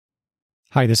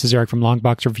Hi, this is Eric from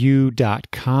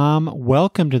longboxreview.com.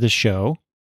 Welcome to the show.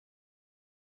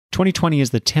 2020 is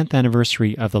the 10th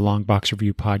anniversary of the Longbox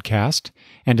Review podcast,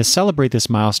 and to celebrate this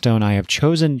milestone, I have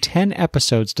chosen 10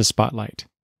 episodes to spotlight.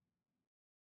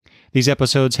 These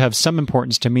episodes have some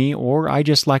importance to me, or I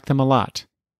just like them a lot.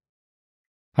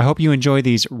 I hope you enjoy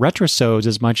these retrosodes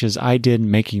as much as I did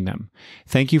making them.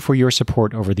 Thank you for your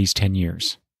support over these 10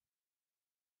 years.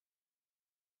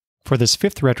 For this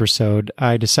fifth retrosode,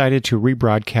 I decided to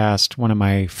rebroadcast one of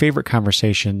my favorite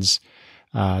conversations.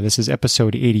 This is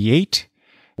episode 88,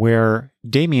 where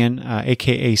Damian,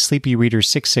 aka Sleepy Reader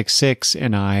 666,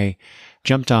 and I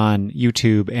jumped on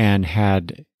YouTube and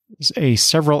had a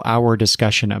several-hour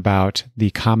discussion about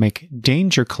the comic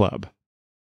Danger Club.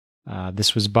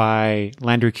 This was by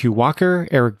Landry Q. Walker,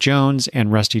 Eric Jones,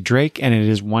 and Rusty Drake, and it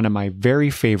is one of my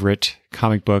very favorite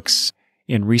comic books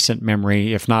in recent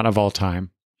memory, if not of all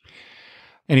time.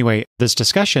 Anyway, this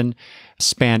discussion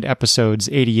spanned episodes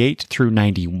 88 through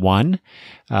 91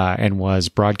 and was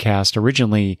broadcast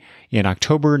originally in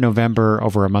October, November,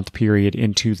 over a month period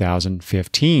in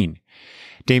 2015.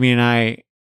 Damian and I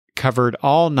covered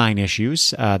all 9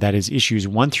 issues, that is issues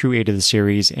 1 through 8 of the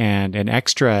series, and an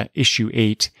extra issue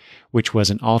 8, which was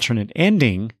an alternate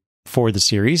ending for the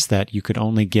series that you could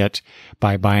only get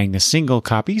by buying the single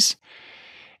copies.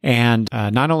 And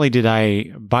not only did I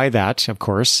buy that, of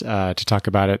course, to talk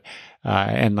about it,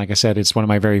 and like I said, it's one of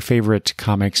my very favorite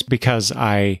comics because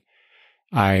I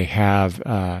have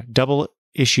double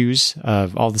issues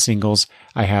of all the singles.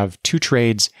 I have 2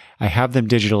 trades. I have them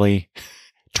digitally,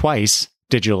 twice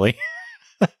digitally.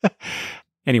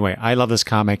 Anyway, I love this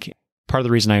comic. Part of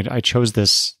the reason I chose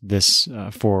this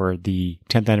for the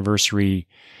 10th anniversary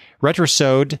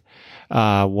retrosode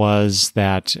was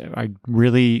that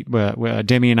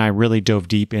Damian and I really dove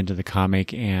deep into the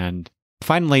comic. And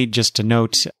finally, just to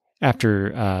note,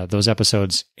 after those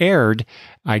episodes aired,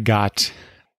 I got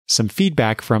some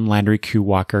feedback from Landry Q.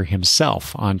 Walker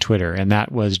himself on Twitter, and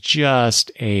that was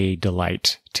just a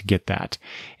delight to get that.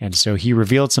 And so he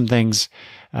revealed some things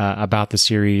about the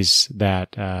series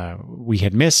that we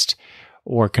had missed,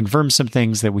 or confirmed some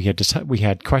things that we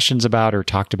had questions about or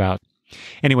talked about.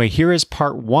 Anyway, here is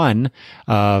part 1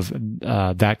 of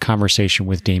that conversation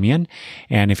with Damian.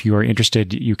 And if you are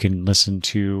interested, you can listen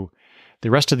to the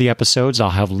rest of the episodes. I'll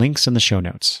have links in the show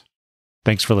notes.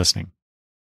 Thanks for listening.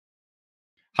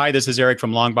 Hi, this is Eric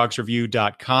from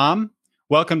longboxreview.com.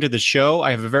 Welcome to the show.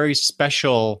 I have a very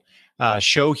special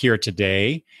show here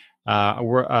today.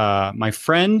 My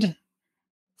friend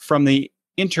from the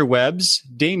interwebs,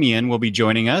 Damian, will be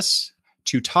joining us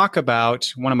to talk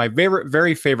about one of my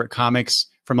very favorite comics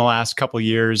from the last couple of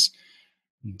years,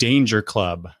 Danger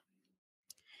Club.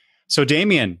 So,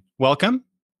 Damian, welcome.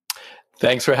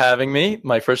 Thanks for having me.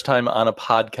 My first time on a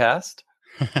podcast.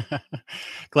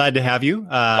 Glad to have you.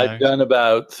 I've done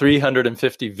about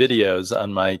 350 videos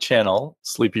on my channel,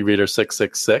 Sleepy Reader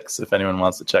 666, if anyone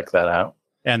wants to check that out.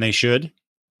 And they should.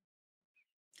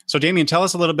 So, Damian, tell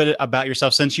us a little bit about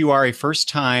yourself, since you are a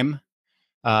first-time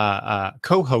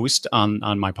co-host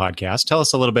on my podcast. Tell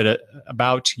us a little bit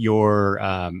about your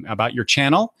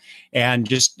channel, and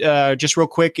just real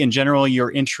quick, in general,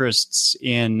 your interests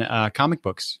in comic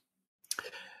books.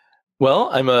 Well,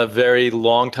 I'm a very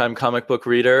long-time comic book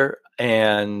reader,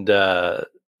 and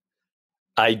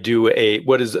I do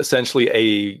what is essentially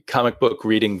a comic book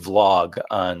reading vlog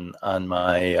on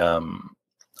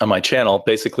my channel.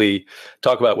 Basically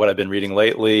talk about what I've been reading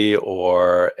lately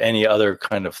or any other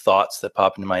kind of thoughts that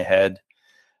pop into my head.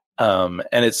 And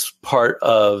it's part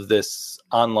of this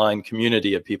online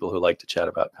community of people who like to chat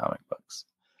about comic books.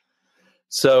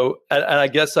 So, and I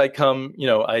guess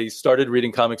I started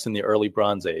reading comics in the early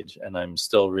Bronze Age, and I'm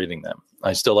still reading them.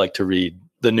 I still like to read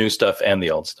the new stuff and the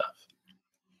old stuff.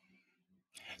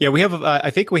 Yeah, we have.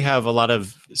 I think we have a lot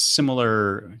of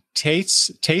similar tastes.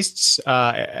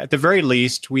 At the very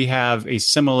least, we have a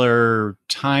similar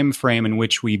time frame in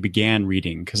which we began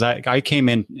reading. Because I came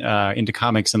into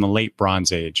comics in the late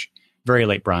Bronze Age, very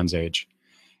late Bronze Age,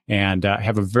 and I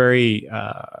have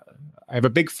a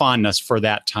big fondness for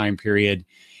that time period,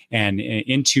 and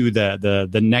into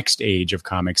the next age of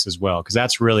comics as well. Because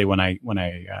that's really when I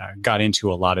got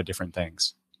into a lot of different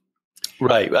things.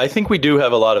 Right. I think we do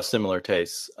have a lot of similar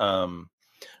tastes from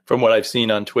what I've seen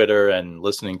on Twitter and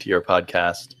listening to your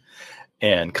podcast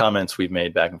and comments we've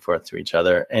made back and forth to each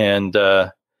other. And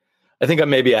I think I'm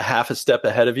maybe a half a step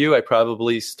ahead of you. I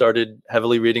probably started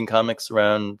heavily reading comics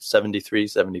around 73,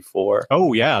 74.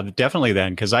 Oh, yeah, definitely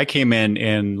then, because I came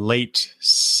in late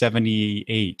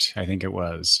 78, I think it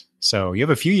was. So you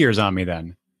have a few years on me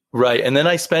then. Right. And then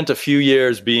I spent a few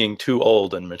years being too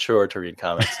old and mature to read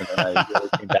comics. And then I really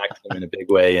came back to them in a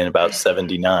big way in about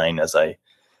 79 as I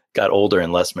got older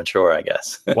and less mature, I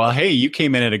guess. Well, hey, you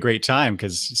came in at a great time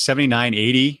because 79,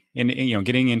 80, and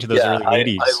getting into those early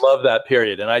 80s. I love that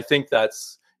period. And I think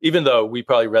that's, even though we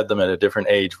probably read them at a different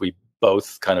age, we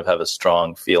both kind of have a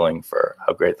strong feeling for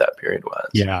how great that period was.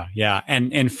 Yeah, yeah.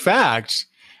 And in fact,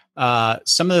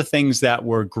 some of the things that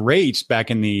were great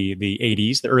back in the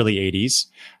 80s, the early 80s,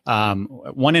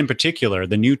 one in particular,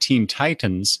 the New Teen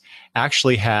Titans,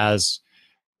 actually has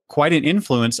quite an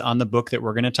influence on the book that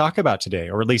we're going to talk about today,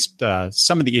 or at least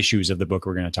some of the issues of the book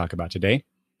we're going to talk about today.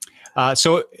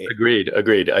 So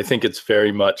Agreed. I think it's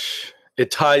very much,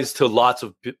 it ties to lots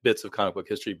of bits of comic book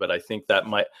history, but I think that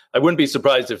I wouldn't be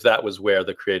surprised if that was where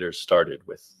the creators started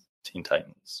with Teen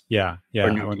Titans. Yeah.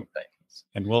 Or New Teen Titans.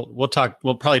 And we'll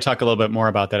probably talk a little bit more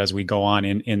about that as we go on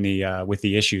in the with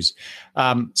the issues.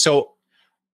 So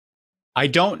I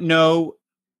don't know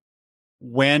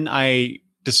when I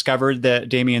discovered that,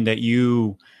 Damian, that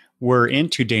you were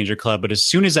into Danger Club, but as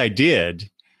soon as I did,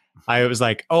 I was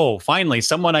like, oh, finally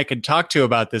someone I could talk to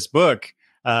about this book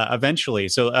eventually.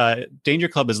 So Danger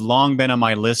Club has long been on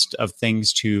my list of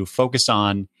things to focus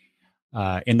on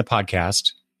in the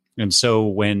podcast. And so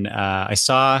when I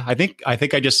think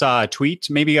I just saw a tweet,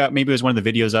 maybe it was one of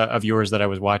the videos of yours that I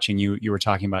was watching. You were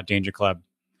talking about Danger Club.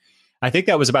 I think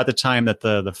that was about the time that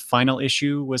the final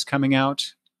issue was coming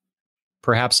out,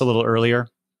 perhaps a little earlier.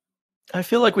 I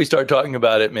feel like we started talking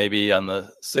about it maybe on the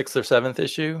 6th or 7th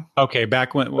issue. Okay,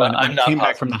 back when I came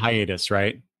back from the hiatus,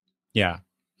 right? Yeah.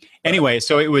 Anyway,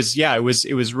 so it was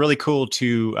really cool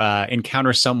to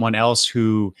encounter someone else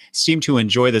who seemed to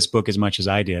enjoy this book as much as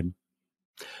I did.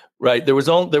 Right. There was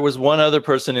one other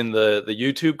person in the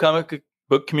YouTube comic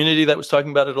book community that was talking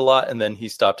about it a lot, and then he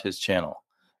stopped his channel.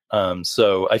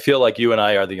 So I feel like you and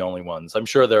I are the only ones. I'm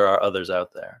sure there are others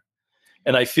out there.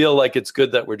 And I feel like it's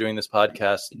good that we're doing this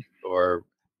podcast, or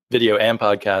video and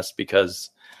podcast, because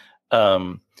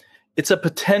it's a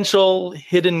potential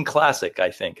hidden classic, I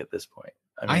think, at this point.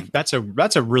 I mean, that's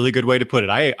a really good way to put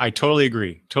it. I totally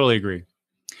agree.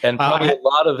 And probably a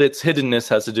lot of its hiddenness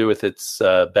has to do with its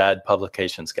bad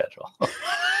publication schedule.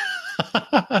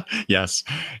 Yes.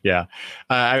 Yeah.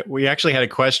 We actually had a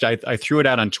question. I threw it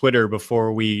out on Twitter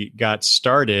before we got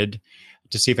started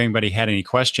to see if anybody had any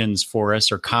questions for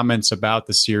us or comments about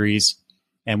the series.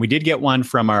 And we did get one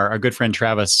from our good friend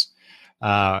Travis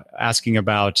asking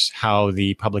about how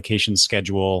the publication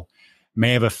schedule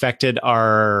may have affected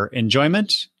our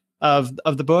enjoyment of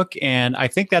the book. And I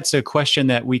think that's a question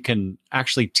that we can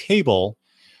actually table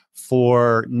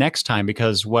for next time,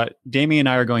 because what Damian and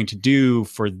I are going to do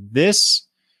for this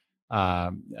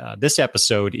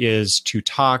episode is to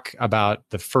talk about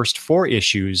the first 4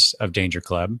 issues of Danger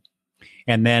Club.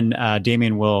 And then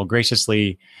Damian will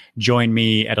graciously join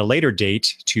me at a later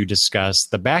date to discuss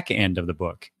the back end of the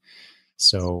book.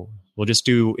 So we'll just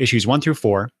do issues 1 through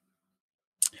 4.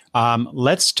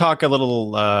 Let's talk a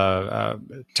little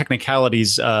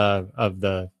technicalities of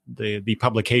the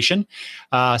publication.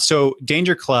 So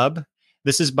Danger Club,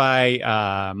 this is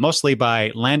mostly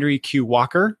by Landry Q.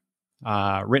 Walker,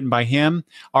 written by him.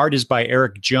 Art is by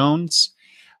Eric Jones,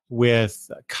 with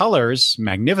colors,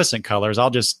 magnificent colors. I'll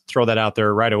just throw that out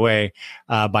there right away,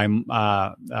 by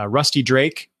Rusty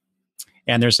Drake.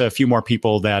 And there's a few more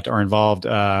people that are involved.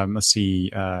 Let's see.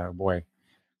 Now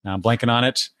I'm blanking on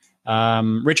it.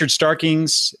 Richard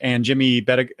Starkings and Jimmy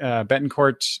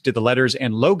Betancourt did the letters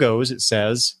and logos, it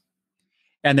says.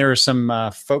 And there are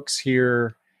some folks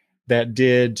here that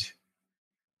did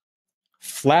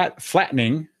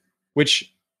flattening,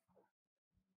 which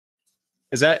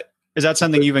is that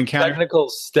something you've encountered? Technical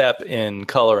step in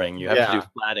coloring. You have to do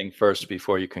flatting first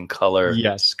before you can color.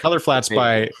 Yes. Color flats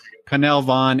by Connell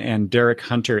Vaughn and Derek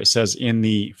Hunter, it says, in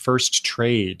the first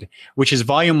trade, which is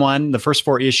volume 1, the first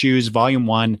 4 issues, volume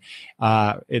 1.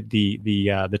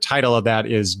 The title of that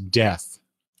is Death.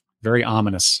 Very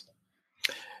ominous.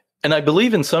 And I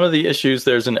believe in some of the issues,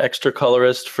 there's an extra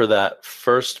colorist for that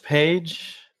first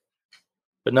page,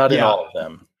 but not in all of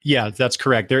them. Yeah, that's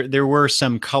correct. There were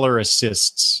some color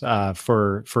assists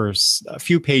for a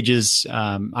few pages.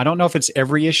 I don't know if it's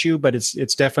every issue, but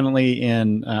it's definitely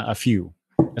in a few,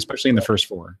 especially in the first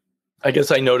 4. I guess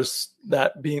I noticed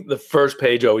that being the first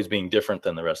page always being different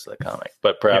than the rest of the comic,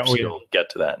 but perhaps you'll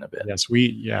get to that in a bit. Yes,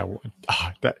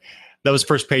 those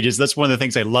first pages. That's one of the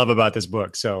things I love about this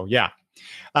book. So yeah.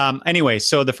 Anyway,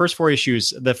 so the first 4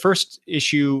 issues. The first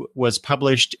issue was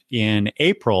published in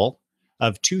April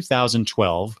of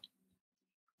 2012.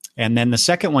 And then the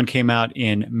second one came out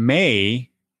in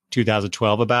May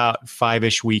 2012, about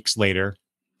 5-ish weeks later.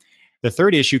 The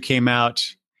third issue came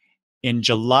out in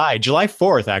July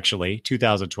 4th, actually,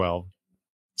 2012.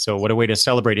 So what a way to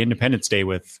celebrate Independence Day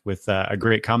with a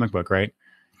great comic book, right?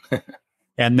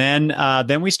 And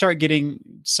then we start getting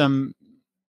some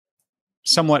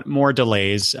somewhat more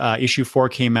delays. Issue 4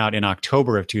 came out in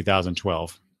October of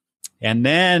 2012. And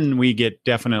then we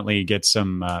definitely get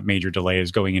some major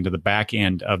delays going into the back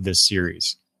end of this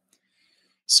series.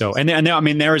 So, and I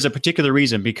mean, there is a particular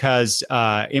reason, because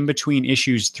in between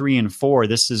issues 3 and 4,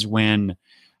 this is when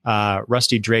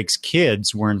Rusty Drake's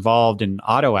kids were involved in an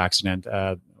auto accident.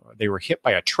 They were hit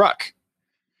by a truck.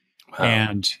 Wow.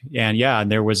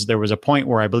 And there was a point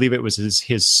where I believe it was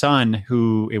his son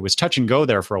who, it was touch and go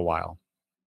there for a while.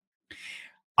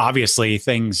 Obviously,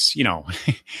 things,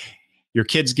 your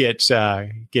kids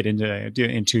get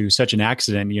into such an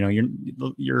accident,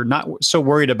 you're not so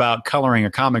worried about coloring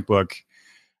a comic book.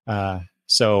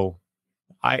 So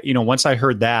once I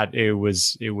heard that, it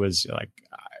was like,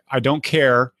 I don't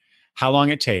care how long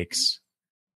it takes.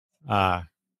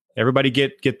 Everybody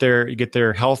get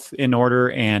their health in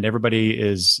order, and everybody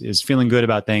is feeling good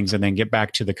about things, and then get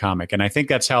back to the comic. And I think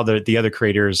that's how the other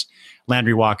creators,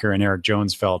 Landry Walker and Eric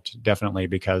Jones, felt, definitely,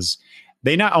 because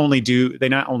they not only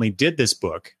did this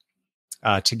book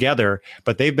together,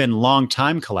 but they've been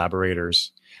longtime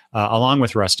collaborators along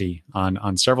with Rusty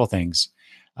on several things.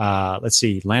 Let's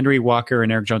see, Landry Walker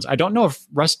and Eric Jones. I don't know if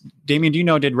Damian, do you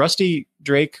know, did Rusty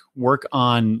Drake work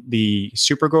on the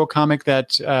Supergirl comic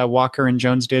that Walker and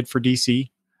Jones did for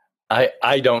DC?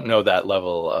 I don't know that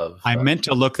level of. I meant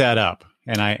to look that up,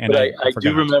 but I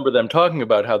do remember them talking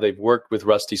about how they've worked with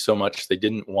Rusty so much they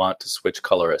didn't want to switch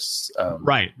colorists.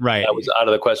 Right. That was out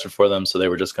of the question for them, so they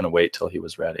were just going to wait till he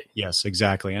was ready. Yes,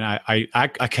 exactly, and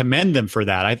I commend them for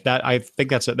that. I think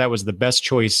that was the best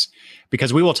choice,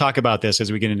 because we will talk about this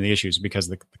as we get into the issues, because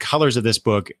the colors of this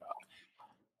book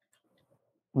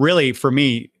really, for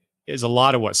me, is a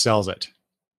lot of what sells it.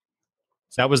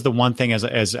 So that was the one thing,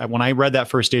 as when I read that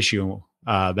first issue,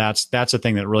 that's a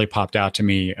thing that really popped out to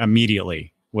me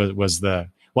immediately, was the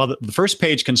first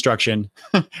page construction.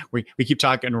 we keep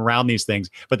talking around these things,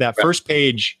 but that first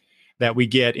page that we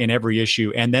get in every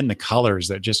issue, and then the colors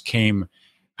that just came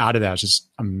out of that, just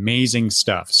amazing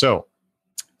stuff. So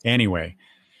anyway,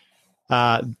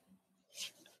 that's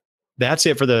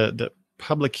it for the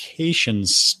publication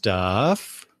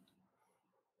stuff.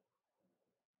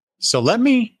 So let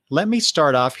me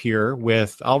start off here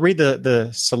with, I'll read the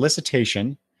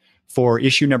solicitation for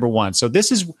issue number 1. So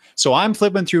I'm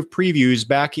flipping through previews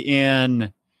back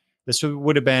in, this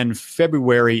would have been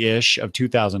February-ish of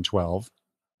 2012.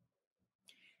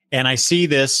 And I see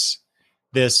this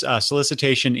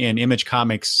solicitation in Image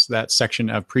Comics, that section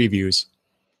of previews.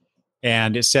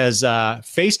 And it says,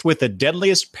 faced with the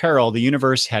deadliest peril the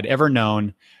universe had ever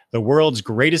known, the world's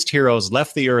greatest heroes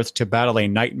left the earth to battle a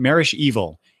nightmarish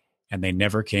evil, and they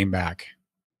never came back.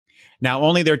 Now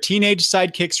only their teenage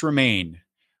sidekicks remain.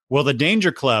 Will the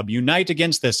Danger Club unite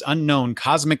against this unknown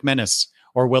cosmic menace,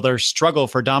 or will their struggle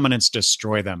for dominance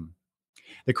destroy them?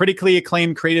 The critically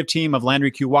acclaimed creative team of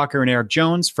Landry Q. Walker and Eric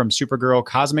Jones from Supergirl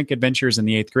Cosmic Adventures in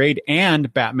the 8th Grade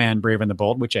and Batman Brave and the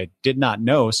Bold, which I did not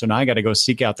know, so now I got to go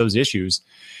seek out those issues,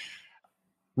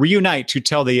 reunite to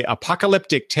tell the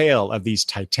apocalyptic tale of these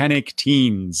titanic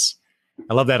teens.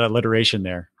 I love that alliteration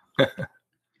there.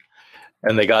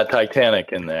 And they got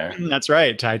Titanic in there. That's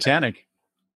right, Titanic.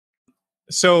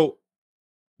 So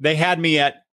they had me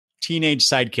at teenage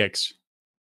sidekicks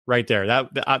right there.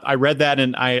 I read that,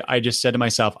 and I just said to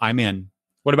myself, I'm in.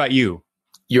 What about you?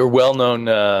 Your well-known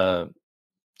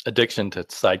addiction to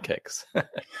sidekicks.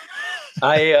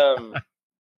 I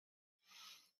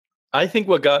think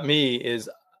what got me is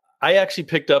I actually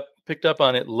picked up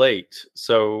on it late.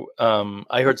 So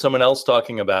I heard someone else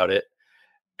talking about it,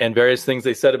 and various things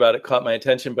they said about it caught my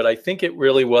attention. But I think it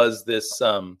really was this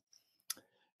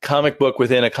comic book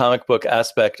within a comic book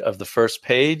aspect of the first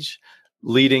page,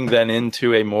 leading then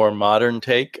into a more modern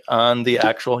take on the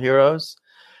actual heroes.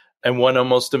 And one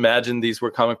almost imagined these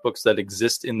were comic books that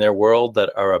exist in their world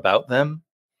that are about them.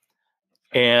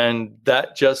 And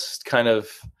that just kind of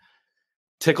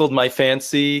tickled my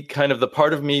fancy, kind of the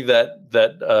part of me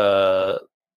that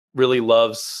really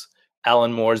loves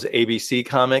Alan Moore's ABC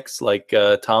comics, like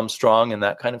Tom Strong and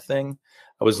that kind of thing.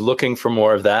 I was looking for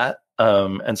more of that.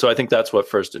 And so I think that's what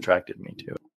first attracted me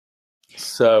to it.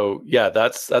 So yeah,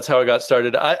 that's how I got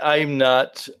started. I'm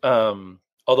not,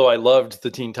 although I loved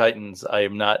the Teen Titans, I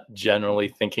am not generally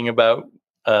thinking about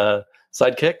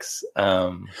sidekicks.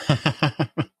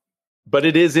 But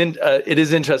it is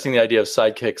interesting, the idea of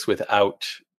sidekicks without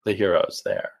the heroes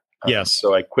there. Yes.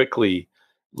 So I quickly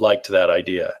liked that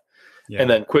idea. Yeah. And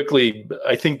then quickly,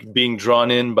 I think being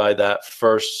drawn in by that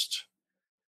first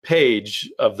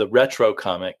page of the retro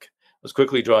comic, was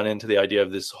quickly drawn into the idea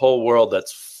of this whole world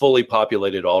that's fully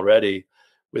populated already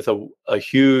with a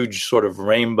huge sort of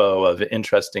rainbow of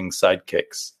interesting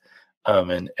sidekicks,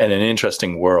 and an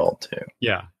interesting world too.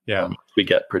 Yeah. We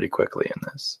get pretty quickly in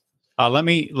this. Let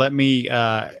me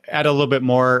add a little bit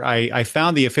more. I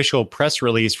found the official press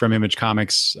release from Image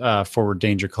Comics for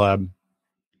Danger Club.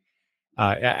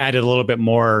 Added a little bit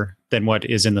more than what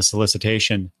is in the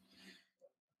solicitation.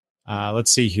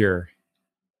 Let's see here.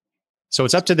 So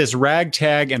it's up to this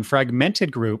ragtag and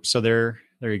fragmented group. So there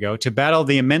you go, to battle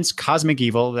the immense cosmic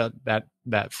evil,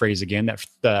 that phrase again,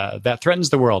 that threatens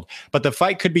the world. But the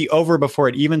fight could be over before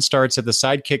it even starts if the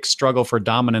sidekicks' struggle for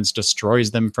dominance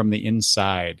destroys them from the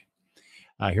inside.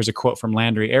 Here's a quote from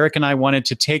Landry. Eric and I wanted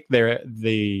to take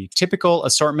the typical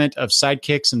assortment of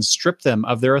sidekicks and strip them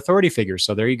of their authority figures.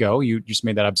 So there you go. You just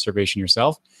made that observation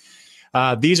yourself.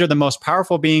 These are the most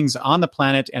powerful beings on the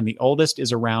planet, and the oldest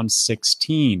is around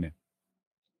 16.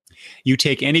 You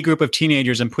take any group of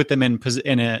teenagers and put them in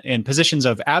positions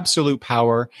of absolute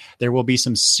power, there will be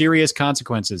some serious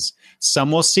consequences.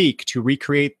 Some will seek to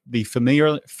recreate the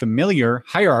familiar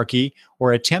hierarchy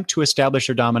or attempt to establish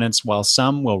their dominance, while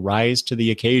some will rise to the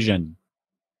occasion.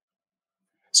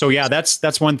 So yeah,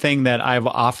 that's one thing that I've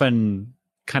often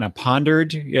kind of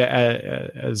pondered.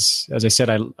 As I said,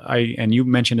 I and you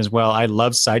mentioned as well, I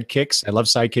love sidekicks. I love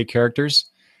sidekick characters.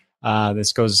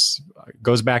 This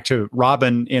goes back to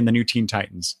Robin in the New Teen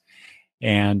Titans,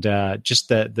 and just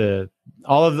the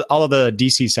all of the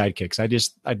DC sidekicks.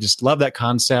 I just love that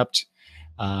concept.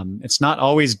 It's not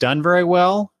always done very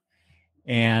well,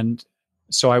 and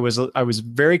so I was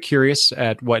very curious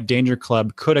at what Danger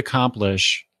Club could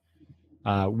accomplish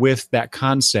with that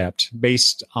concept,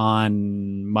 based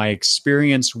on my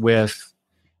experience with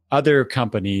other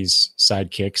companies'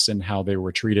 sidekicks and how they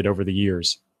were treated over the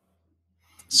years.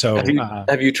 So,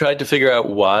 have you tried to figure out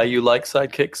why you like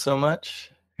sidekicks so much?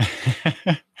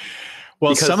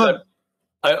 Well,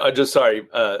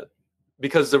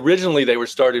 because originally they were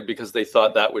started because they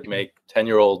thought that would make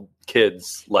 10-year-old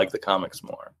kids like the comics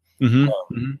more.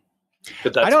 Mm-hmm.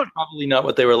 But that's probably not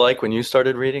what they were like when you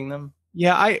started reading them.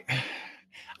 Yeah,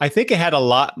 I think it had a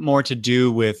lot more to do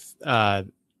with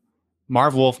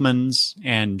Marv Wolfman's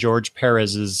and George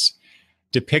Perez's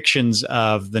depictions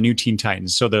of the New Teen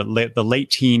Titans. So the late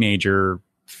teenager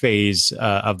phase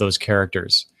of those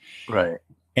characters. Right.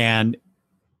 And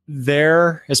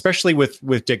there, especially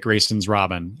with Dick Grayson's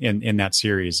Robin in that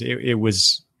series, it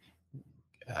was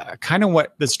kind of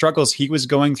what the struggles he was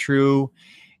going through,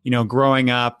 growing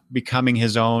up, becoming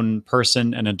his own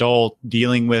person, an adult,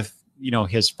 dealing with,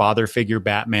 his father figure,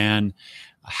 Batman,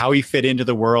 how he fit into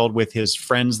the world with his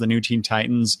friends, the New Teen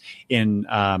Titans, in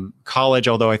college.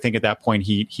 Although I think at that point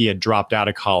he had dropped out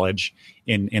of college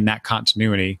in that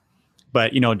continuity.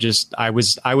 But I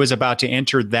was about to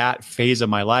enter that phase of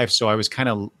my life, so I was kind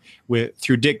of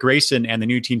through Dick Grayson and the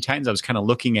New Teen Titans, I was kind of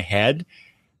looking ahead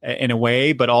in a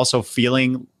way, but also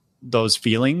feeling those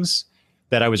feelings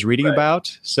that I was reading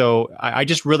about. So I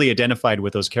just really identified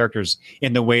with those characters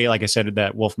in the way, like I said,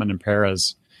 that Wolfman and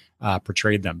Perez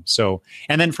portrayed them. So,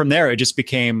 and then from there, it just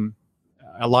became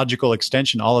a logical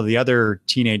extension. All of the other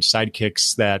teenage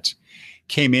sidekicks that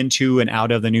came into and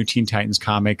out of the New Teen Titans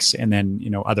comics, and then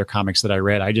other comics that I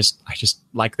read. I just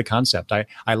like the concept.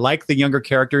 I like the younger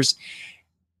characters,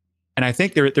 and I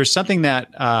think there's something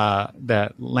that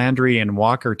that Landry and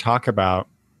Walker talk about.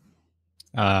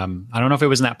 I don't know if it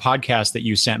was in that podcast that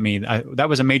you sent me. That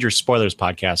was a Major Spoilers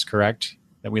podcast, correct?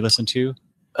 That we listened to.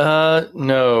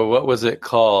 No, what was it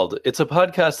called? It's a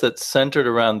podcast that's centered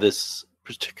around this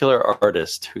particular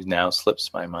artist who now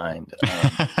slips my mind.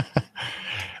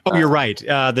 Oh, you're right.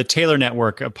 The Taylor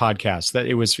Network podcast. That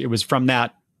it was from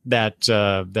that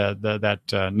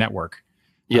network.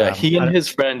 Yeah, he and his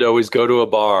friend always go to a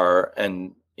bar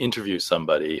and interview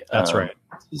somebody. That's right.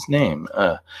 What's his name?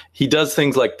 He does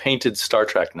things like painted Star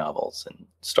Trek novels and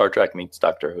Star Trek meets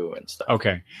Doctor Who and stuff.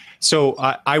 Okay, so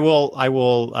I will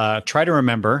try to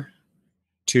remember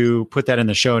to put that in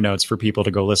the show notes for people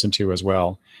to go listen to as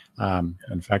well.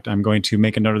 In fact, I'm going to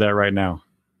make a note of that right now,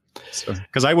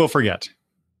 because I will forget.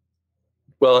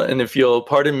 Well, and if you'll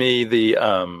pardon me,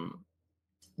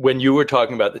 when you were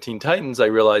talking about the Teen Titans, I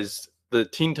realized the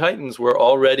Teen Titans were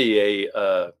already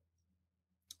a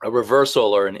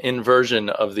reversal or an inversion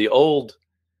of the old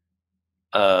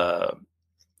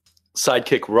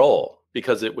sidekick role,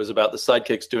 because it was about the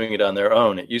sidekicks doing it on their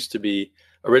own. It used to be,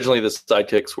 originally the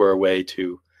sidekicks were a way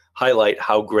to highlight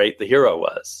how great the hero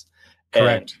was.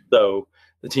 Correct. And so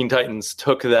the Teen Titans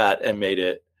took that and made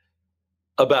it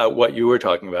about what you were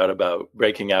talking about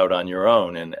breaking out on your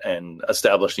own and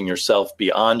establishing yourself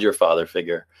beyond your father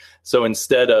figure. So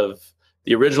instead of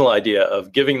the original idea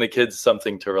of giving the kids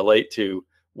something to relate to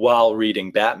while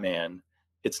reading Batman,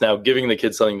 it's now giving the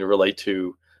kids something to relate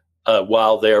to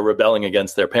while they're rebelling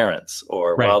against their parents,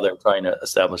 or while they're trying to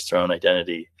establish their own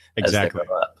identity as they grow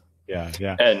up.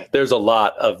 Yeah. And there's a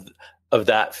lot of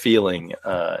that feeling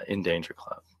in Danger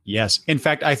Club. Yes. In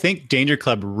fact, I think Danger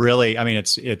Club really, I mean,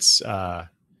 it's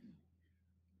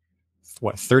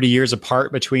 30 years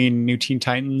apart between New Teen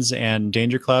Titans and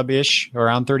Danger Club-ish,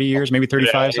 around 30 years, maybe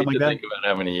 35, something like that. Think about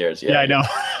how many years. Yeah, I know.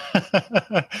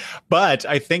 But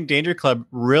I think Danger Club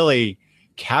really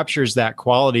captures that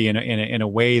quality in a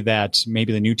way that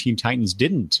maybe the New Teen Titans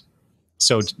didn't.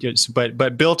 So,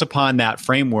 but built upon that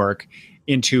framework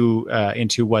into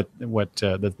what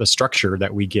the structure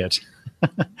that we get.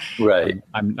 Right.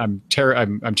 I'm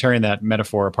tearing that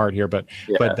metaphor apart here, but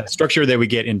the structure that we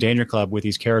get in Danger Club with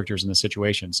these characters in the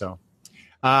situation. So,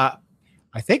 I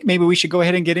think maybe we should go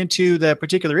ahead and get into the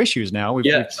particular issues now. We've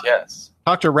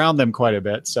talked around them quite a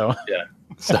bit. So yeah.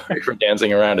 Sorry for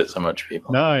dancing around it so much,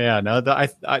 people. This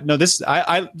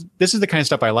is the kind of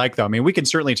stuff I like, though. I mean, we can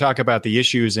certainly talk about the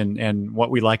issues and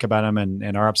what we like about them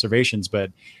and our observations,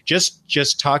 but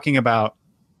just talking about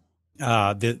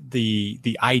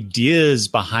the ideas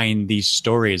behind these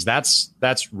stories, that's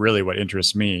really what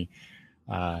interests me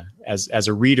as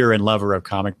a reader and lover of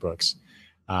comic books.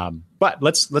 But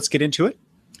let's get into it.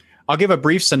 I'll give a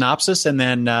brief synopsis, and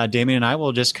then Damian and I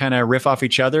will just kind of riff off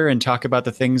each other and talk about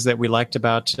the things that we liked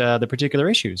about the particular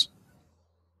issues.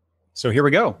 So here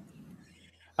we go.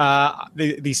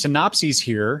 The synopses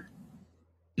here,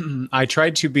 I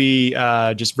tried to be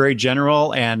just very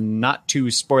general and not too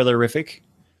spoilerific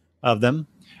of them.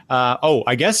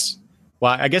 I guess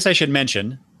I should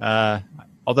mention,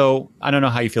 although I don't know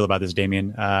how you feel about this,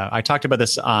 Damian. I talked about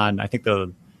this on, I think,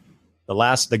 the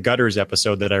Gutters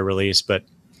episode that I released, but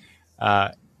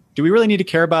do we really need to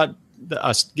care about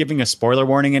us giving a spoiler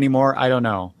warning anymore? I don't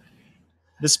know.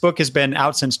 This book has been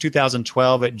out since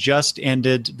 2012. It just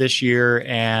ended this year,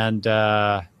 and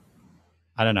I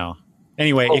don't know.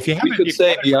 Anyway, if you haven't, we could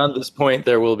say beyond this point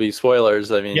there will be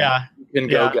spoilers. I mean, you can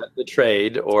go get the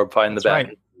trade or find the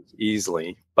back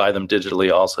easily. Buy them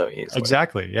digitally also easily.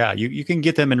 Exactly. Yeah, you can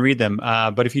get them and read them.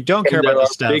 But if you don't care about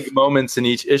this stuff, big moments in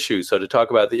each issue. So to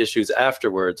talk about the issues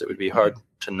afterwards, it would be hard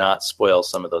to not spoil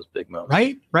some of those big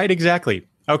moments. Right. Exactly.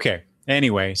 Okay.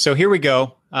 Anyway, so here we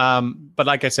go. But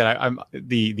like I said, I'm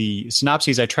the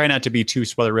synopses. I try not to be too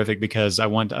spoilerific because I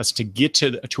want us to get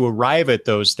to arrive at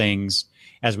those things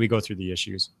as we go through the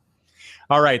issues.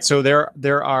 All right, so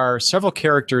there are several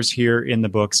characters here in the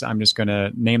books. I'm just going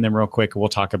to name them real quick. We'll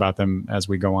talk about them as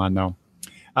we go on, though.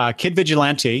 Kid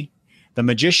Vigilante, the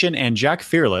Magician, and Jack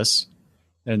Fearless,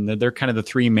 and they're kind of the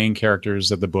three main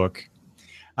characters of the book,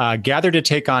 gather to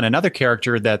take on another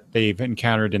character that they've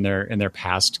encountered in their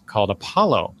past called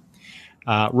Apollo.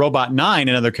 Robot 9,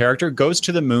 another character, goes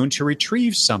to the moon to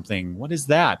retrieve something. What is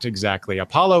that exactly?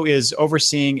 Apollo is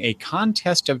overseeing a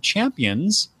contest of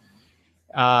champions.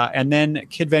 And then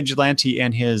Kid Vigilante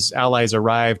and his allies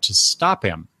arrive to stop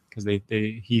him because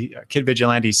Kid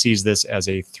Vigilante sees this as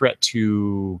a threat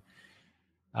to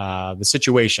the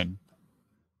situation.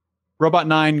 Robot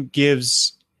 9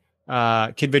 gives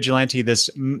Kid Vigilante these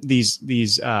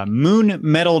moon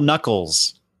metal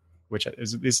knuckles, which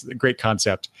is a great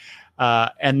concept.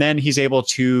 And then he's able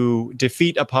to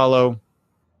defeat Apollo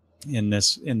in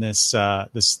this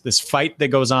fight that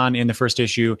goes on in the first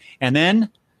issue, and then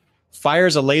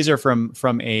fires a laser from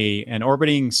an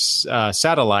orbiting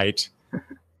satellite,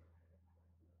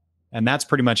 and that's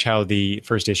pretty much how the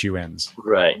first issue ends.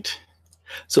 Right.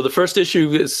 So the first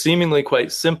issue is seemingly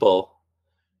quite simple.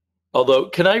 Although,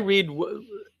 can I read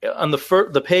on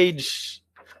the page,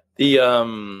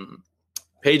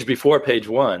 page before page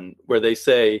 1, where they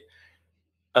say,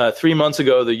 3 months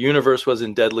ago, the universe was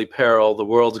in deadly peril. The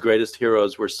world's greatest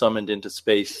heroes were summoned into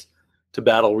space to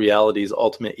battle reality's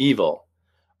ultimate evil.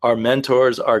 Our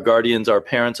mentors, our guardians, our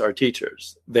parents, our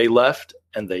teachers. They left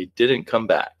and they didn't come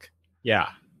back. Yeah.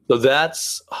 So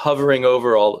that's hovering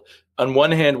over all. On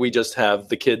one hand, we just have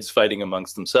the kids fighting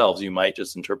amongst themselves. You might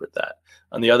just interpret that.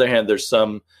 On the other hand, there's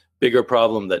some bigger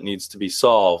problem that needs to be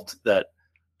solved that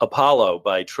Apollo,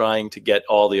 by trying to get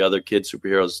all the other kid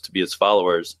superheroes to be his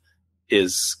followers,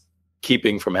 is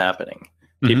keeping from happening,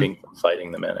 keeping from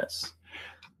fighting the menace.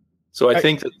 So I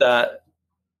think that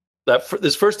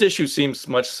this first issue seems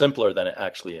much simpler than it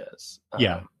actually is.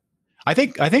 Yeah. I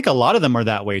think a lot of them are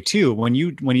that way too.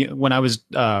 When I was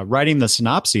writing the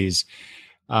synopses,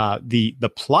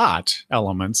 the plot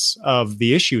elements of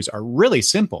the issues are really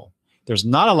simple. There's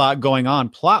not a lot going on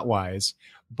plot wise,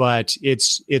 but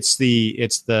it's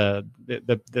the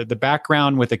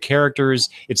background with the characters.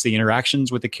 It's the interactions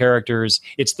with the characters.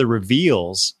 It's the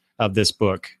reveals of this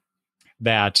book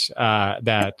that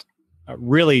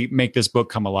really make this book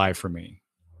come alive for me.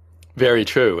 Very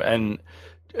true. And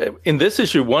in this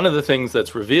issue, one of the things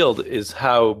that's revealed is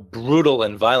how brutal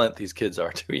and violent these kids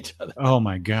are to each other. Oh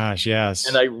my gosh, yes.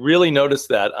 And I really noticed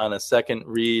that on a second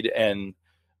read. And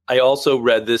I also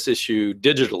read this issue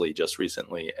digitally just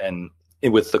recently, and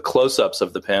with the close-ups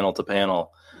of the panel to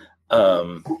panel.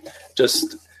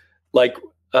 Just like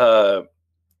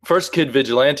first Kid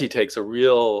Vigilante takes a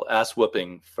real ass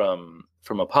whooping from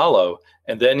Apollo,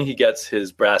 and then he gets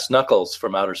his brass knuckles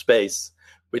from outer space,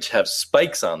 which have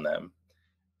spikes on them,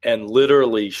 and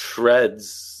literally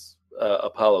shreds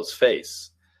Apollo's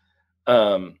face.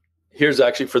 Here's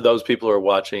actually, for those people who are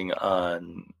watching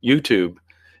on YouTube,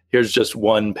 here's just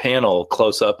one panel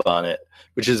close up on it,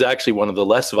 which is actually one of the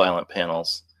less violent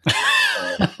panels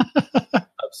of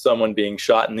someone being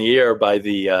shot in the ear by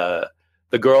the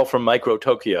girl from Micro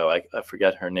Tokyo. I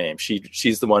forget her name.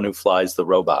 She's the one who flies the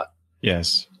robot.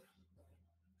 Yes.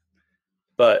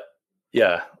 But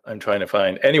yeah, I'm trying to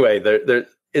find. Anyway,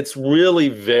 it's really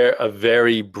a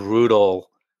very brutal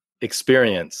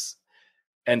experience.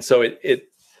 And so it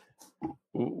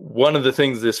one of the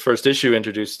things this first issue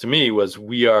introduced to me was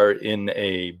we are in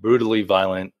a brutally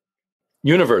violent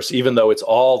universe, even though it's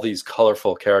all these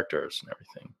colorful characters and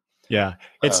everything. Yeah,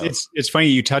 it's funny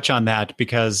you touch on that,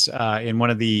 because in one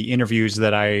of the interviews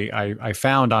that I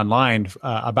found online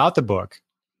about the book,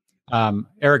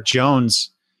 Eric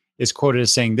Jones is quoted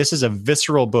as saying, "This is a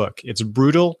visceral book. It's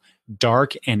brutal,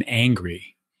 dark, and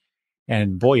angry."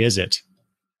 And boy, is it.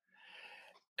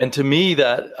 And to me,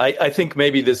 that I think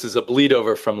maybe this is a bleed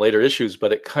over from later issues,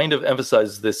 but it kind of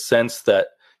emphasizes this sense that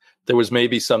there was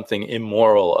maybe something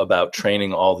immoral about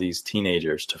training all these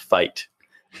teenagers to fight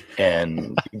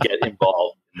and get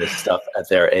involved in this stuff at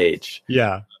their age.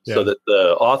 Yeah. So that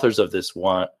the authors of this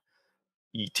want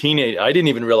teenage. I didn't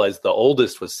even realize the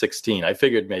oldest was 16. I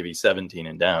figured maybe 17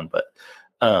 and down, but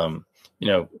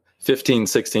 15,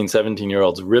 16,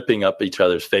 17-year-olds ripping up each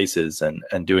other's faces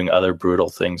and doing other brutal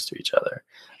things to each other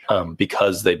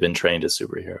because they've been trained as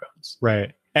superheroes.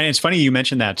 Right. And it's funny you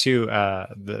mentioned that too,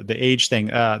 the age thing.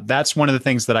 That's one of the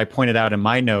things that I pointed out in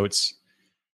my notes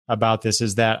about this,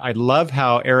 is that I love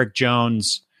how Eric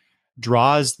Jones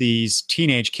draws these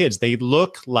teenage kids. They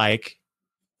look like,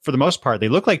 for the most part, they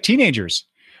look like teenagers.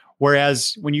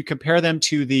 Whereas when you compare them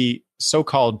to the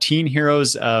so-called teen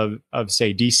heroes of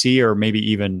say DC or maybe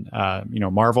even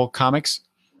Marvel comics,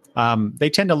 they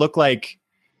tend to look like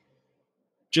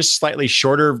just slightly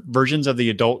shorter versions of the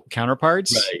adult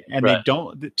counterparts. Right, and right. They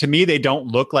don't, to me, they don't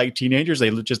look like teenagers. They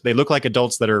look like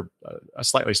adults that are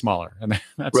slightly smaller. And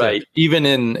that's right. It. Even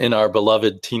in our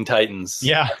beloved Teen Titans.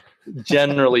 Yeah.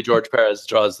 Generally, George Perez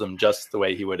draws them just the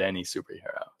way he would any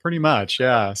superhero. Pretty much.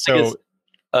 Yeah. So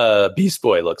Beast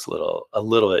Boy looks a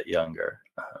little bit younger.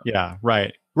 Yeah.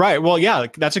 Right. Right. Well, yeah,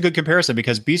 that's a good comparison,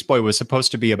 because Beast Boy was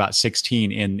supposed to be about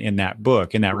 16 in that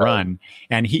book, in that run.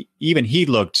 And he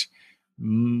looked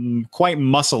quite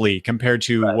muscly compared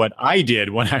to what I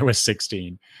did when I was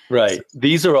 16. Right. So,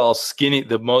 these are all skinny.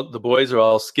 The boys are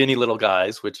all skinny little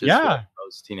guys, which is what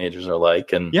most teenagers are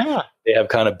like. And they have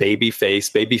kind of baby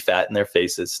fat in their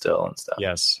faces still and stuff.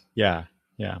 Yes. Yeah.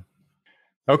 Yeah.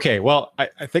 Okay. Well,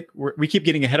 I think we keep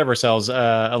getting ahead of ourselves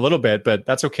a little bit, but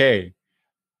that's okay.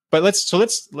 But let's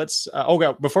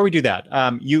before we do that,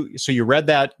 you read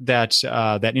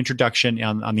that introduction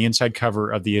on the inside cover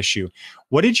of the issue.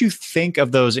 What did you think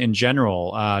of those in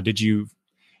general? Did you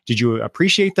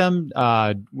appreciate them?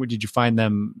 Did you find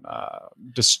them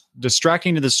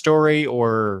distracting to the story,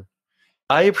 or?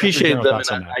 I appreciated them,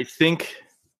 and I think,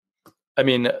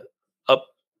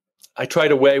 I try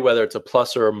to weigh whether it's a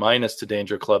plus or a minus to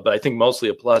Danger Club, but I think mostly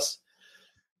a plus.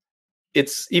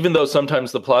 It's, even though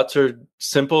sometimes the plots are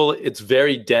simple, it's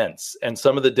very dense, and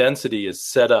some of the density is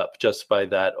set up just by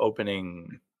that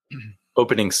opening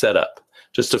setup.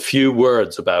 Just a few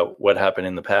words about what happened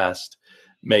in the past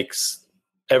makes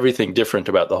everything different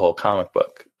about the whole comic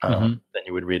book than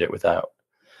you would read it without.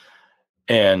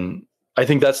 And I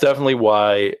think that's definitely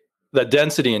why that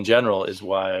density in general is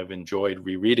why I've enjoyed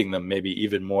rereading them, maybe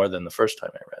even more than the first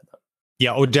time I read them.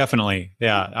 Yeah. Oh, definitely.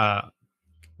 Yeah.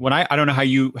 When I don't know how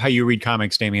you read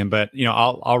comics, Damian, but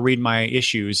I'll read my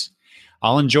issues,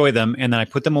 I'll enjoy them, and then I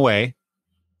put them away,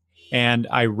 and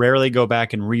I rarely go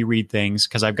back and reread things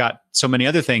because I've got so many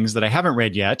other things that I haven't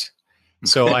read yet.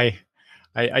 So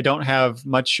I don't have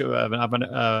much of an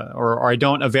or I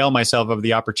don't avail myself of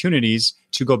the opportunities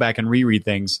to go back and reread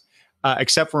things.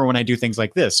 except for when I do things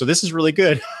like this. So this is really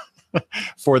good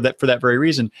for that very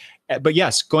reason. But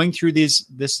yes, going through these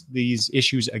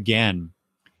issues again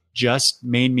just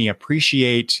made me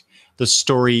appreciate the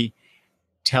storytelling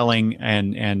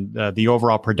and the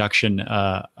overall production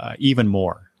even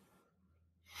more.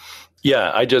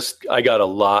 Yeah, I got a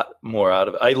lot more out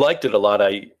of it. I liked it a lot.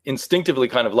 I instinctively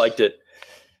kind of liked it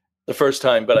the first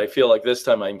time, but I feel like this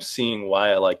time I'm seeing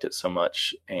why I liked it so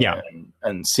much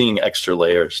and seeing extra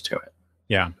layers to it.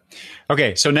 Yeah.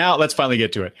 Okay, so now let's finally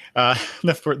get to it.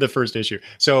 The first issue.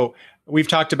 So we've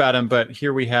talked about them, but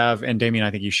here we have, and Damian, I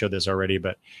think you showed this already,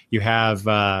 but you have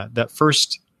that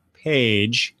first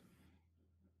page,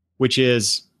 which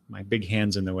is, my big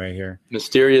hand's in the way here.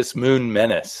 Mysterious Moon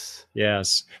Menace.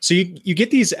 Yes. So you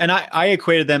get these, and I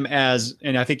equated them as,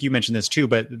 and I think you mentioned this too,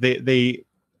 but they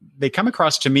come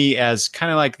across to me as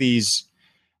kind of like these,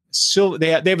 they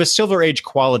have a Silver Age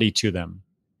quality to them.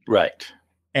 Right.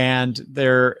 And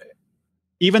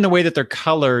even the way that they're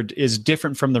colored is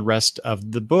different from the rest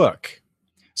of the book.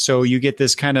 So you get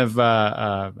this kind of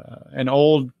an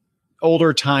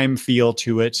older time feel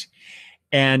to it.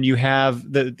 And you have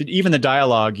even the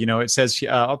dialogue, it says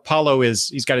Apollo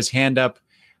he's got his hand up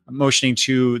motioning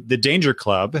to the Danger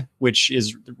Club, which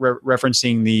is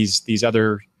referencing these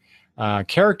other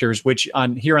characters, which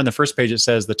here on the first page, it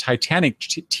says the Titanic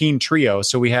Teen Trio.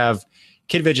 So we have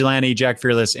Kid Vigilante, Jack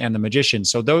Fearless, and the Magician.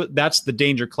 So that's the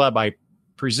Danger Club, I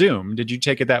presume. Did you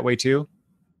take it that way too?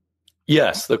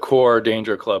 Yes, the core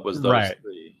Danger Club was those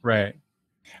three. Right.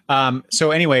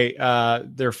 So anyway,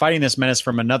 they're fighting this menace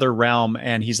from another realm,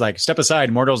 and he's like, "Step aside,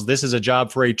 mortals. This is a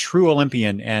job for a true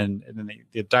Olympian." And then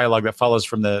the dialogue that follows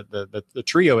from the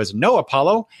trio is, "No,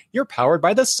 Apollo, you're powered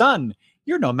by the sun.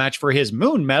 You're no match for his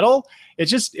moon metal."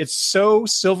 It's so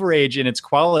Silver Age in its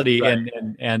quality, right.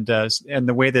 and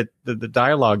the way that the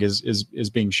dialogue is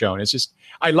being shown. It's just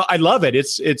I love it.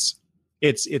 It's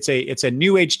a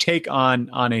New Age take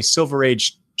on a Silver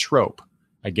Age trope,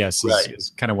 I guess,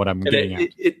 is kind of what I'm getting at.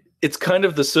 It's kind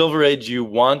of the Silver Age you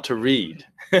want to read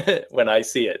when I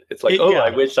see it. It's like, I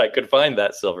wish I could find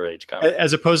that Silver Age comic.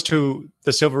 As opposed to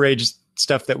the Silver Age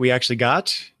stuff that we actually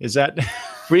got? Is that...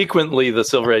 Frequently the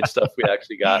Silver Age stuff we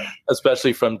actually got,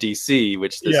 especially from DC,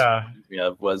 which this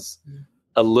was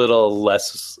a little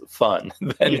less fun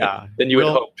than you had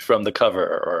hoped from the cover.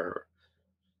 Or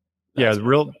the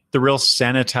real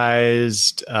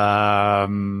sanitized,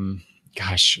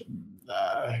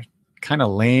 kind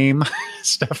of lame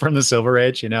stuff from the Silver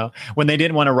Age, when they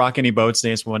didn't want to rock any boats,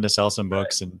 they just wanted to sell some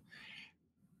books. Right. And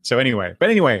so anyway, but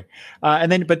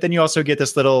then you also get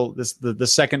the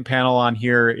second panel on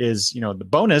here is, the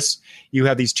bonus. You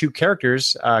have these two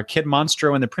characters, Kid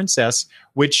Monstro and the Princess,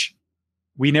 which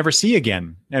we never see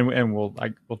again. And we'll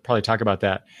probably talk about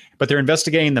that, but they're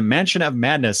investigating the Mansion of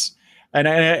Madness. And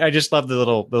I just love the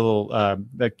little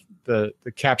the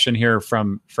caption here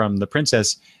from the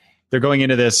Princess. They're going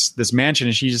into this mansion,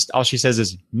 and all she says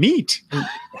is "neat."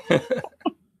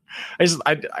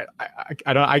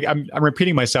 I'm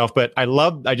repeating myself, but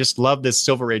I just love this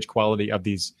Silver Age quality of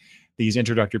these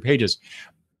introductory pages.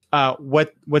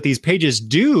 What these pages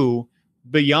do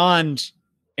beyond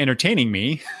entertaining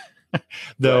me,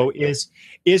 though, is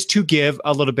to give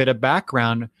a little bit of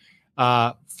background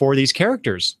for these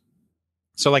characters.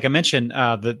 So like I mentioned,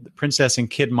 the Princess and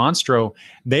Kid Monstro,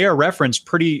 they are referenced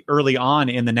pretty early on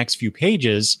in the next few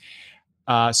pages.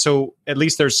 So at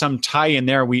least there's some tie in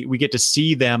there. We get to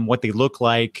see them, what they look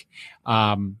like,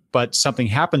 but something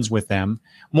happens with them.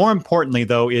 More importantly,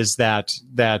 though, is that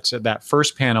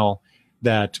first panel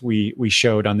that we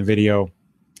showed on the video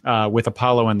with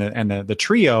Apollo and the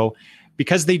trio,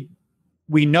 because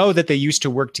we know that they used to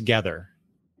work together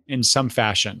in some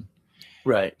fashion.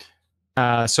 Right.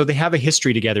 So they have a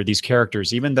history together, these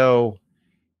characters, even though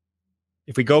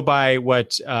if we go by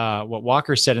what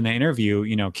Walker said in the interview,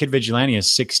 Kid Vigilante is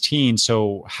 16.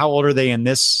 So how old are they in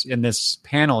this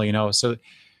panel? So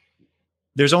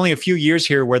there's only a few years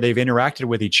here where they've interacted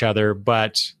with each other,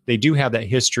 but they do have that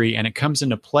history, and it comes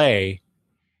into play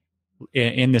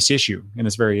in this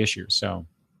very issue. So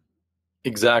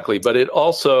exactly. But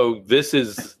this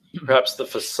is perhaps the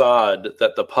facade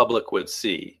that the public would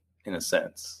see, in a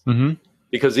sense. Mm-hmm.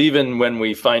 Because even when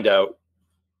we find out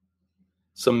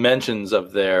some mentions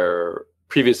of their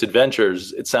previous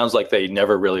adventures, it sounds like they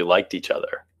never really liked each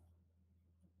other.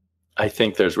 I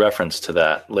think there's reference to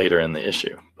that later in the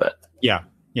issue, but yeah,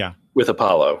 with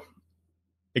Apollo.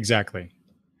 Exactly.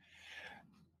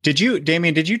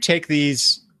 Damian, did you take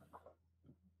these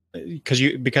because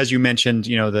you mentioned,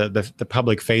 the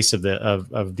public face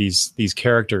of these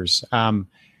characters?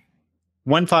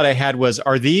 One thought I had was,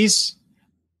 are these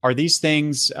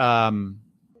things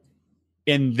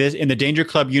in the Danger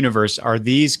Club universe, are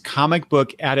these comic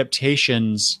book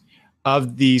adaptations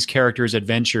of these characters'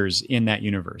 adventures in that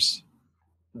universe?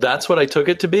 That's what I took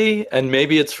it to be, and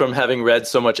maybe it's from having read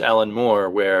so much Alan Moore,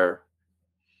 where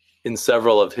in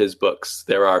several of his books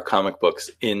there are comic books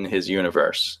in his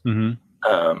universe.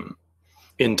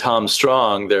 In Tom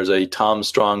Strong, there's a Tom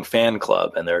Strong fan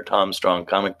club, and there are Tom Strong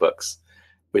comic books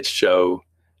which show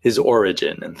his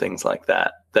origin and things like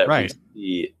that Right. we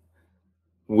see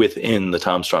within the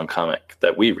Tom Strong comic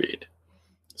that we read.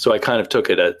 So I kind of took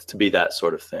it to be that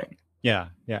sort of thing. Yeah,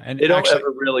 yeah. And they don't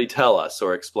ever really tell us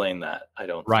or explain that, I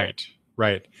don't think.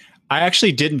 Right. I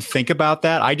actually didn't think about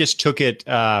that. I just took it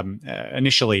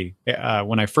initially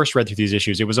when I first read through these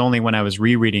issues. It was only when I was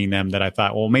rereading them that I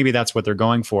thought, well, maybe that's what they're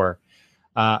going for.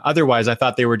 Otherwise, I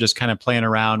thought they were just kind of playing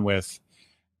around with,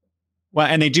 well,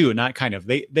 and they do, not kind of.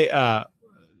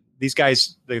 These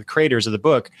guys, the creators of the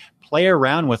book, play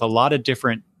around with a lot of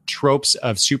different tropes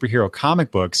of superhero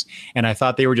comic books, and I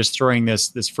thought they were just throwing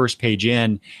this first page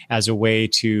in as a way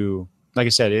to, like I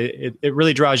said, it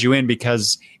really draws you in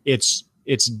because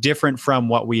it's different from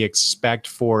what we expect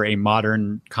for a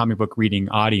modern comic book reading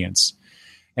audience.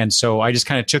 And so I just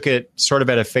kind of took it sort of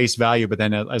at a face value, but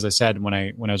then as I said, when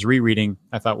I was rereading,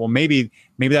 I thought, well, maybe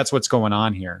that's what's going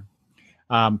on here.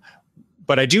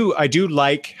 But I do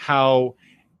like how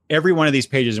every one of these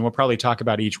pages, and we'll probably talk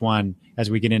about each one as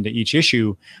we get into each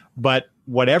issue, but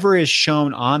whatever is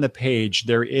shown on the page,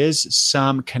 there is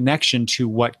some connection to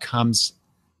what comes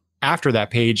after that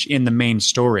page in the main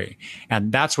story.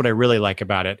 And that's what I really like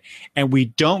about it. And we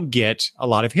don't get a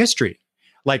lot of history,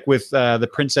 like with the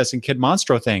Princess and Kid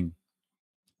Monstro thing.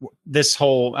 This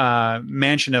whole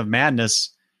Mansion of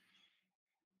Madness.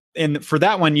 And for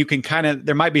that one, you can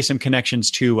there might be some connections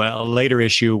to a later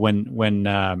issue when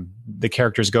the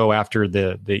characters go after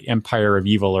the Empire of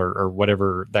Evil or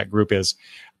whatever that group is.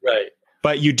 Right.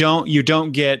 But you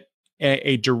don't get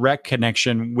a direct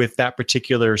connection with that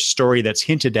particular story that's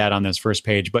hinted at on this first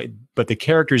page. But the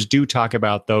characters do talk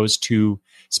about those two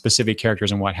specific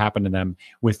characters and what happened to them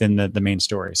within the main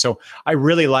story. So I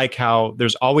really like how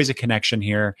there's always a connection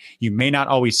here. You may not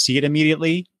always see it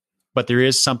immediately, but there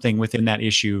is something within that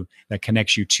issue that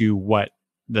connects you to what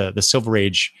the Silver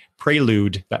Age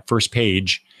prelude, that first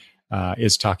page,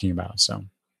 is talking about. So,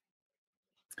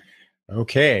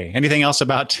 okay. Anything else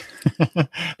about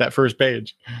that first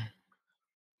page?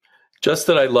 Just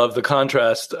that I love the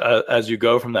contrast as you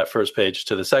go from that first page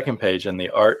to the second page, and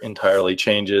the art entirely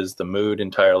changes, the mood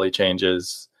entirely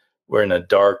changes. We're in a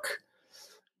dark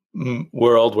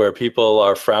world where people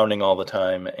are frowning all the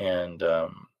time and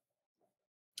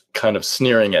kind of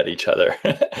sneering at each other,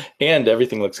 and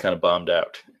everything looks kind of bombed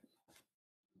out.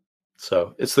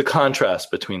 So it's the contrast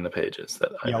between the pages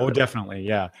that definitely.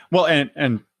 Yeah. Well,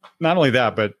 and not only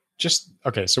that, but just,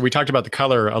 okay. So we talked about the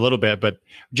color a little bit, but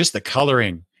just the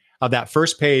coloring of that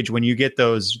first page, when you get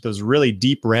those really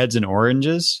deep reds and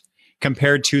oranges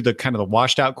compared to the kind of the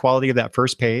washed out quality of that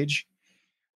first page.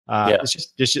 It's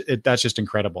that's just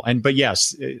incredible. But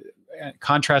yes,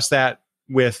 contrast that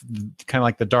with kind of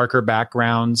like the darker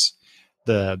backgrounds,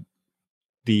 the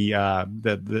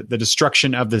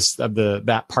destruction of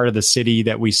that part of the city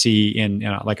that we see in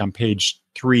like on page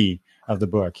 3 of the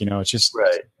book. It's just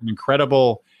an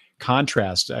incredible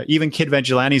contrast. Even Kid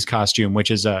Vigilante's costume, which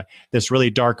is this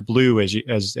really dark blue, as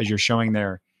you're showing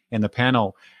there in the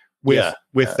panel, with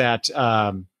that.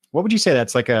 What would you say?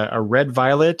 That's like a red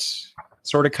violet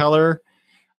sort of color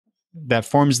that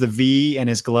forms the V in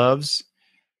his gloves.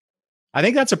 I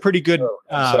think that's a pretty good.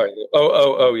 Sorry.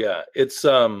 Yeah. It's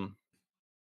I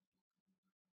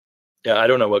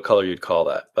don't know what color you'd call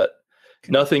that, but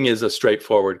nothing is a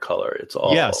straightforward color. It's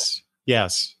all yes.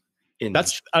 That's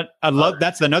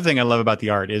that's another thing I love about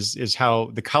the art is how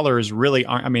the colors really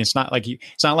aren't. I mean, it's not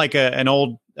like an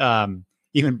old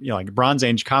even like Bronze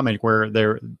Age comic where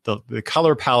the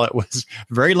color palette was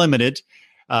very limited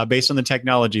based on the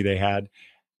technology they had,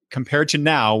 compared to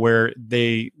now where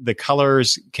the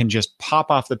colors can just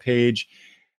pop off the page.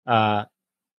 The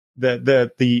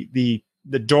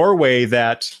doorway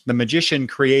that the magician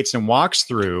creates and walks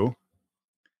through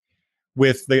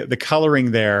with the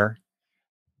coloring there.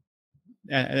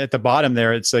 At the bottom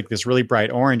there, it's like this really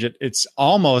bright orange. It's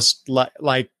almost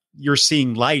like you're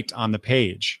seeing light on the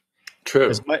page. True.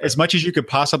 As much as you could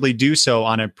possibly do so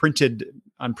on printed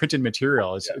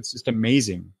material. It's just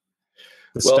amazing.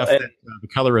 Stuff that the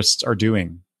colorists are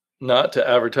doing. Not to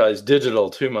advertise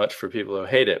digital too much for people who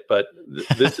hate it, but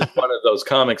this is one of those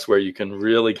comics where you can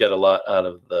really get a lot out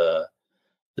of the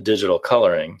digital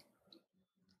coloring,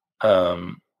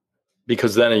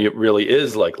 because then it really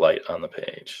is like light on the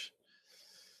page,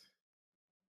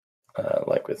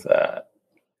 like with that.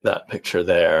 that picture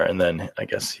there, and then I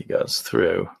guess he goes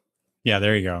through. Yeah,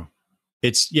 there you go.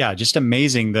 It's just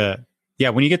amazing.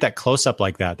 When you get that close up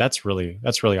like that, that's really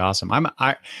awesome. I'm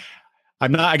not.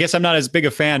 I guess I'm not as big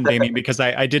a fan, Damian, because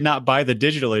I did not buy the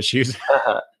digital issues.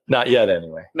 Not yet,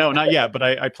 anyway. No, not yet. But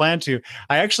I plan to.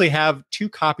 I actually have 2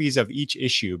 copies of each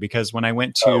issue because when I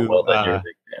went to, you're a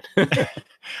big fan.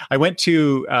 I went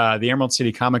to the Emerald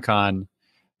City Comic Con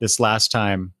this last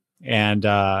time, and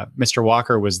Mr.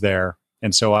 Walker was there,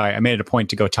 and so I made it a point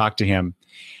to go talk to him,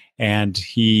 and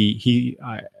he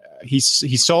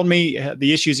sold me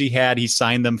the issues he had. He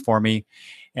signed them for me,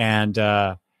 and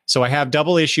so I have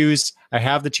double issues. I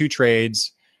have the 2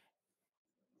 trades,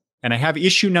 and I have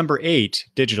issue number 8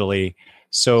 digitally.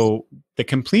 So the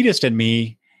completist in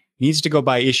me needs to go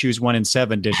buy issues 1 and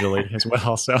 7 digitally as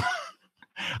well. So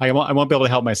I won't be able to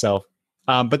help myself.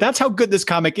 But that's how good this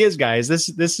comic is, guys. This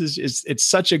is it's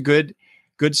such a good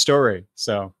story.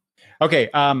 So okay.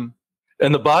 And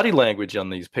the body language on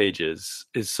these pages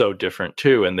is so different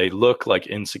too, and they look like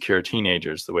insecure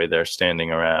teenagers the way they're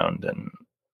standing around and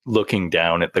looking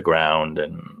down at the ground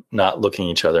and not looking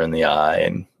each other in the eye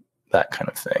and that kind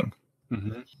of thing.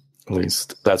 Mm-hmm. At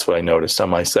least that's what I noticed on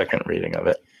my second reading of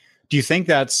it. Do you think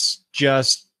that's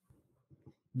just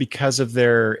because of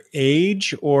their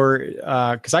age, or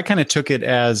because I kind of took it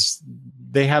as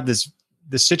they have this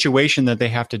situation that they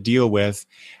have to deal with,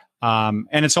 and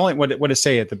it's only what it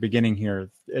say at the beginning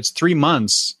here. It's 3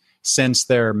 months since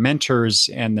their mentors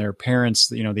and their parents,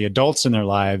 the adults in their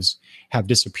lives, have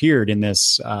disappeared in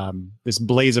this this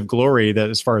blaze of glory that,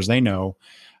 as far as they know,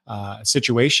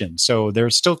 situation. So they're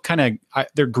still kind of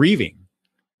they're grieving,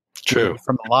 true,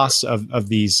 from the loss of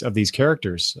these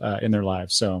characters in their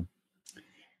lives. So,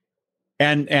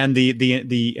 and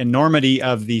the enormity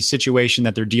of the situation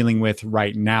that they're dealing with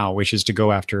right now, which is to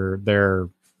go after their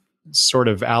sort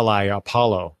of ally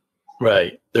Apollo.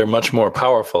 Right, they're much more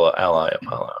powerful ally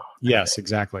Apollo. Yes,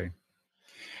 exactly.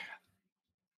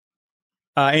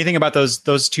 Anything about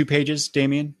those 2 pages,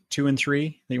 Damian, 2 and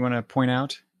 3, that you want to point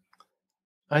out?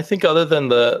 I think other than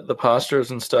the posters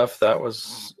and stuff, that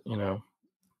was,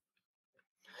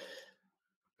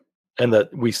 and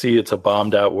that we see it's a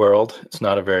bombed out world. It's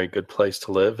not a very good place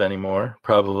to live anymore.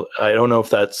 Probably, I don't know if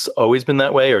that's always been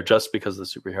that way or just because the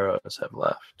superheroes have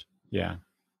left. Yeah.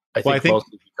 I think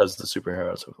mostly because the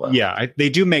superheroes have left. Yeah, they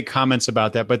do make comments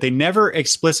about that, but they never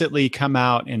explicitly come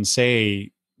out and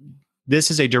say,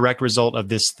 this is a direct result of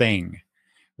this thing,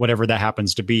 whatever that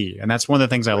happens to be. And that's one of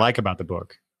the things I like about the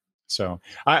book. So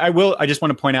I just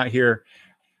want to point out here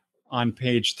on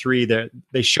page 3 that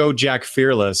they show Jack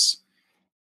Fearless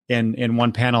in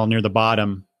one panel near the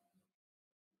bottom,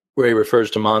 where he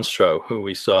refers to Monstro, who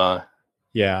we saw.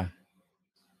 Yeah.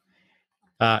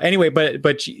 Anyway,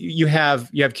 but you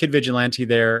have Kid Vigilante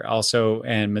there also,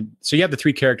 and so you have the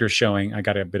 3 characters showing. I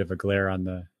got a bit of a glare on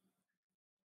the.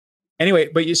 Anyway,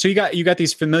 but you got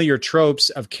these familiar tropes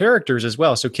of characters as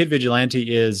well. So Kid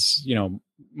Vigilante is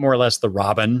more or less the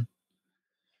Robin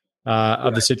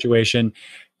of the situation.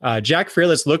 Jack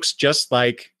Fearless looks just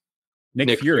like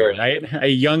Nick Fury, right? A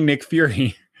young Nick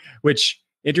Fury, which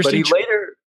interesting. But he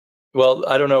later, well,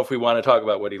 I don't know if we want to talk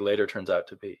about what he later turns out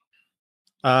to be.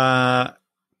 That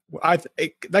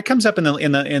comes up in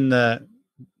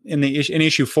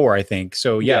issue 4, I think.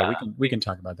 So yeah. we can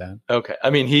talk about that. Okay, I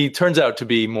mean, he turns out to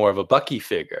be more of a Bucky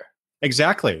figure,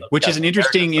 exactly, which is an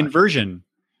interesting inversion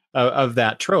of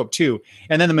that trope too.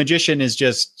 And then the magician is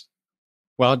just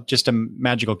a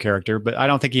magical character, but I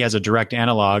don't think he has a direct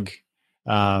analog.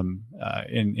 I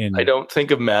don't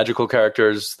think of magical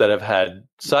characters that have had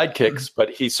sidekicks,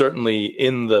 but he's certainly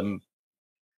in the.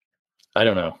 I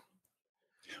don't know.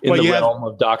 In the realm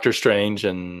of Doctor Strange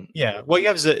and you have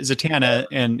Zatanna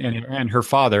and her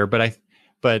father, but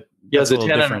Zatanna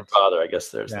and her father. I guess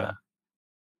there's that.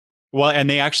 Well, and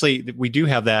we do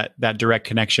have that direct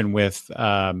connection with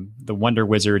the Wonder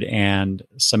Wizard and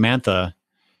Samantha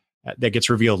that gets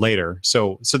revealed later.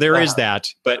 So there is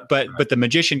that, but the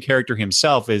magician character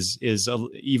himself is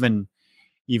even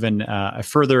a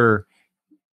further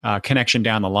connection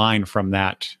down the line from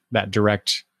that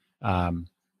direct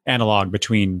analog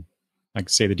between, like,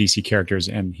 say, the DC characters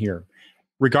and here.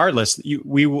 Regardless,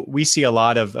 we see a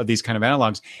lot of these kind of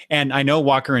analogs, and I know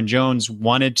Walker and Jones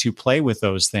wanted to play with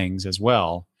those things as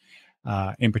well,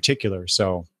 in particular.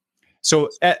 So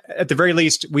at the very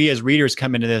least, we as readers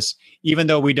come into this, even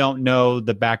though we don't know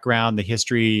the background, the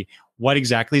history, what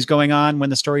exactly is going on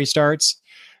when the story starts,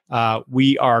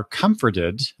 we are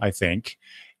comforted, I think,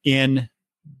 in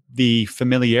the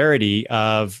familiarity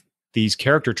of these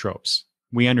character tropes.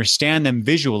 We understand them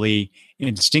visually,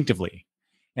 instinctively,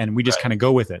 and we just kind of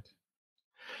go with it.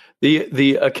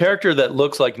 The a character that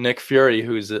looks like Nick Fury,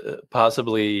 who's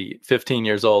possibly 15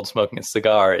 years old, smoking a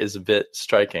cigar, is a bit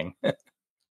striking.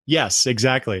 Yes,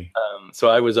 exactly. So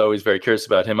I was always very curious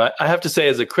about him. I have to say,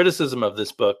 as a criticism of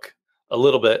this book, a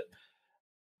little bit,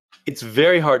 it's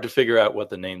very hard to figure out what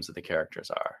the names of the characters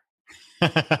are.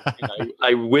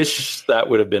 I wish that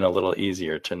would have been a little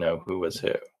easier to know who was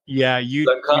who. Yeah,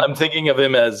 I'm thinking of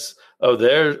him as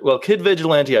Kid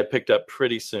Vigilante I picked up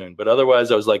pretty soon, but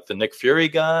otherwise I was like the Nick Fury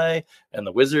guy and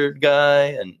the Wizard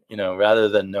guy, and rather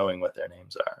than knowing what their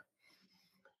names are.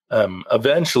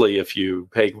 Eventually, if you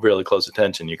pay really close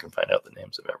attention, you can find out the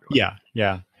names of everyone.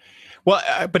 Yeah. Well,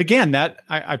 but again,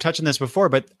 I've touched on this before,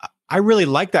 but I really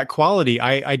like that quality.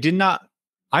 I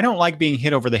don't like being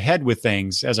hit over the head with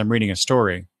things as I'm reading a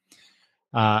story.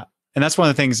 And that's one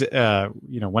of the things,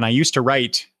 when I used to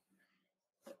write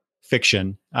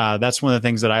fiction, that's one of the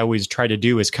things that I always try to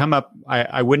do is come up.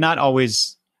 I would not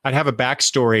always, I'd have a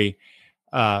backstory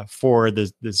for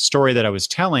the story that I was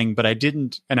telling, but I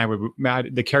didn't, and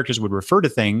the characters would refer to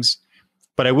things,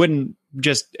 but I wouldn't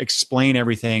just explain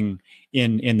everything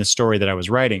in the story that I was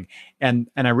writing. And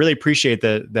I really appreciate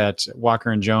that Walker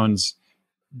and Jones,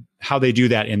 how they do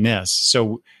that in this.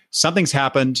 So something's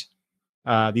happened.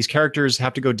 These characters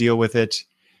have to go deal with it,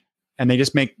 and they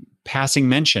just make passing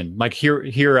mention. Like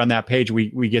here on that page,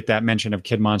 we get that mention of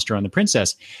Kid Monster and the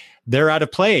princess. They're out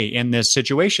of play in this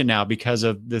situation now because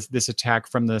of this attack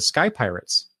from the Sky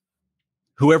Pirates.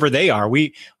 Whoever they are,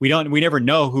 we never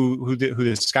know who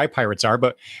the Sky Pirates are,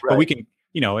 but we can,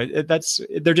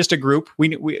 they're just a group. We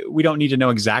don't need to know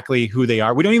exactly who they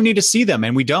are. We don't even need to see them,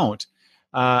 and we don't.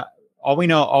 All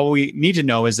we need to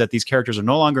know is that these characters are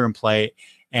no longer in play,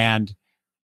 and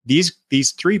these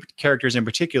three characters in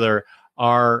particular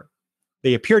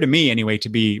they appear to me anyway to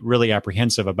be really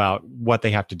apprehensive about what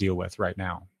they have to deal with right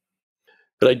now.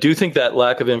 But I do think that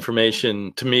lack of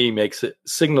information, to me,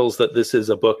 signals that this is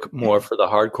a book more for the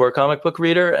hardcore comic book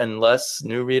reader and less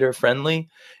new reader friendly,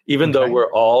 even though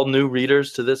we're all new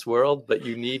readers to this world. But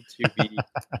you need to be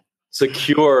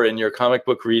secure in your comic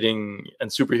book reading and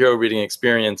superhero reading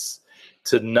experience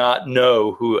to not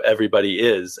know who everybody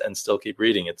is and still keep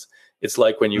reading. It's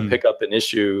like when you pick up an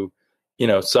issue,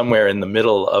 somewhere in the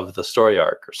middle of the story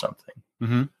arc or something.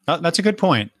 Mm-hmm. That's a good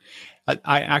point.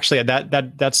 I actually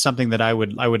that's something that I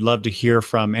would love to hear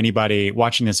from anybody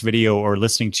watching this video or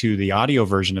listening to the audio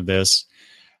version of this.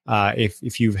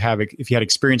 If you had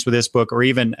experience with this book or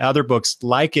even other books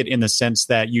like it, in the sense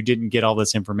that you didn't get all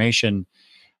this information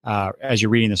as you're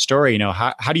reading the story,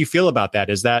 how do you feel about that?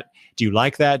 Do you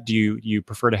like that? Do you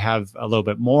prefer to have a little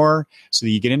bit more so that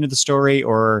you get into the story,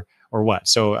 or what?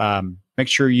 So make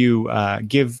sure you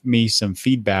give me some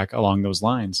feedback along those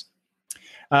lines.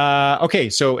 Okay,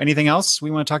 so anything else we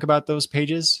want to talk about those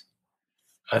pages?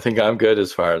 I think I'm good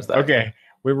as far as that. Okay,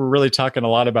 we were really talking a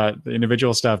lot about the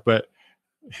individual stuff, but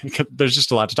there's just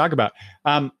a lot to talk about.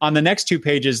 On the next two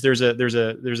pages, there's a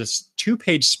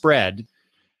 2-page spread,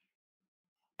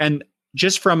 and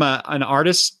just from an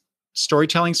artist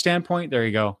storytelling standpoint, there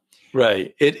you go.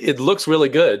 Right. It looks really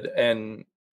good. And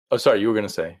sorry, you were going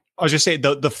to say. I was just saying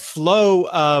the flow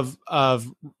of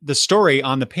the story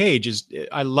on the page is,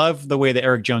 I love the way that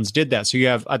Eric Jones did that. So you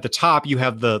have at the top, you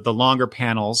have the longer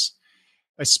panels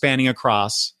spanning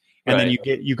across, and then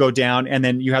you go down, and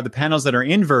then you have the panels that are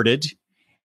inverted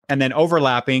and then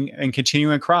overlapping and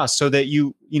continuing across, so that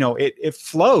it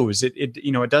flows.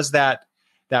 It does that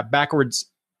backwards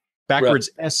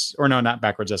S, or no, not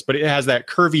backwards S, but it has that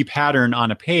curvy pattern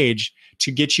on a page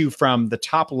to get you from the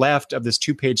top left of this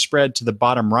 2-page spread to the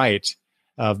bottom right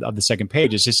of the second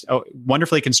page. It's just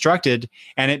wonderfully constructed,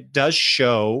 and it does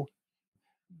show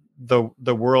the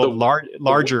world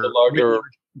larger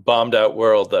bombed out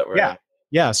world that we're in.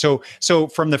 Yeah. So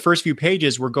from the first few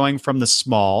pages, we're going from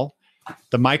the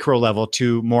micro level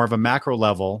to more of a macro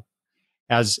level,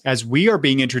 as we are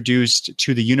being introduced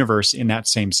to the universe in that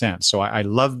same sense. So I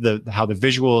love how the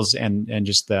visuals and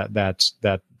just that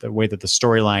the way that the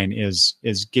storyline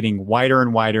is getting wider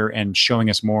and wider and showing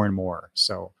us more and more.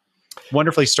 So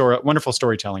wonderful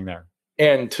storytelling there.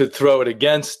 And to throw it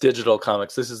against digital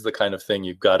comics, this is the kind of thing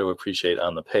you've got to appreciate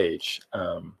on the page.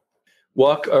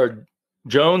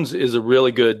 Jones is a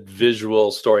really good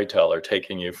visual storyteller,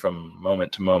 taking you from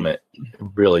moment to moment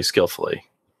really skillfully.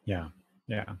 Yeah.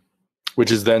 Which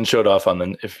is then showed off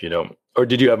if you don't, or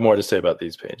did you have more to say about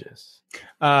these pages?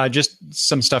 Just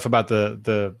some stuff about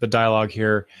the dialogue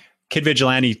here. Kid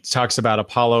Vigilante talks about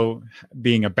Apollo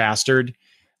being a bastard.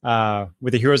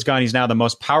 With the heroes gone, he's now the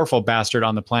most powerful bastard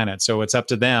on the planet. So it's up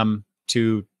to them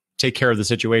to take care of the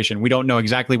situation. We don't know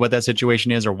exactly what that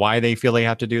situation is or why they feel they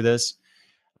have to do this.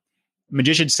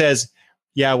 Magician says,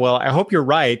 Yeah, well, I hope you're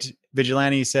right.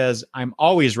 Vigilante says, I'm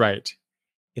always right.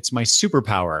 It's my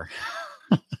superpower.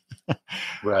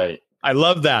 Right. I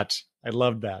love that. I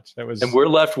love that. That was And we're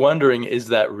left wondering, is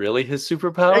that really his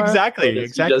superpower? exactly. Or does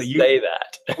Exactly. he just say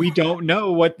that? We don't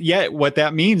know what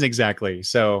that means exactly.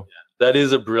 So that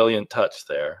is a brilliant touch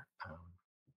there.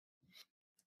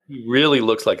 He really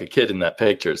looks like a kid in that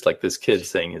picture. It's like this kid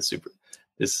saying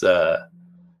this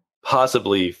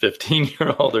possibly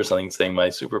 15-year-old or something saying my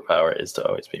superpower is to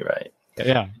always be right.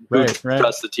 Yeah, right.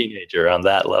 Trust the teenager on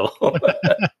that level.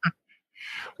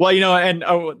 Well, and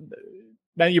now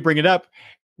that you bring it up,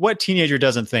 what teenager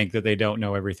doesn't think that they don't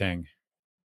know everything?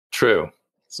 True.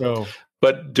 So,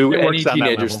 but do any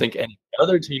teenagers think any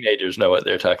other teenagers know what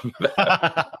they're talking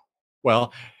about?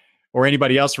 Well, or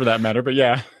anybody else for that matter, but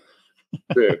yeah.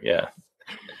 True, yeah.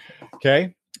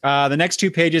 Okay. The next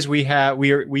two pages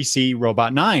we see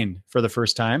Robot 9 for the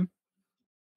first time.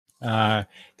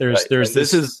 There's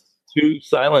this is two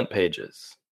silent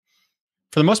pages.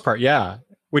 For the most part, yeah.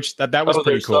 Which that was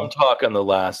pretty there's cool. Some talk on the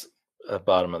last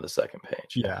bottom of the second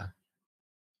page. Yeah.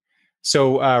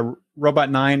 So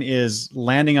Robot 9 is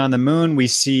landing on the moon. We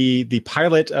see the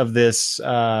pilot of this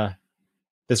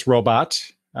robot.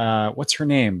 What's her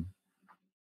name?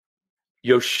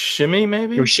 Yoshimi,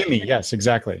 maybe? Yoshimi, yes,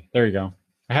 exactly. There you go.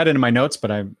 I had it in my notes, but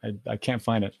I can't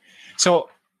find it. So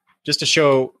just to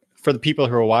show for the people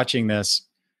who are watching this,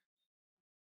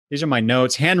 these are my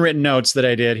notes, handwritten notes that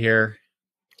I did here.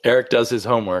 Eric does his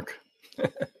homework.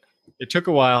 It took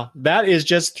a while. That is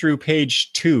just through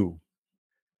page 2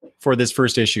 for this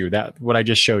first issue. That what I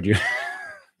just showed you.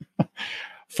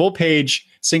 Full page,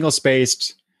 single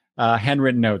spaced,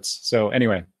 handwritten notes. So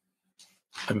anyway.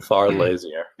 I'm far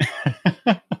lazier.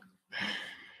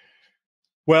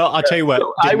 Well, I'll tell you what.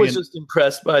 So I was just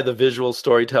impressed by the visual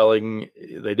storytelling.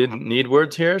 They didn't need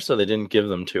words here, so they didn't give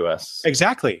them to us.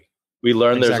 Exactly. We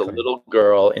learned there's a little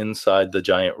girl inside the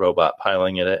giant robot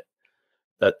piling it,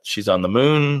 that she's on the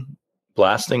moon,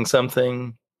 blasting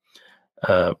something,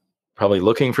 probably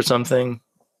looking for something.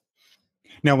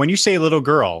 Now, when you say little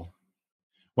girl,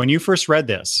 when you first read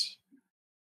this,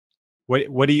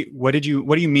 what do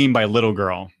you mean by little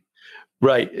girl?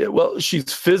 Right. Well,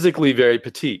 she's physically very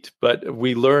petite, but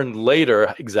we learn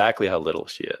later exactly how little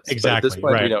she is. Exactly. But at this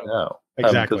point, we don't know.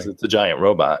 Exactly. Because it's a giant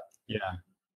robot. Yeah.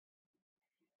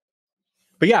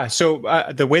 But yeah, so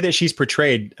the way that she's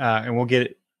portrayed, and we'll get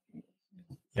it.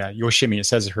 Yeah, Yoshimi, it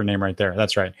says her name right there.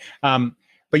 That's right.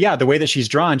 But yeah, the way that she's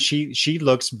drawn, she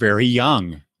looks very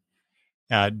young,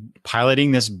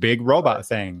 piloting this big robot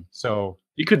thing. So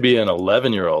you could be an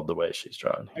 11-year-old the way she's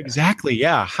drawn. Exactly.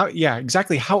 Yeah.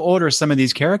 Exactly. How old are some of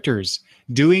these characters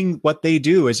doing what they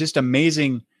do? It's just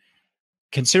amazing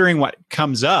considering what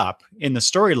comes up in the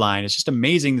storyline. It's just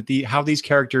amazing that how these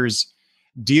characters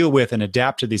deal with and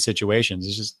adapt to these situations.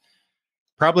 It's just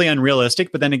probably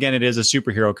unrealistic, but then again, it is a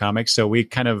superhero comic. So we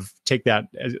kind of take that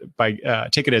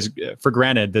take it as for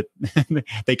granted that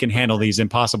they can handle these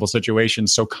impossible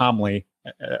situations so calmly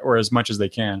or as much as they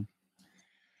can.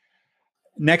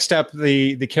 Next up,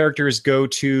 the characters go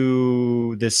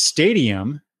to this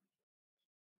stadium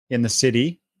in the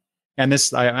city. And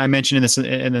this, I mentioned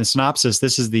in the synopsis,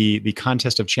 this is the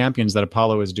contest of champions that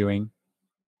Apollo is doing.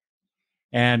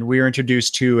 And we are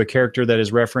introduced to a character that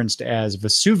is referenced as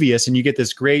Vesuvius, and you get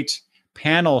this great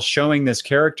panel showing this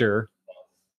character.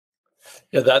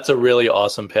 Yeah, that's a really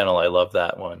awesome panel. I love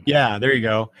that one. Yeah, there you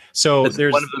go. So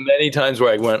there's one of the many times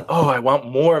where I went, "Oh, I want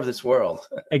more of this world."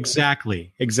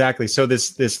 Exactly. So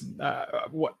this he's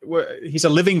a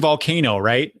living volcano,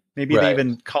 right? Maybe they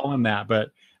even call him that,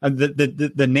 but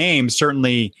the name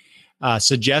certainly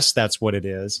suggests that's what it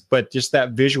is. But just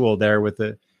that visual there with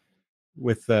the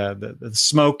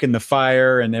smoke and the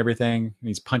fire and everything.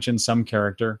 He's punching some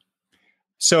character.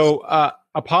 So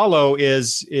Apollo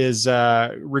is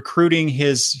recruiting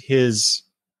his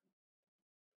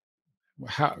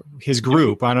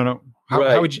group. I don't know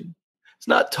how would you. It's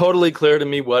not totally clear to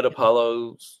me what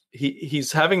Apollo's.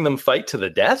 He's having them fight to the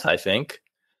death, I think,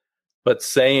 but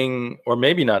saying, or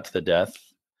maybe not to the death,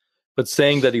 but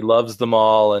saying that he loves them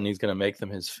all and he's going to make them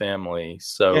his family.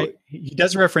 So he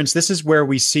does reference, this is where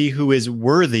we see who is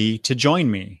worthy to join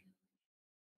me.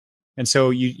 And so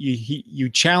you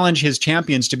challenge his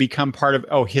champions to become part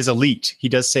of, his elite. He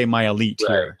does say my elite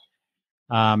here.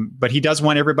 But he does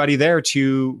want everybody there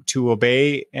to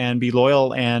obey and be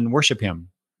loyal and worship him.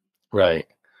 Right.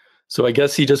 So I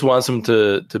guess he just wants them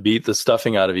to beat the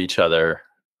stuffing out of each other.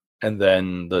 And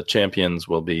then the champions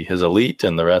will be his elite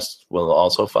and the rest will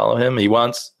also follow him. He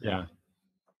wants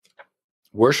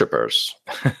worshipers.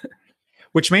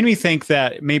 Which made me think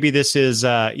that maybe this is,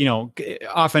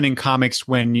 often in comics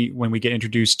when we get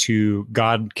introduced to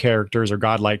god characters or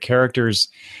godlike characters,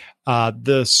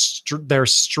 their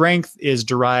strength is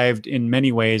derived in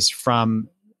many ways from,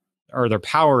 or their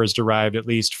power is derived at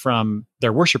least from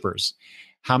their worshipers.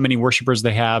 How many worshipers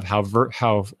they have,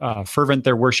 how fervent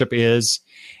their worship is,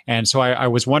 and so I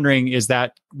was wondering, is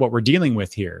that what we're dealing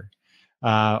with here,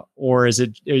 or is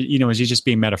it, is he just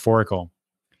being metaphorical?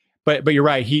 But you're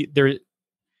right.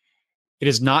 It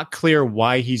is not clear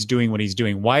why he's doing what he's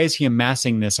doing. Why is he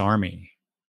amassing this army?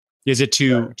 Is it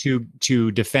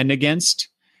to defend against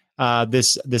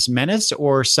this menace,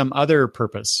 or some other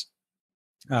purpose?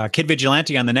 Kid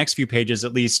Vigilante on the next few pages,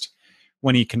 at least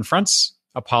when he confronts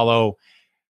Apollo,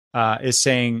 is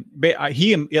saying,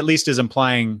 he at least is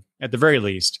implying, at the very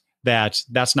least, that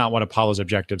that's not what Apollo's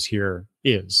objectives here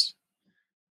is.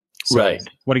 So right.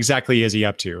 What exactly is he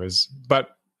up to?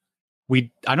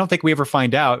 I don't think we ever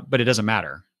find out, but it doesn't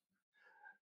matter.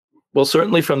 Well,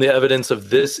 certainly from the evidence of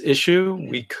this issue,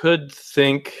 we could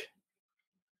think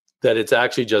that it's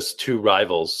actually just two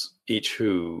rivals, each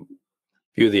who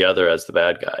view the other as the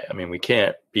bad guy. I mean, we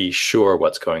can't be sure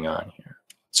what's going on here.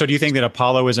 So do you think that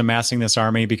Apollo is amassing this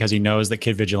army because he knows that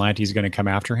Kid Vigilante is going to come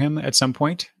after him at some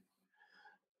point?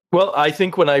 Well, I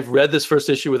think when I've read this first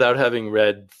issue without having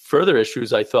read further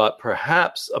issues, I thought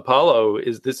perhaps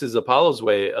this is Apollo's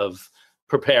way of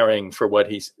preparing for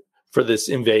for this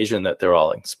invasion that they're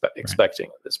all expecting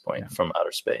at this point from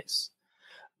outer space.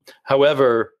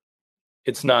 However,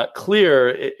 it's not clear.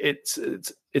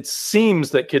 It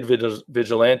seems that Kid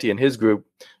Vigilante and his group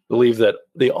believe that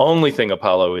the only thing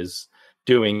Apollo is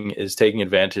doing is taking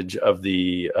advantage of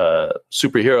the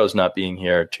superheroes not being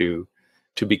here to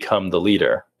become the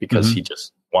leader, because he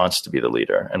just wants to be the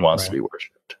leader and wants to be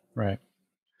worshipped. Right.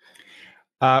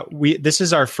 This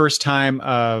is our first time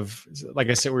of, like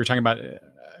I said, we were talking about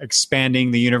expanding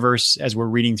the universe as we're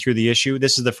reading through the issue.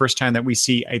 This is the first time that we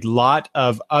see a lot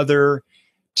of other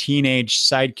teenage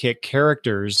sidekick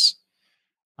characters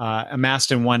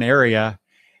amassed in one area.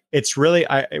 It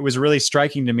was really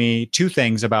striking to me two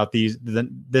things about these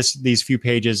few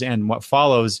pages and what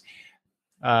follows.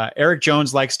 Eric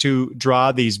Jones likes to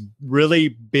draw these really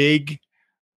big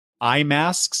eye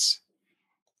masks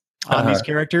on these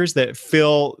characters that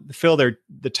fill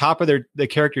the top of the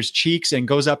characters' cheeks and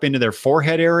goes up into their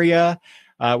forehead area,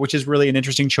 which is really an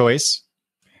interesting choice.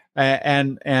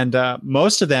 And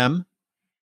most of them,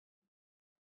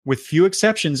 with few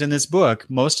exceptions in this book,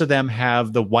 most of them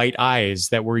have the white eyes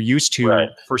that we're used to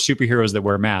for superheroes that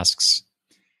wear masks.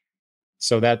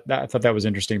 So that I thought that was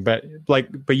interesting. But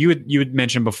you had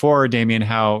mentioned before, Damian,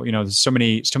 how there's so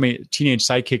many teenage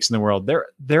sidekicks in the world.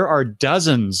 There are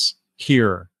dozens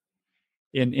here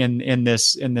in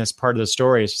this part of the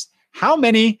story. How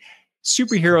many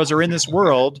superheroes are in this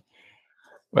world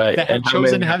that have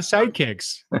chosen to have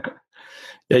sidekicks?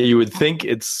 Yeah, you would think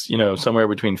it's, somewhere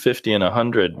between 50 and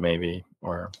 100 maybe,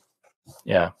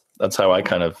 that's how I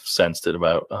kind of sensed it,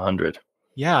 about 100.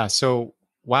 Yeah. So,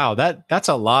 wow, that's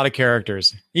a lot of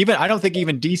characters. I don't think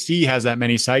even DC has that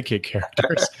many sidekick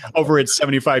characters over its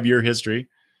 75-year history.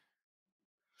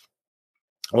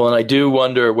 Well, and I do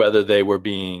wonder whether they were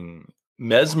being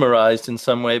mesmerized in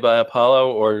some way by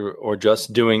Apollo, or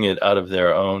just doing it out of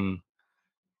their own,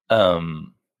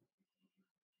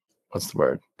 what's the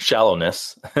word?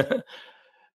 Shallowness,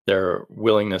 their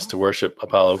willingness to worship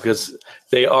Apollo, because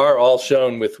they are all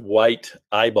shown with white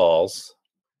eyeballs.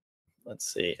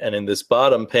 Let's see. And in this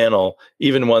bottom panel,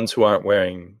 even ones who aren't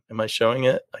wearing, am I showing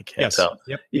it? I can't tell.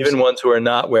 Yep. Even ones who are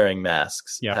not wearing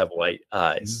masks have white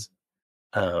eyes.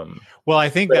 Well, I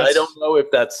think I don't know if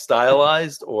that's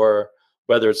stylized or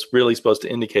whether it's really supposed to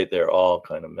indicate they're all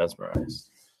kind of mesmerized.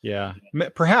 Yeah,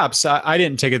 perhaps. I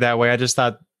didn't take it that way. I just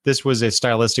thought this was a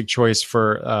stylistic choice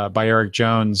by Eric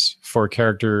Jones for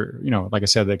character. Like I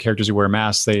said, the characters who wear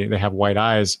masks, they have white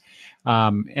eyes.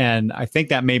 And I think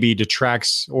that maybe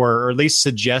detracts or at least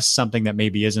suggests something that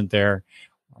maybe isn't there.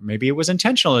 Or maybe it was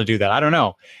intentional to do that. I don't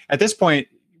know. At this point,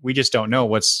 we just don't know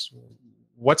what's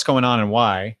going on and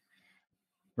why.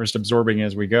 We're just absorbing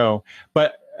as we go.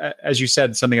 But as you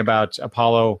said, something about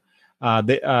Apollo on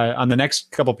the next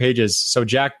couple pages. So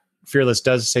Jack Fearless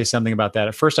does say something about that.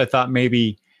 At first, I thought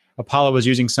maybe Apollo was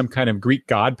using some kind of Greek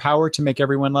god power to make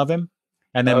everyone love him.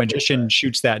 And then Magician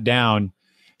shoots that down,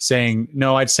 saying,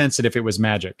 no, I'd sense it if it was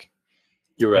magic.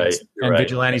 You're right. And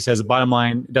Vigilante says, the bottom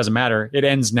line, it doesn't matter. It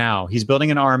ends now. He's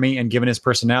building an army, and given his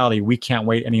personality, we can't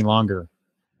wait any longer.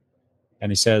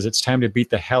 And he says, it's time to beat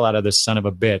the hell out of this son of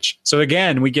a bitch. So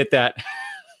again, we get that,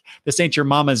 this ain't your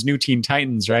mama's new Teen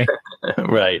Titans, right?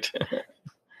 Right.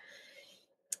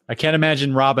 I can't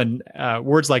imagine Robin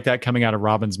words like that coming out of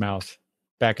Robin's mouth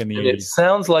back in the And it 80s.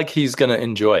 sounds like he's going to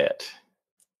enjoy it.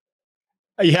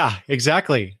 Yeah,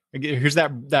 exactly. Here's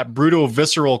that brutal,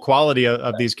 visceral quality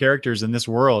of these characters in this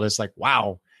world. It's like,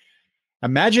 wow.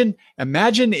 Imagine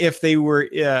if they were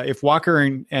if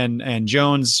Walker and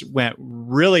Jones went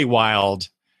really wild,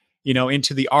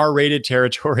 into the R-rated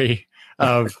territory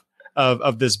of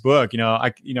this book.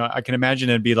 I can imagine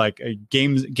it'd be like a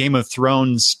Game of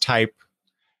Thrones type,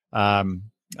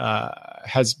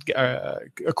 has a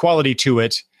quality to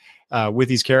it with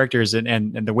these characters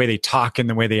and the way they talk and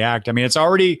the way they act. I mean, it's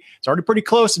already pretty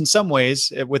close in some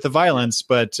ways with the violence,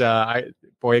 but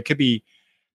it could be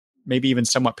maybe even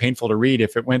somewhat painful to read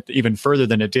if it went even further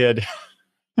than it did.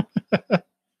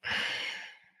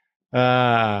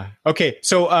 Okay.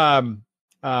 So, like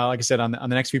I said, on the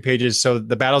next few pages, so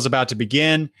the battle's about to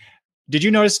begin. Did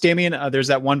you notice, Damian, there's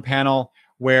that one panel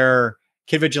where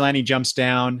Kid Vigilante jumps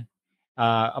down.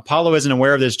 Apollo isn't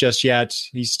aware of this just yet.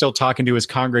 He's still talking to his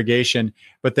congregation,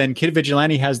 but then Kid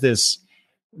Vigilante has this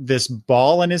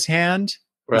ball in his hand.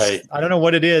 Right. I don't know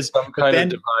what it is. Some kind of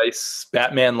device,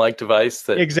 Batman-like device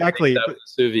that exactly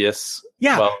Vesuvius.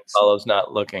 Yeah. While Apollo's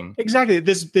not looking. Exactly.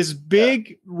 This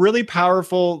big, really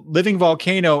powerful living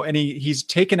volcano, and he's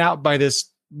taken out by this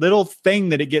little thing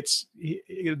where he gets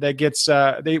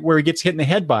hit in the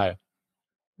head by.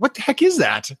 What the heck is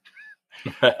that?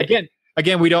 Right.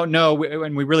 Again, we don't know,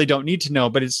 and we really don't need to know.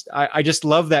 But I just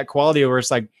love that quality where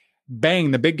it's like,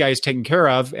 bang, the big guy is taken care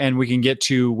of, and we can get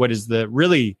to what is the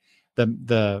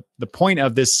point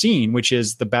of this scene, which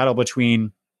is the battle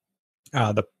between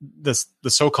the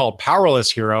so-called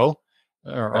powerless hero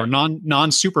or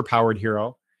non super powered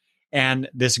hero and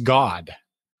this god.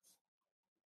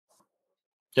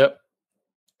 Yep.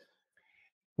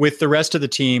 With the rest of the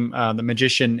team, the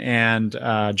Magician and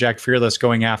Jack Fearless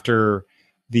going after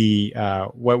the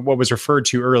what was referred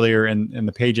to earlier in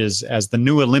the pages as the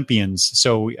New Olympians.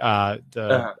 So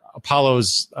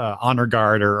Apollo's honor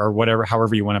guard or whatever,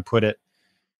 however you want to put it.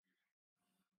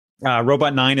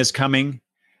 Robot 9 is coming.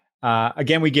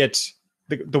 Again, we get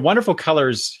the wonderful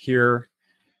colors here.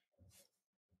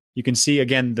 You can see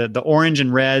again the orange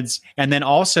and reds, and then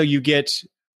also you get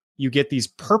these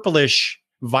purplish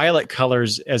violet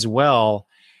colors as well.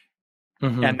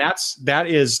 Mm-hmm. And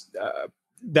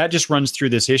that just runs through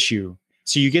this issue.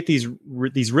 So you get these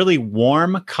really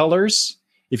warm colors.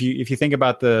 If you think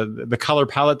about the color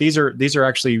palette, these are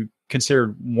actually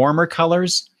considered warmer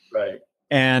colors, right?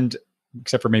 And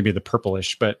except for maybe the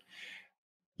purplish, but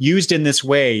used in this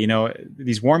way,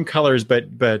 these warm colors,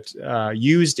 but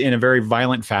used in a very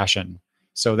violent fashion.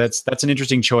 So that's an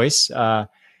interesting choice.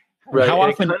 Right. How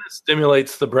often it kind of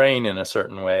stimulates the brain in a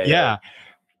certain way? Yeah.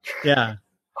 Yeah.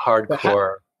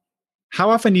 Hardcore. How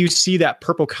often do you see that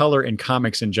purple color in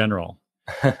comics in general?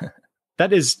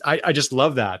 That is, I just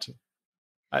love that.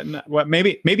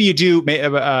 Maybe you do.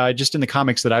 Just in the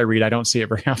comics that I read, I don't see it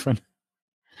very often.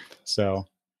 So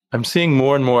I'm seeing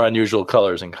more and more unusual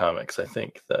colors in comics. I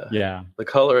think the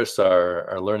colorists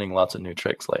are learning lots of new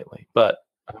tricks lately. But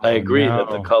I agree that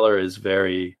the color is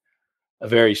a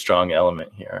very strong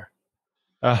element here.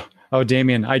 Oh,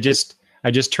 Damian, I just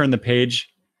turned the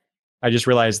page. I just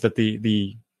realized that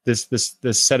this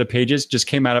set of pages just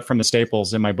came out from the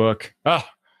staples in my book. Oh,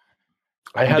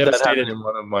 I had that happen in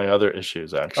one of my other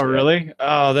issues, actually. Oh, really?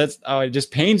 It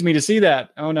just pains me to see that.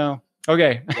 Oh no.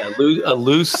 Okay. Yeah, a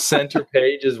loose center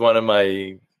page is one of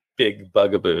my big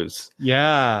bugaboos.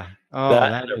 Yeah. Oh,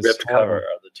 that and a ripped cover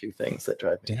are the two things that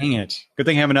drive me. Dang it. Good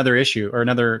thing I have another issue or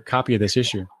another copy of this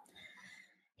issue.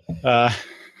 Well,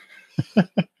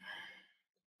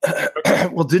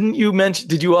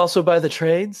 did you also buy the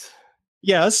trades?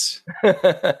 Yes.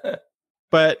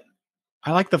 But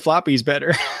I like the floppies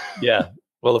better. Yeah.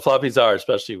 Well, the floppies are,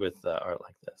 especially with art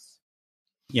like this.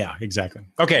 Yeah, exactly.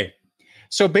 Okay.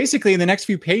 So basically in the next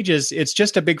few pages, it's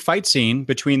just a big fight scene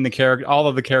between all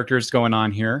of the characters going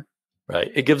on here.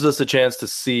 Right. It gives us a chance to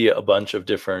see a bunch of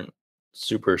different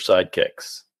super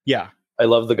sidekicks. Yeah. I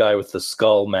love the guy with the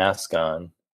skull mask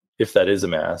on, if that is a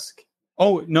mask.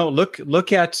 Oh no!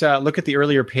 Look at the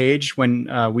earlier page when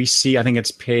we see. I think it's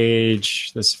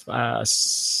page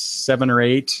 7 or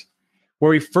 8, where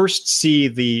we first see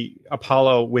the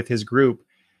Apollo with his group.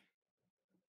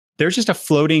 There's just a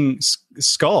floating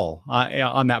skull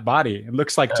on that body. It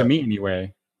looks like to me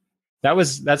anyway.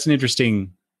 That's an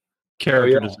interesting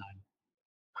character design.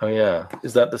 Oh yeah,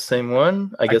 is that the same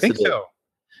one? I guess think so.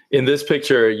 In this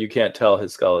picture, you can't tell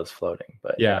his skull is floating,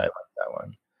 but yeah, I like that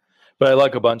one. But I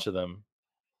like a bunch of them.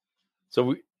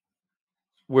 So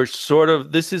we're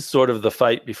this is sort of the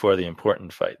fight before the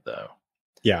important fight, though.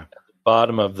 Yeah.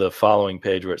 bottom of the following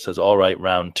page where it says, all right,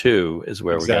 round 2 is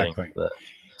where we're getting the...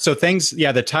 So things,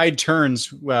 the tide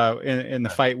turns in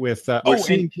the fight with... we're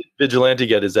seeing Vigilante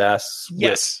get his ass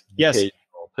yes, with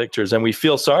occasional pictures, and we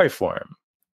feel sorry for him.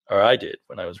 Or I did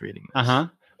when I was reading this.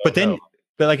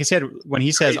 But like I said, when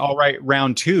he says, all right,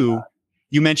 round 2,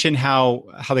 you mentioned how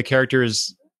the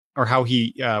characters, or how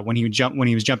he, when he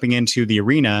was jumping into the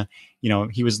arena,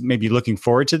 he was maybe looking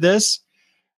forward to this.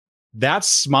 That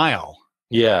smile.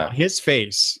 Yeah. On his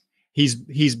face.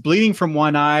 He's bleeding from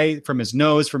one eye, from his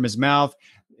nose, from his mouth,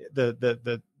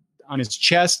 the on his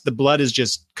chest, the blood is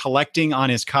just collecting on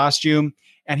his costume,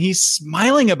 and he's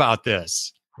smiling about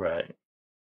this. Right.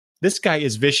 This guy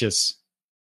is vicious.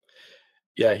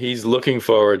 Yeah, he's looking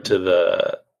forward to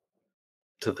the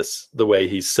way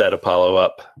he set Apollo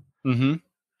up.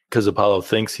 Because Apollo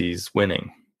thinks he's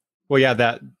winning. Well, yeah,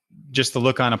 that just the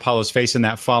look on Apollo's face in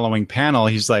that following panel,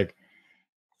 he's like,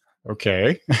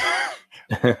 okay,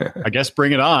 I guess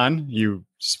bring it on, you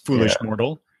foolish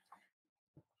mortal.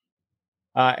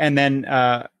 And then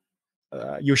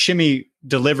Yoshimi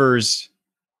delivers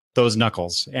those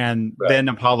knuckles, and then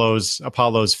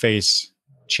Apollo's face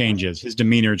changes, his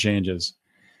demeanor changes.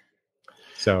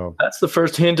 So that's the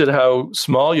first hint at how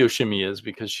small Yoshimi is,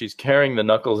 because she's carrying the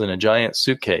knuckles in a giant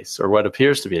suitcase, or what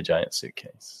appears to be a giant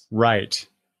suitcase. Right.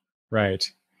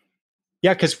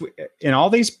 Yeah, because in all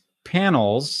these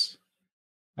panels,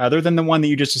 other than the one that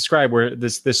you just described, where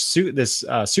this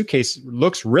suitcase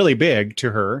looks really big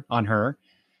on her.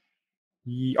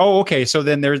 Oh, okay. So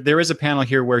then there is a panel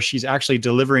here where she's actually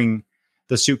delivering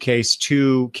the suitcase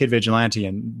to Kid Vigilante,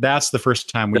 and that's the first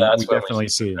time we definitely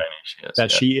see that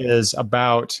she is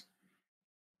about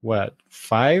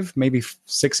 5, maybe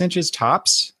 6 inches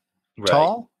tops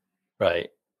tall. Right.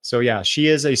 So yeah, she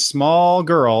is a small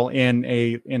girl in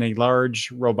a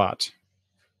large robot.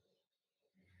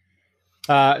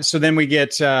 So then we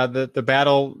get the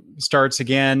battle starts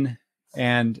again,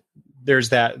 and there's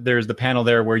the panel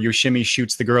there where Yoshimi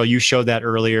shoots the girl. You showed that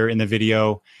earlier in the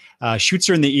video. Shoots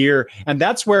her in the ear, and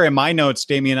that's where in my notes,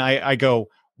 Damian, I go,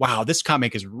 wow, this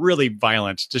comic is really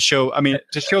violent. To show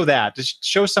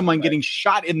someone getting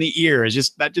shot in the ear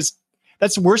is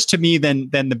that's worse to me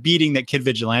than the beating that Kid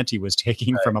Vigilante was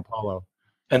taking from Apollo.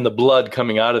 And the blood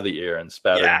coming out of the ear and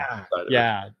spattering.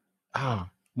 Yeah. Oh,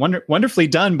 wonderfully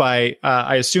done by,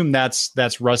 I assume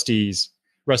that's Rusty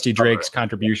Drake's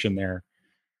contribution there.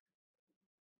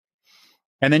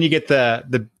 And then you get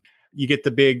the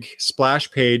big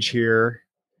splash page here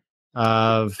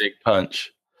of the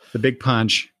big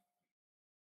punch.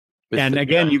 And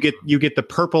again, you get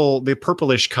the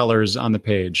purplish colors on the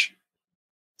page.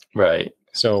 Right.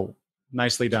 So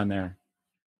nicely done there.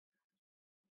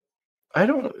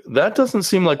 That doesn't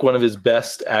seem like one of his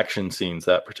best action scenes,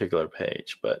 that particular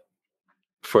page, but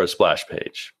for a splash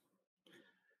page.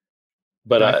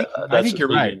 But I think you're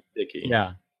right. Picky.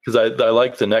 Yeah. Because I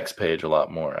like the next page a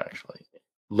lot more, actually.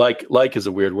 Like is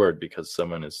a weird word because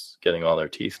someone is getting all their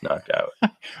teeth knocked out.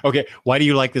 Okay. Why do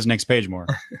you like this next page more?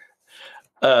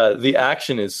 The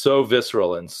action is so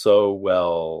visceral and so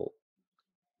well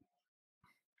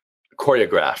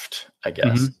choreographed, I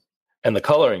guess. Mm-hmm. And the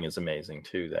coloring is amazing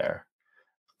too there.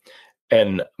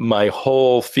 And my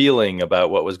whole feeling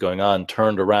about what was going on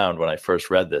turned around when I first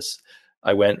read this.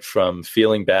 I went from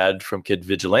feeling bad from Kid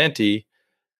Vigilante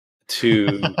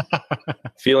to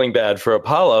feeling bad for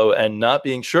Apollo and not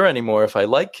being sure anymore if I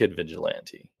like Kid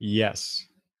Vigilante. Yes.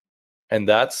 And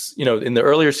that's, in the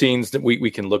earlier scenes that we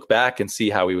can look back and see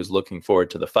how he was looking forward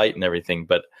to the fight and everything,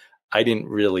 but I didn't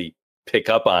really pick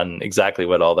up on exactly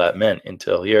what all that meant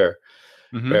until here,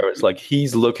 where it's like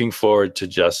he's looking forward to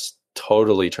just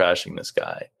totally trashing this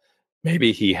guy.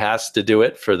 Maybe he has to do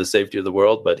it for the safety of the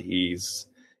world, but he's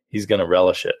going to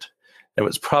relish it. It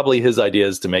was probably his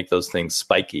ideas to make those things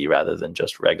spiky rather than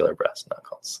just regular brass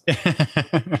knuckles.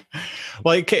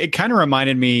 Well, it kind of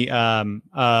reminded me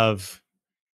of,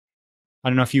 I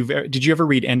don't know if did you ever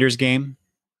read Ender's Game?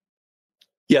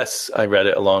 Yes, I read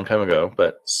it a long time ago,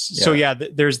 but yeah. So yeah,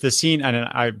 there's the scene,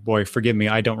 and boy, forgive me,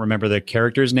 I don't remember the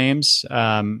characters' names.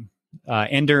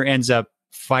 Ender ends up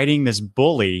fighting this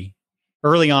bully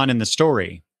early on in the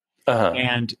story,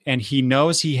 and he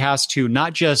knows he has to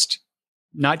not just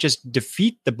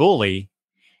defeat the bully,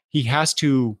 he has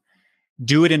to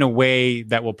do it in a way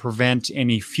that will prevent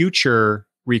any future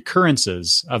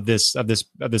recurrences of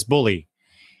this bully,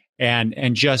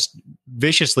 and just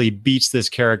viciously beats this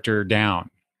character down.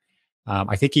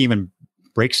 I think he even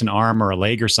breaks an arm or a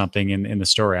leg or something in the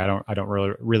story. I don't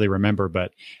really remember,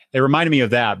 but it reminded me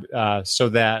of that. So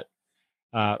that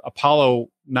Apollo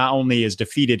not only is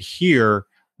defeated here,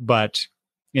 but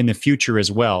in the future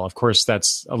as well. Of course,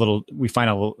 we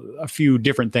find a few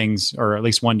different things, or at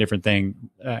least one different thing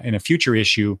in a future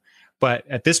issue. But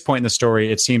at this point in the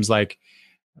story, it seems like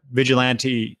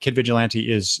Kid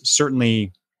Vigilante is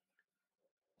certainly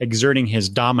exerting his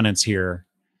dominance here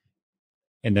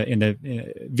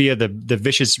via the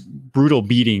vicious, brutal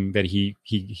beating that he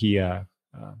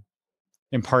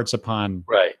imparts upon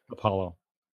Apollo.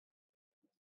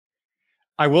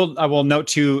 I will note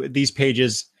too, these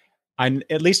pages,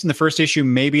 at least in the first issue,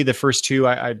 maybe the first two,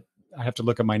 I have to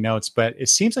look at my notes, but it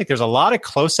seems like there's a lot of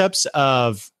close-ups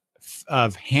of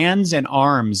hands and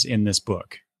arms in this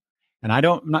book. And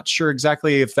I'm not sure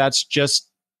exactly if that's just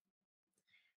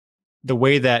the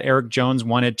way that Eric Jones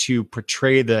wanted to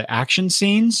portray the action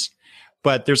scenes,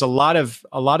 but there's a lot of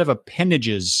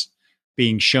appendages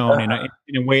being shown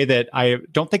in a way that I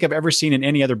don't think I've ever seen in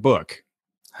any other book.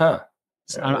 Huh.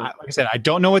 So, like I said, I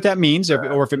don't know what that means,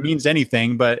 or if it means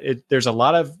anything, but there's a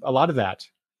lot of that,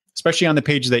 especially on the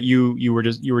page that you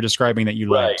were describing that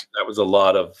you liked. That was a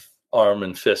lot of arm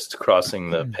and fist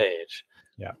crossing the page.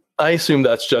 Yeah. I assume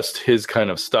that's just his kind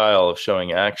of style of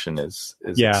showing action is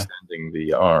extending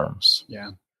the arms.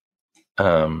 Yeah.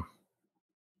 I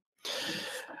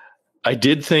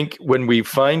did think when we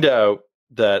find out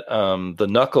that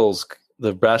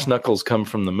the brass knuckles come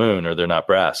from the moon, or they're not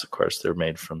brass, of course, they're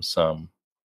made from some.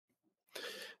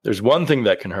 There's one thing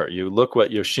that can hurt you. Look what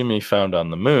Yoshimi found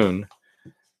on the moon.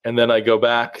 And then I go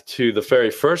back to the very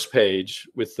first page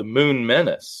with the Moon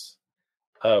Menace,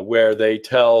 where they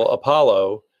tell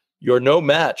Apollo, "You're no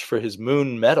match for his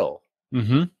moon metal."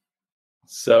 Mm-hmm.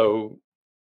 So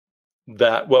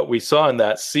that what we saw in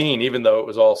that scene, even though it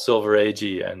was all Silver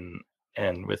Agey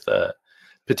and with a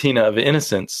patina of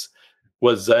innocence,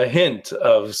 was a hint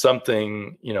of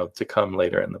something, to come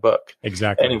later in the book.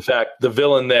 Exactly. And in fact, the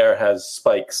villain there has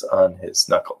spikes on his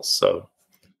knuckles. So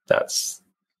that's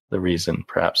the reason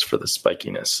perhaps for the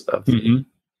spikiness of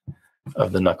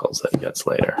the knuckles that he gets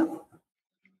later.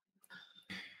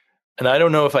 And I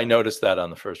don't know if I noticed that on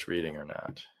the first reading or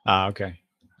not. Okay.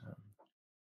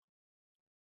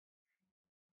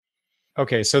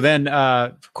 Okay, so then,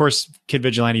 of course, Kid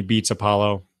Vigilante beats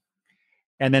Apollo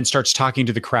and then starts talking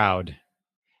to the crowd.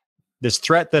 This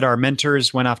threat that our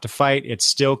mentors went off to fight, it's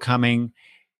still coming.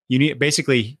 You need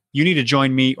to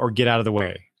join me or get out of the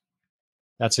way.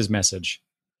 That's his message.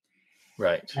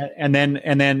 Right. And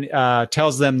then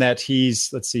tells them that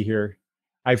let's see here.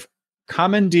 I've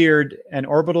commandeered an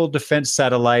orbital defense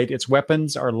satellite. Its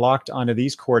weapons are locked onto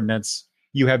these coordinates.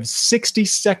 You have 60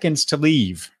 seconds to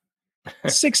leave.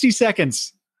 60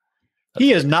 seconds.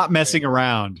 He is not messing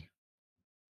around.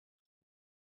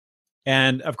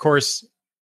 And of course,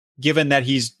 given that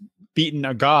he's beaten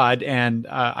a god, and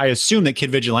I assume that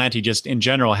Kid Vigilante just in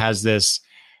general has this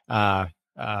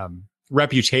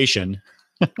reputation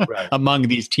among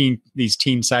these teen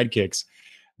sidekicks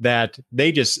that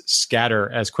they just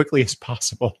scatter as quickly as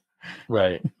possible.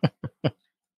 Right.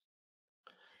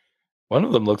 One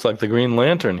of them looks like the Green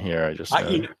Lantern here.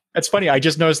 That's funny. I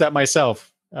just noticed that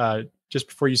myself just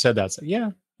before you said that. So,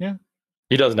 yeah.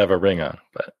 He doesn't have a ring on,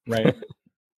 but right.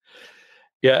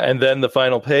 Yeah, and then the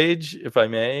final page, if I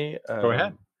may. Go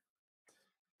ahead.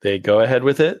 They go ahead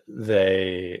with it.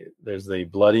 There's the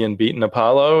bloody and beaten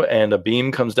Apollo, and a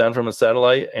beam comes down from a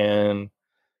satellite and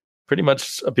pretty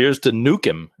much appears to nuke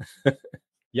him.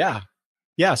 Yeah.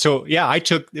 So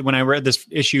when I read this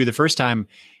issue the first time,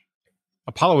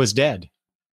 Apollo is dead.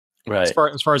 Right. As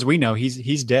far as we know,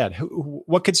 he's dead.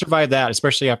 What could survive that,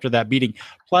 especially after that beating?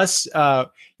 Plus,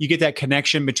 you get that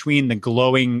connection between the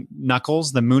glowing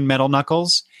knuckles, the moon metal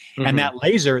knuckles, and that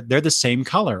laser. They're the same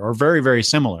color or very, very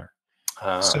similar.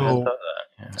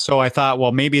 So I thought,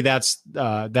 well, maybe that's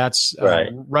right.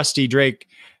 Rusty Drake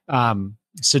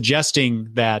suggesting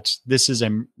that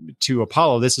to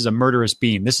Apollo, this is a murderous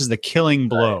beam. This is the killing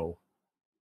blow.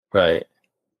 Right.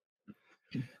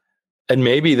 And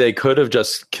maybe they could have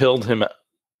just killed him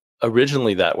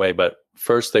originally that way, but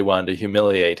first they wanted to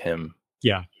humiliate him.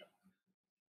 Yeah.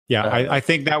 I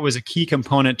think that was a key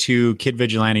component to Kid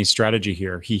Vigilante's strategy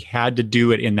here. He had to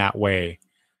do it in that way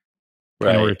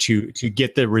in order to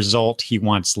get the result he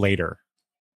wants later.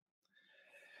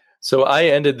 So I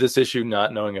ended this issue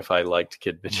not knowing if I liked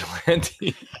Kid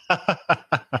Vigilante.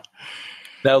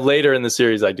 Now later in the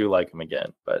series, I do like him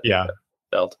again, but I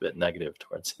felt a bit negative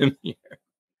towards him here.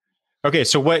 Okay,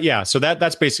 so so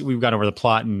that's basically, we've gone over the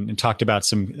plot and talked about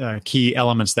some key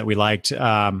elements that we liked.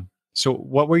 So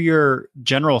what were your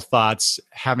general thoughts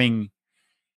having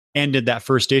ended that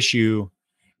first issue?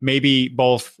 Maybe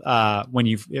both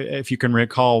if you can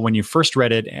recall when you first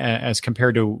read it as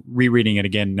compared to rereading it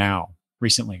again now,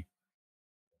 recently.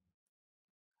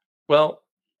 Well,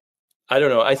 I don't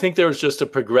know. I think there was just a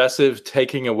progressive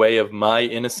taking away of my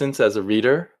innocence as a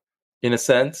reader, in a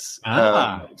sense,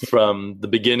 from the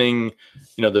beginning,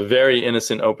 the very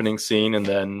innocent opening scene, and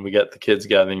then we get the kids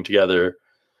gathering together,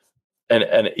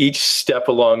 and each step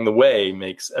along the way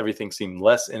makes everything seem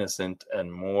less innocent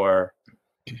and more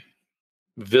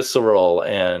visceral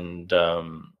and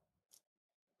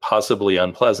possibly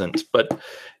unpleasant, but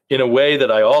in a way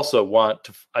that I also want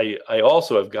to. I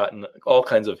also have gotten all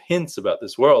kinds of hints about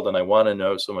this world, and I want to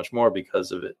know so much more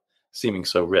because of it seeming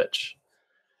so rich.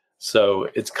 So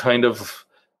it's kind of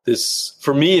this,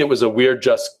 for me, it was a weird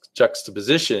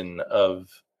juxtaposition of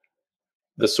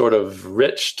the sort of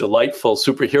rich, delightful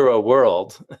superhero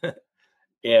world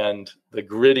and the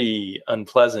gritty,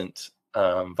 unpleasant,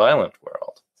 violent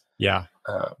world. Yeah.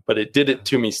 But it did it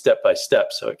to me step by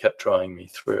step, so it kept drawing me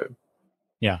through.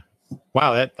 Yeah.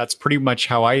 Wow, that's pretty much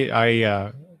how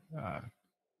I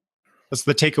that's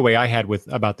the takeaway I had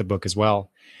about the book as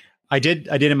well. I did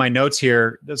in my notes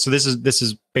here. So this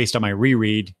is based on my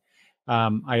reread.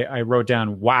 I wrote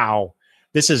down, wow,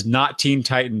 this is not Teen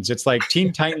Titans. It's like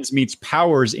Teen Titans meets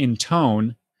Powers in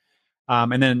tone.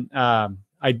 And then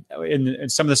in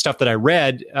some of the stuff that I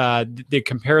read, the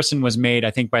comparison was made,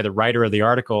 I think, by the writer of the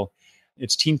article.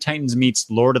 It's Teen Titans meets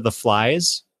Lord of the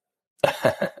Flies,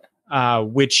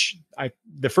 which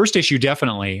the first issue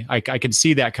definitely I can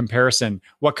see that comparison.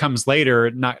 What comes later,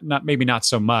 maybe not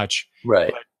so much,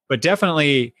 right? But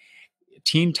definitely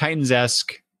Teen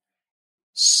Titans-esque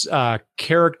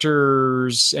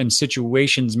characters and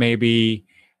situations, maybe,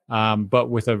 but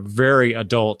with a very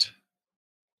adult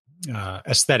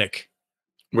aesthetic,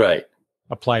 right,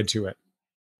 applied to it.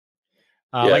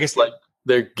 Like I said, like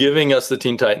they're giving us the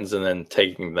Teen Titans and then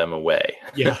taking them away.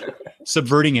 Yeah,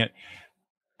 subverting it.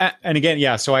 And again,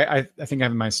 yeah. So I think I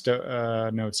have in my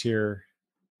notes here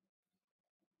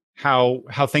how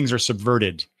things are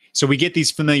subverted. So we get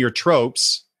these familiar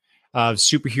tropes of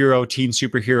teen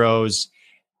superheroes,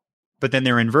 but then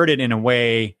they're inverted in a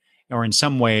way, or in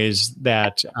some ways,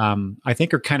 that I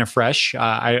think are kind of fresh.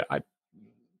 I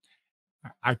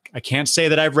can't say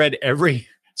that I've read every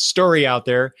story out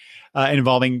there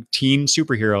involving teen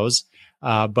superheroes,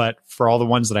 but for all the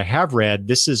ones that I have read,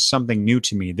 this is something new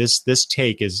to me. This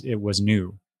take was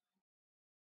new.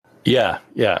 Yeah.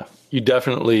 You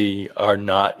definitely are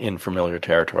not in familiar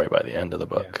territory by the end of the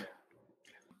book. Yeah.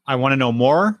 I want to know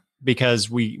more because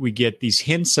we get these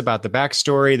hints about the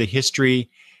backstory, the history.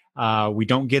 We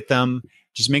don't get them.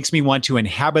 Just makes me want to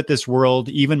inhabit this world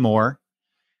even more.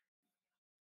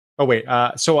 Oh, wait.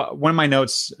 So one of my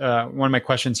notes, one of my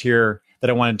questions here that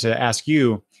I wanted to ask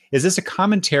you, is this a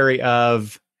commentary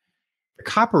of the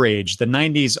Copper Age, the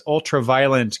 90s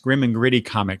ultra-violent, grim and gritty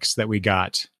comics that we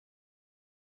got?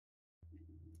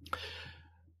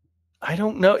 I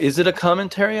don't know. Is it a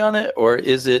commentary on it, or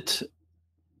is it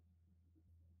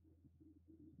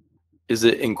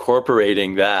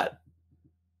incorporating that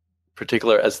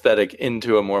particular aesthetic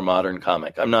into a more modern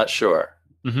comic? I'm not sure.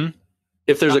 Mm-hmm.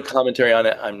 If there's a commentary on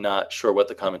it, I'm not sure what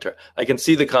the commentary. I can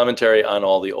see the commentary on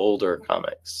all the older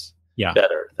comics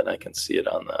better than I can see it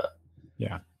on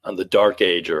the Dark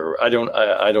Age, or I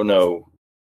don't know.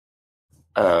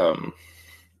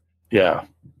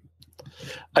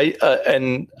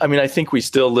 I think we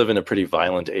still live in a pretty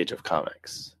violent age of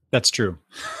comics. That's true.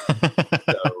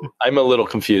 So I'm a little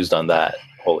confused on that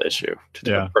whole issue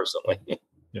personally.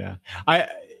 Yeah. Like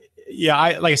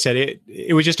I said,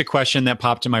 it was just a question that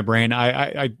popped in my brain.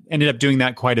 I ended up doing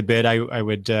that quite a bit. I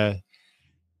would,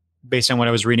 based on what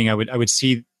I was reading, I would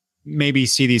see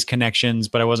these connections,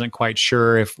 but I wasn't quite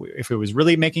sure if it was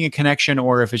really making a connection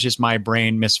or if it's just my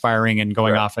brain misfiring and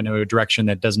going off into a direction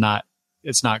that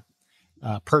it's not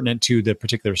pertinent to the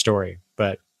particular story.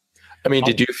 But I mean,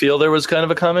 did you feel there was kind of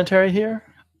a commentary here?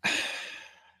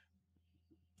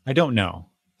 I don't know.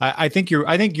 I think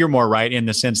you're more right in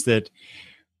the sense that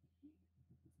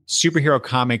superhero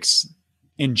comics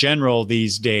in general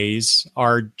these days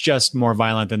are just more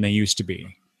violent than they used to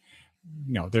be.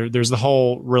 There's the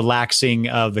whole relaxing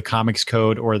of the comics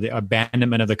code or the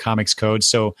abandonment of the comics code.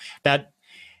 So I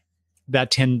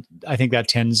think that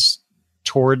tends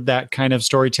toward that kind of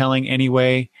storytelling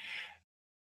anyway.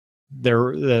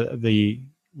 The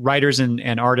writers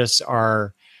and artists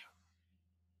are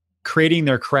creating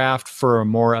their craft for a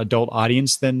more adult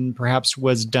audience than perhaps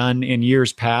was done in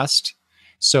years past.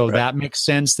 So that makes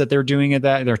sense that they're doing it,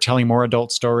 that they're telling more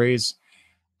adult stories.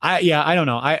 I don't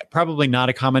know. Probably not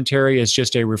a commentary. It's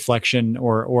just a reflection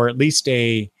or at least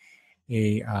a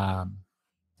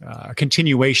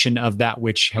continuation of that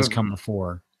which has come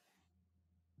before.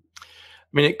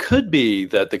 I mean, it could be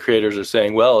that the creators are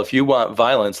saying, well, if you want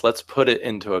violence, let's put it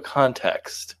into a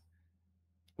context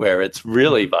where it's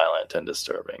really violent and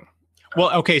disturbing.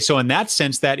 Well, okay, so in that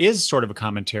sense, that is sort of a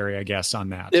commentary, I guess, on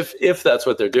that. If that's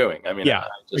what they're doing. I mean, yeah, I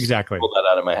just exactly. pulled that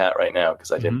out of my hat right now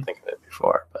because I didn't think of it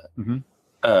before.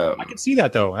 But I can see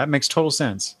that, though. That makes total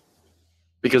sense.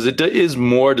 Because it is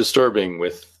more disturbing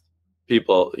with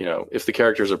people, if the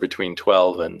characters are between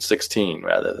 12 and 16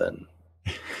 rather than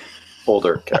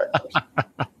older characters.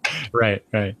 Right.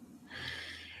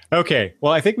 Okay,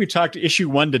 well, I think we talked issue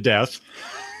 1 to death.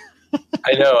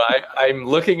 I know. I'm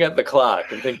looking at the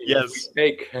clock and thinking, yes, if we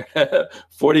take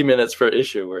 40 minutes per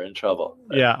issue, we're in trouble.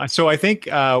 Yeah. So I think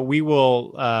we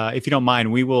will, if you don't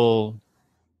mind, we'll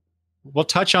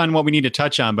touch on what we need to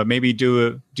touch on, but maybe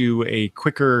do a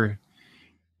quicker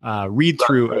read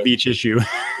through of each issue.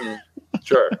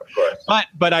 Sure, of course.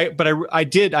 But I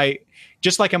did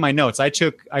just like in my notes, I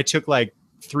took like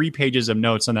 3 pages of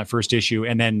notes on that first issue,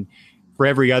 and then for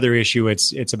every other issue,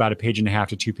 it's about 1.5 pages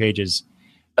to 2 pages.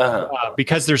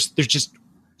 Because there's just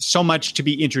so much to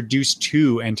be introduced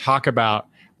to and talk about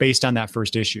based on that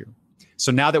first issue.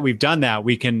 So now that we've done that,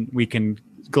 we can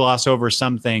gloss over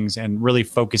some things and really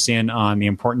focus in on the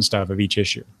important stuff of each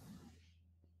issue.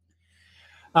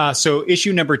 So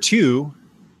issue number 2,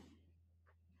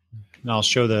 and I'll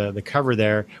show the cover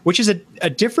there, which is a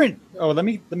different. Oh, let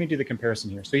me do the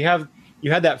comparison here. So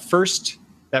you had that first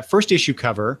issue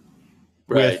cover.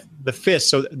 Right. With the fist.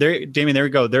 So there, Damian, there we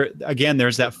go. There again,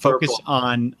 there's that focus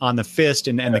on the fist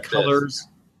and the colors,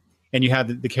 and you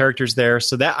have the characters there.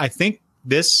 So that I think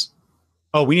this.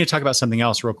 Oh, we need to talk about something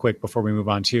else real quick before we move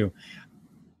on too.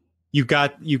 You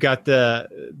got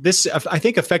this. I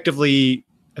think effectively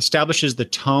establishes the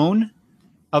tone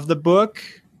of the book.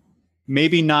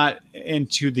 Maybe not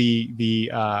into the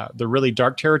really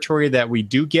dark territory that we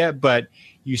do get, but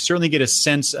you certainly get a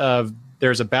sense of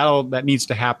there's a battle that needs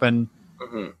to happen.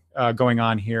 Going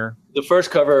on here. The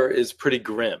first cover is pretty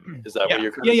grim. Is that what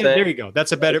you're saying? Yeah, there you go.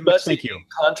 That's a better thank you. In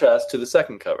contrast to the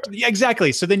second cover. Yeah,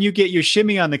 exactly. So then you get your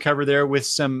shimmy on the cover there with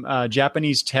some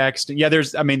Japanese text. And yeah,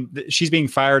 she's being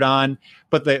fired on,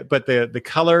 but the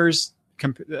colors,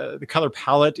 the color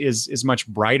palette is much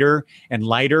brighter and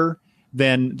lighter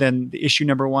than the issue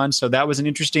number 1. So that was an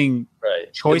interesting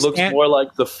choice. It looks more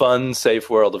like the fun, safe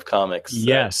world of comics.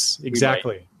 Yes,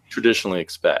 exactly. Traditionally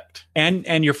expect.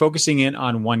 And you're focusing in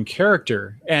on one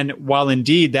character. And while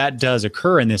indeed that does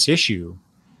occur in this issue,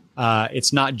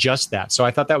 it's not just that. So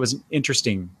I thought that was an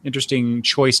interesting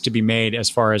choice to be made as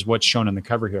far as what's shown on the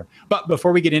cover here. But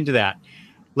before we get into that,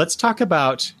 let's talk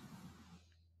about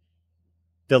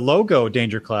the logo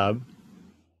Danger Club,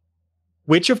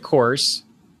 which of course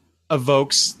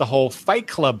evokes the whole Fight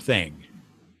Club thing.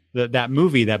 That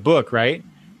movie, that book, right?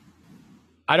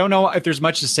 I don't know if there's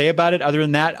much to say about it other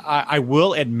than that. I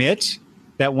will admit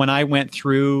that when I went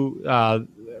through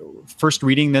first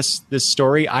reading this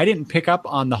story, I didn't pick up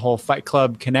on the whole Fight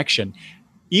Club connection.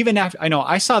 Even after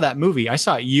I saw that movie, I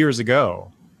saw it years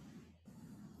ago.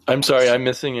 I'm sorry, I'm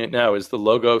missing it now. Is the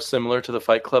logo similar to the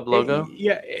Fight Club logo?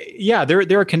 Yeah.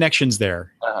 There are connections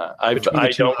there. I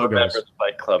don't remember the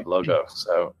Fight Club logo,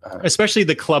 so especially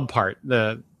the club part.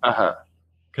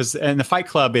 Because in the Fight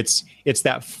Club, it's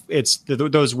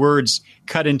those words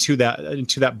cut into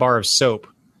that bar of soap.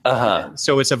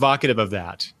 So it's evocative of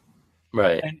that,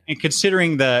 right? And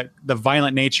considering the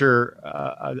violent nature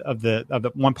of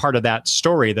the one part of that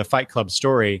story, the Fight Club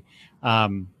story,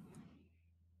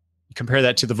 compare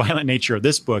that to the violent nature of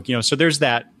this book. So there's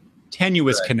that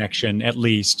tenuous connection at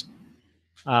least.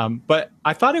 But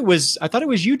I thought it was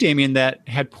you, Damian, that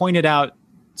had pointed out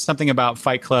something about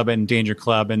Fight Club and Danger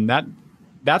Club, and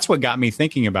that's what got me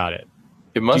thinking about it.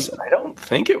 It must. I don't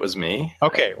think it was me.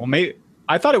 Okay, well, maybe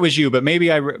I thought it was you, but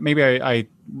maybe I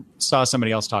saw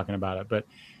somebody else talking about it. But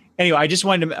anyway, I just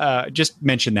wanted to just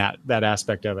mention that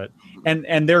aspect of it.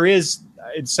 And there is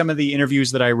in some of the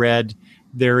interviews that I read,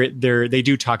 they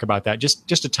do talk about that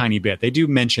just a tiny bit. They do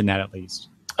mention that at least.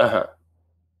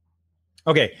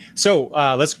 Okay, so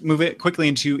let's move it quickly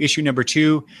into issue number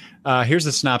 2. Here's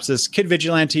the synopsis: Kid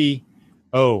Vigilante.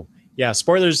 Oh. Yeah,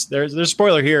 spoilers. There's a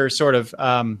spoiler here, sort of,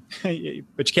 but you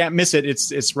can't miss it.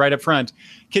 It's right up front.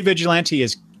 Kid Vigilante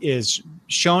is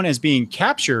shown as being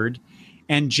captured,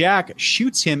 and Jack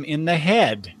shoots him in the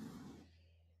head.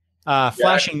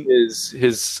 Flashing is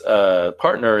his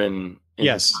partner in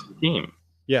yes his team.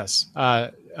 Yes.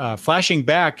 Flashing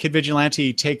back, Kid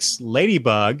Vigilante takes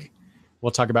Ladybug.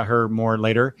 We'll talk about her more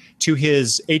later, to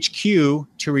his HQ to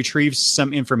retrieve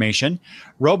some information.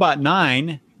 Robot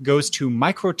 9 goes to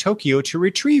Micro Tokyo to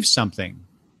retrieve something.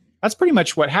 That's pretty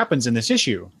much what happens in this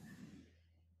issue.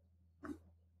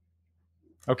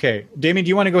 Okay, Damian, do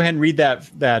you want to go ahead and read that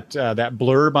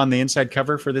blurb on the inside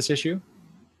cover for this issue?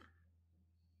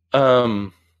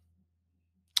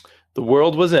 The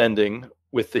world was ending.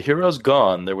 With the heroes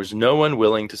gone, there was no one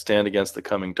willing to stand against the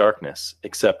coming darkness,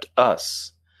 except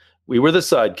us. We were the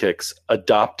sidekicks,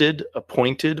 adopted,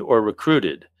 appointed, or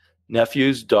recruited.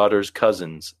 Nephews, daughters,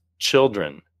 cousins,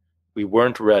 children. We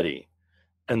weren't ready.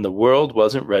 And the world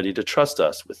wasn't ready to trust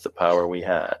us with the power we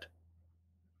had.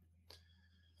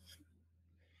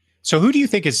 So who do you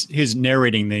think is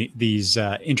narrating these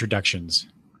introductions?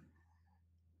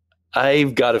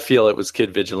 I've got to feel it was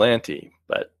Kid Vigilante,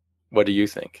 but what do you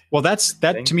think? Well,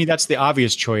 to me, that's the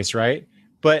obvious choice, right?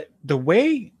 But the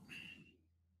way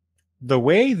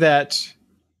that,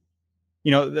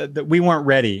 that we weren't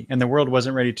ready and the world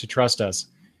wasn't ready to trust us.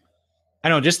 I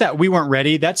don't know, just that we weren't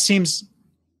ready. That seems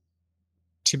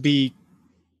to be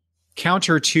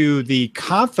counter to the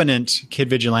confident Kid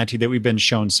Vigilante that we've been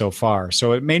shown so far.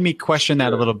 So it made me question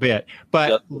that a little bit.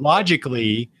 But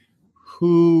logically,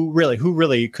 who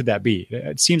really could that be?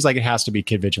 It seems like it has to be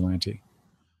Kid Vigilante.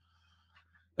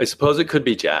 I suppose it could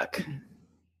be Jack,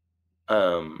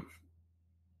 who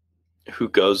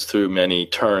goes through many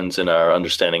turns in our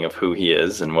understanding of who he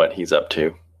is and what he's up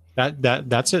to.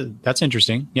 That's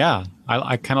interesting. Yeah,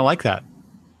 I kind of like that.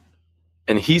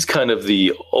 And he's kind of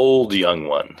the old young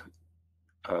one.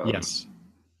 Yes.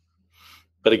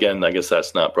 But again, I guess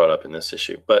that's not brought up in this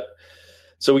issue. But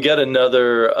so we get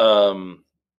another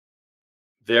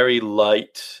very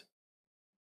light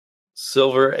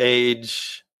Silver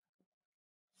Age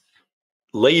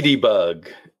Ladybug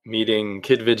meeting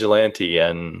Kid Vigilante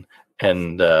or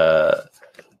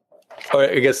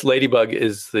I guess Ladybug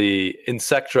is the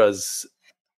Insectra's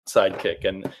sidekick.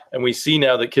 And we see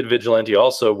now that Kid Vigilante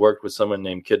also worked with someone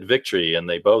named Kid Victory, and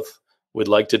they both would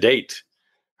like to date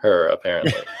her,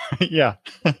 apparently. Yeah.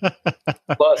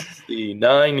 Plus the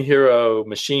 9 hero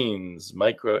machines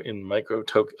Micro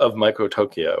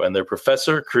Tokyo, and their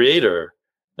creator,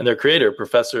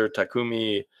 Professor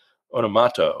Takumi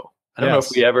Onomato. I don't know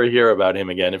if we ever hear about him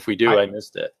again. If we do, I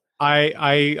missed it.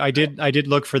 I did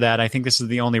look for that. I think this is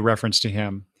the only reference to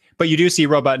him. But you do see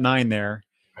Robot 9 there.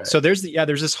 Right. So there's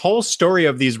this whole story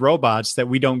of these robots that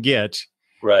we don't get.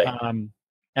 Right.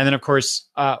 And then of course,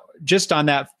 just on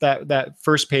that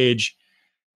first page,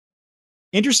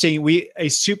 interesting.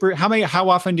 How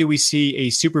often do we see a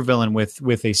supervillain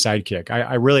with a sidekick?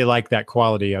 I really like that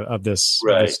quality of this,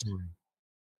 right. Of this story.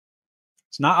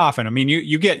 It's not often. I mean,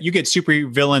 you get super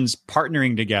villains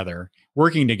partnering together,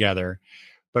 working together,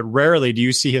 but rarely do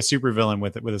you see a supervillain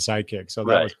with a sidekick. So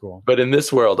that was cool. But in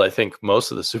this world, I think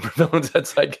most of the supervillains had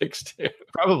sidekicks too.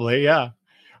 Probably, yeah.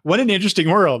 What an interesting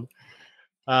world.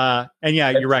 And yeah,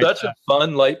 you're right. Such a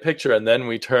fun light picture, and then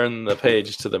we turn the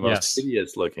page to the most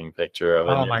hideous looking picture of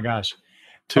it. Oh my gosh!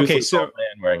 Toothless old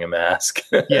man wearing a mask.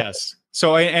 Yes.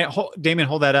 So, Damian,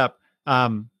 hold that up.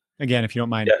 Again, if you don't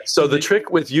mind. Yeah. So the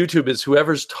trick with YouTube is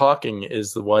whoever's talking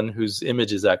is the one whose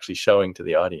image is actually showing to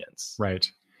the audience.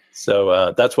 Right.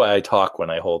 So that's why I talk when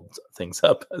I hold things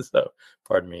up. So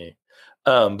pardon me.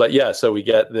 But yeah, so we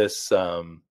get this.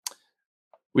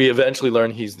 We eventually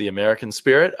learn he's the American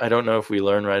Spirit. I don't know if we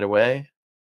learn right away.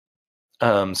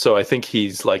 So I think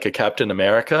he's like a Captain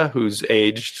America who's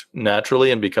aged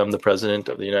naturally and become the president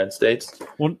of the United States.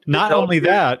 Well, not only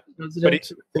that, but I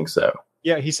think so.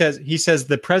 Yeah, he says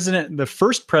the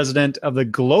first president of the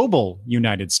global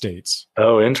United States.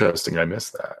 Oh, interesting. I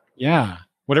missed that. Yeah,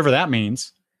 whatever that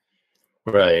means.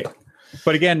 Right.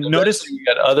 But again, notice you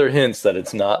got other hints that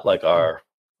it's not like our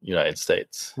United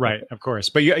States. Right, of course.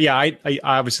 But yeah, I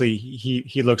obviously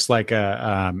he looks like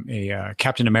a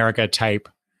Captain America type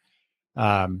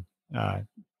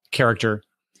character.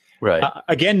 Right.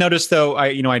 Again, notice though,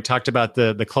 I talked about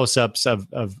the close-ups of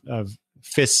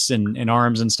fists and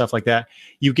arms and stuff like that.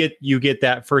 You get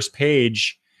that first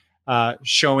page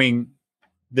showing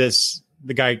the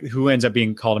guy who ends up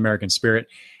being called American Spirit.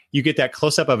 You get that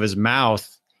close-up of his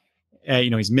mouth.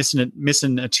 He's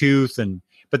missing a tooth,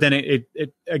 but then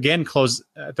it again close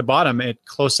at the bottom. It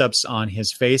close-ups on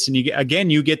his face, and you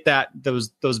get that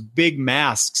those big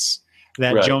masks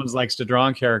that Jones likes to draw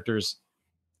on characters.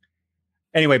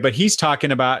 Anyway, but he's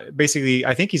talking about basically.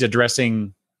 I think he's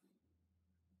addressing.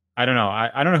 I don't know.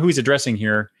 I don't know who he's addressing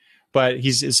here, but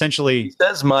he's essentially. He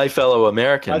says, "My fellow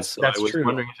Americans." That's I was true.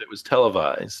 wondering if it was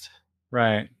televised.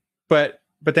 Right, but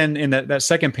then in that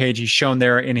second page, he's shown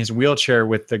there in his wheelchair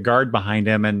with the guard behind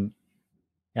him, and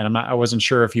I wasn't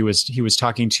sure if he was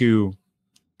talking to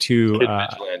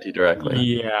Vigilante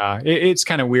directly. Yeah, it's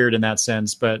kind of weird in that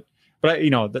sense, but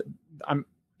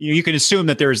you can assume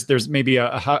that there's maybe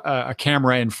a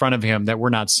camera in front of him that we're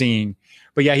not seeing.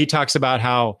 But yeah, he talks about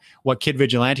how what Kid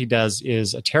Vigilante does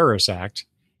is a terrorist act,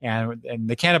 and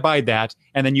they can't abide that.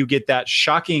 And then you get that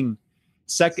shocking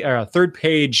third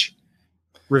page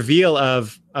reveal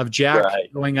of Jack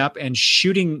Right. going up and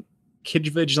shooting Kid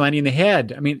Vigilante in the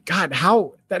head. I mean, God,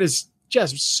 how that is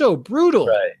just so brutal.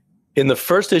 Right. In the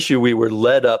first issue, we were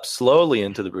led up slowly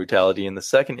into the brutality. In the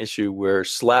second issue, we're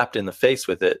slapped in the face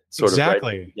with it, sort of right at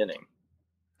the beginning.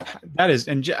 That is,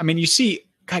 and I mean, you see,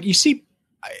 it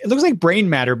looks like brain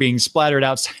matter being splattered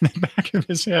outside the back of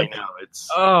his head. I know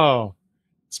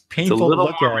it's painful. It's a little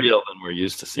to look more at. real than we're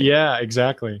used to seeing. Yeah,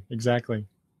 exactly.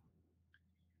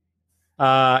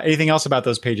 Anything else about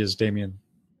those pages, Damian?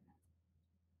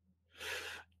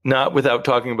 Not without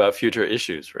talking about future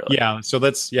issues, really. Yeah. So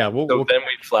let's. Yeah. We'll then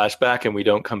we flash back and we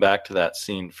don't come back to that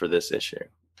scene for this issue.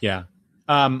 Yeah.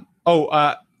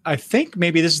 I think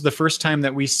maybe this is the first time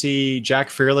that we see Jack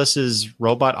Fearless's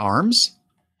robot arms.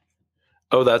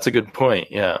 Oh, that's a good point.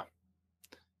 Yeah.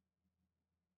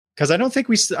 Because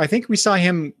I think we saw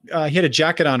him. He had a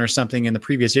jacket on or something in the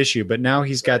previous issue, but now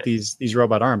he's got these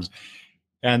robot arms,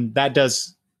 and that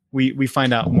does we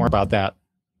find out more about that.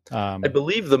 I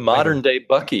believe the modern day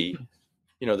Bucky,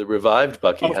 the revived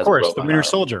Bucky, has of course, a the Winter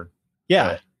Soldier.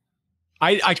 Yeah,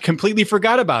 right. I completely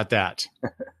forgot about that.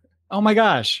 Oh my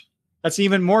gosh, that's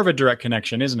even more of a direct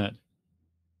connection, isn't it?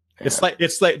 Yeah.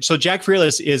 It's like so. Jack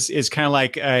Fearless is kind of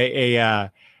like a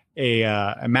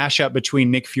mashup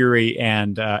between Nick Fury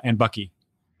and Bucky.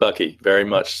 Bucky, very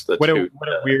much. What a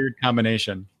weird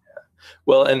combination. Yeah.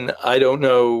 Well, and I don't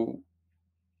know.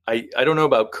 I don't know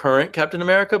about current Captain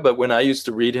America, but when I used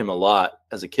to read him a lot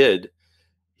as a kid,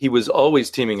 he was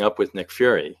always teaming up with Nick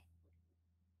Fury.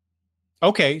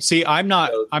 Okay, see, I'm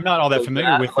not all that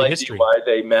familiar with the history. Why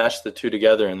they mashed the two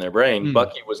together in their brain.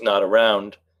 Bucky was not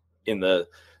around in the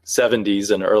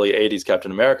 70s and early 80s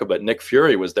Captain America, but Nick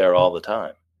Fury was there all the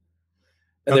time.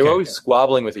 And they were always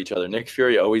squabbling with each other. Nick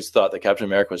Fury always thought that Captain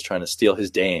America was trying to steal his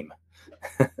dame,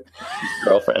 his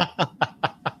girlfriend,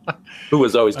 who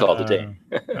was always called the dame.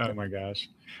 Oh my gosh!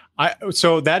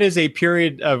 So that is a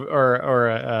period of or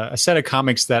a set of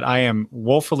comics that I am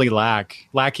woefully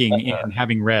lacking in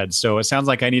having read. So it sounds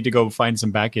like I need to go find some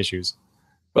back issues.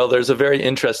 Well, there's a very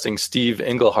interesting Steve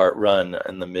Englehart run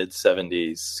in the mid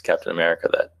 70s Captain America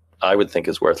that I would think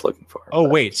is worth looking for. Oh,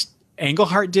 wait.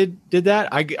 Englehart did that?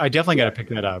 I definitely got to pick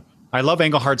that up. I love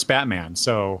Englehart's Batman,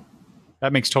 so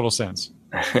that makes total sense.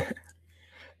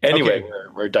 Anyway,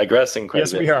 we're digressing quite a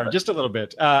bit. Yes, we are. Just a little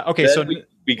bit. Okay, then so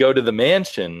we go to the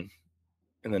mansion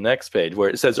in the next page where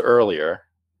it says earlier.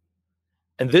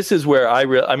 And this is where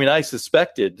I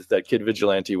suspected that Kid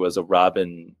Vigilante was a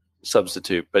Robin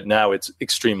substitute, but now it's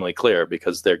extremely clear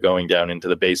because they're going down into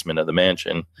the basement of the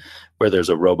mansion where there's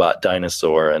a robot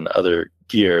dinosaur and other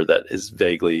gear that is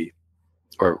vaguely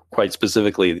or quite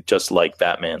specifically just like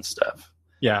Batman stuff.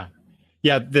 Yeah.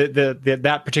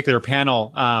 That particular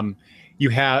panel,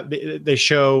 they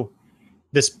show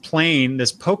this plane,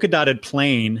 this polka dotted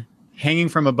plane hanging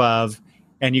from above,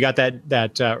 and you got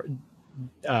that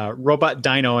robot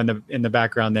dino in the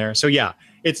background there. So yeah,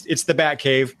 it's the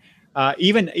Batcave.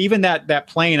 Even that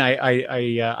plane,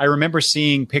 I remember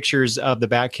seeing pictures of the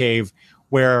Batcave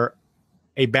where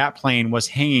a bat plane was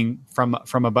hanging from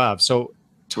above. So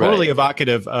totally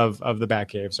evocative of the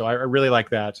Batcave. So I really like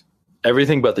that.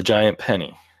 Everything but the giant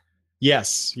penny.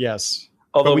 Yes.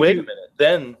 Although wait a minute,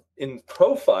 then in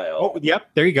profile. Oh,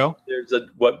 yep. There you go. There's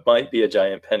what might be a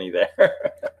giant penny there.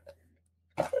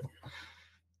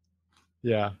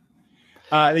 Yeah.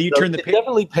 Turn the page. It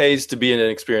definitely pays to be an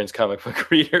experienced comic book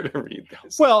reader to read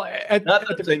this. Well, not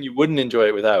that saying you wouldn't enjoy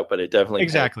it without, but it definitely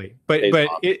exactly. But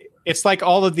it's like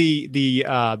all of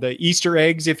the Easter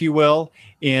eggs, if you will,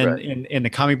 in the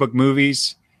comic book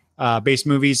movies, based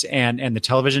movies, and the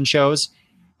television shows.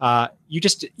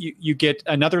 You get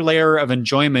another layer of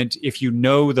enjoyment if you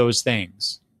know those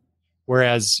things.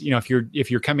 Whereas,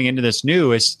 if you're coming into this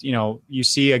new, you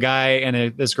see a guy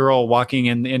and this girl walking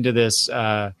into this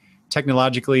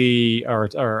technologically or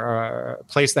a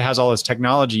place that has all this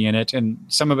technology in it, and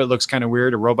some of it looks kind of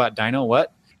weird. A robot dino,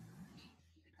 what?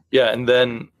 Yeah, and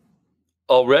then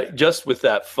already just with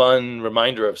that fun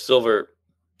reminder of silver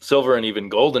and even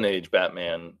golden age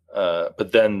Batman,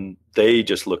 but then they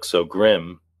just look so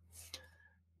grim.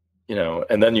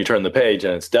 And then you turn the page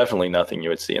and it's definitely nothing you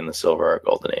would see in the silver or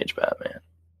golden age Batman.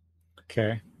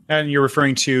 Okay. And you're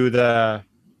referring to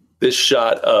this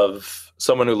shot of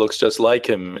someone who looks just like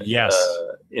him. Yes.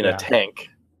 In a tank.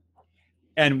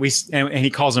 And he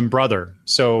calls him brother.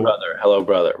 So hello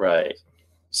brother. Right.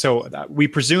 So we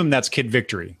presume that's Kid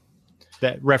Victory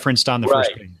that referenced on the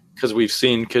first page. Because we've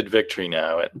seen Kid Victory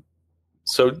now.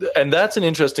 And that's an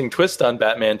interesting twist on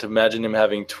Batman to imagine him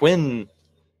having twin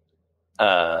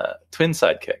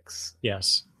sidekicks.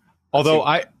 Yes. Although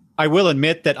I will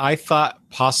admit that I thought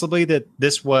possibly that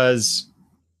this was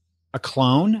a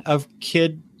clone of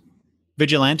Kid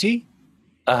Vigilante.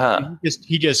 Uh-huh.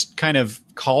 He just kind of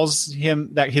calls him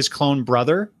that his clone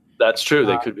brother. That's true.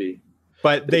 They could be.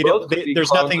 But They both could be there's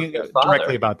clones nothing of their father.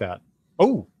 directly about that.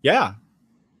 Oh, yeah.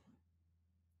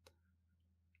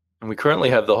 And we currently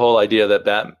have the whole idea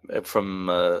that from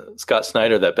Scott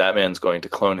Snyder that Batman's going to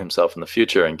clone himself in the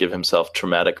future and give himself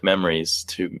traumatic memories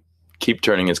to keep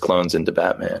turning his clones into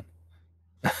Batman.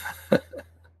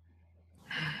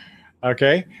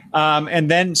 Okay. And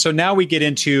then, so now we get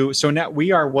into, so now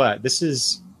we are what? This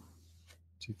is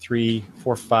 2, 3,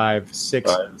 4, 5,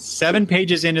 6, 7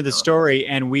 pages into the story,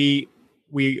 and we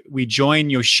join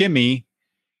Yoshimi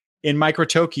in Micro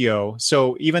Tokyo.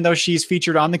 So even though she's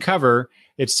featured on the cover,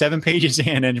 it's 7 pages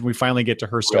in, and we finally get to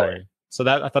her story. Right. So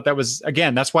that I thought that was,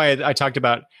 again, that's why I talked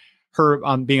about her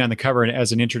being on the cover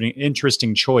as an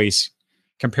interesting choice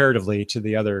comparatively to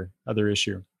the other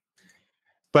issue.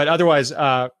 But otherwise,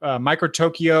 Micro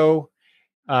Tokyo,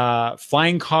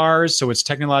 flying cars, so it's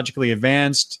technologically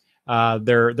advanced.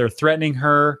 They're threatening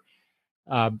her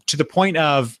to the point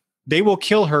of they will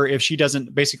kill her if she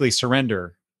doesn't basically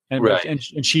surrender. And, right.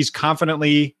 and she's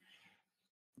confidently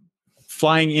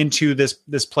flying into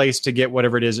this place to get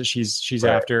whatever it is that she's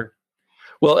right. after.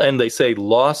 Well, and they say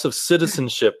loss of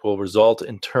citizenship will result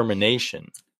in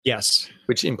termination. Yes.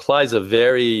 Which implies a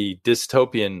very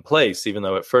dystopian place, even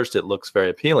though at first it looks very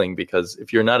appealing, because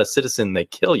if you're not a citizen, they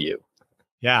kill you.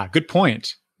 Yeah, good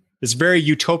point. This very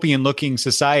utopian looking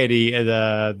society,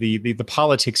 the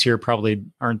politics here probably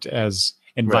aren't as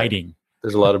inviting. Right.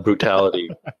 There's a lot of brutality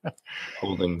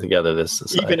holding together this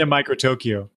society. Even in Micro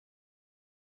Tokyo.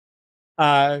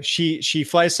 She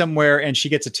flies somewhere and she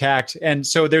gets attacked. And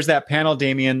so there's that panel,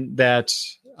 Damian, that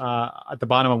at the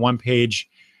bottom of one page,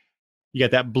 you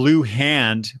got that blue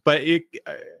hand, but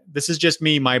this is just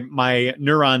me, my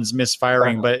neurons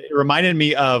misfiring, but it reminded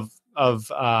me of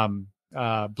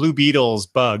Blue Beetle's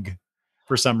bug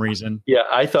for some reason. Yeah,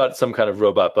 I thought some kind of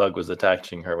robot bug was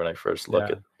attaching her when I first looked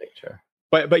at the picture.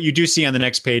 But you do see on the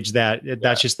next page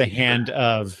that's just the hand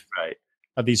of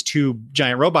these 2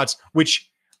 giant robots,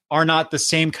 which are not the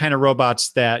same kind of robots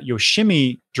that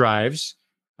Yoshimi drives.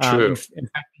 True. In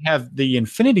fact, they have the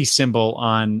infinity symbol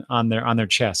on their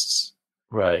chests.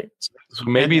 Right. So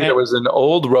maybe there was an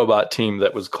old robot team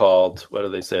that was called, what do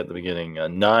they say at the beginning?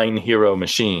 9 hero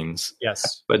machines.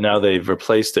 Yes. But now they've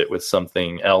replaced it with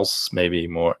something else, maybe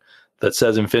more, that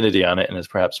says infinity on it and is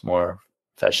perhaps more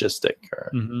fascistic.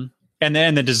 Mm-hmm. And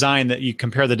then the design, that you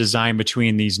compare the design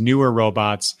between these newer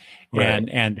robots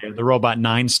and the Robot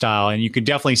 9 style, and you can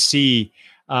definitely see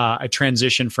a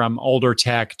transition from older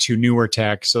tech to newer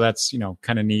tech. So that's,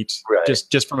 kind of neat,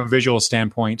 just from a visual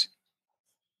standpoint.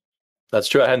 That's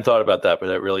true. I hadn't thought about that, but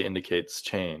that really indicates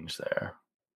change there.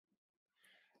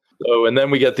 So, and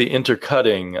then we get the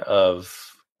intercutting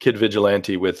of Kid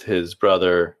Vigilante with his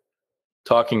brother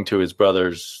talking to his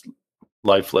brother's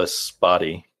lifeless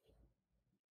body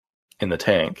in the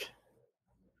tank.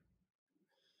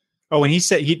 Oh, and he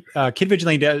said Kid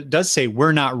Vigilante does say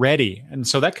we're not ready, and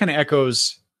so that kind of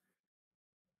echoes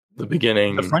the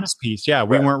beginning, the frontispiece. Yeah,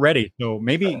 we weren't ready. So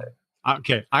maybe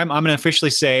okay. I'm going to officially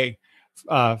say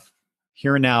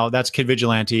here and now that's Kid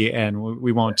Vigilante, and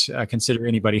we won't consider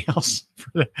anybody else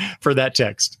for that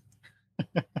text.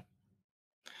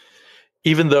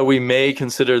 Even though we may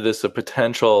consider this a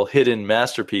potential hidden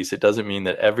masterpiece, it doesn't mean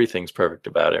that everything's perfect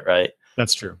about it, right?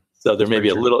 That's true. So there may be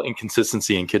a little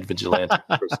inconsistency in Kid Vigilante's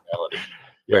personality,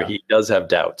 where he does have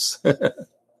doubts.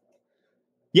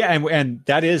 Yeah, and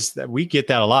that we get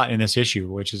that a lot in this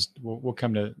issue, which is we'll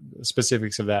come to the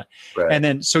specifics of that. Right. And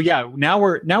then now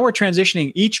we're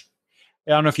transitioning each.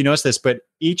 I don't know if you noticed this, but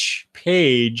each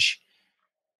page,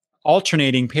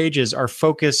 alternating pages, are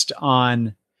focused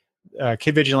on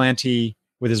Kid Vigilante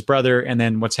with his brother, and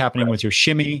then what's happening with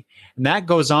Yoshimi, and that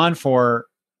goes on for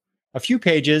a few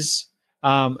pages.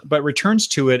 But returns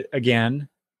to it again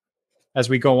as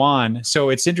we go on. So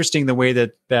it's interesting the way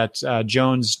that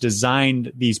Jones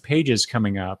designed these pages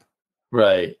coming up.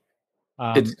 Right.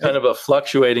 It's kind of a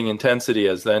fluctuating intensity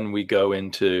as then we go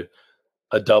into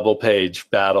a double page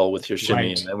battle with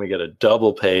Yoshimi, and then we get a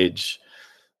double page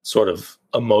sort of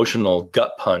emotional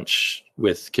gut punch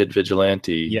with Kid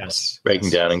Vigilante. Yes. Breaking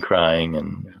down and crying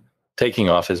and taking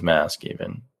off his mask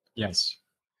even. Yes.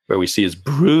 Where we see his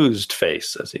bruised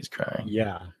face as he's crying.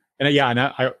 Yeah. And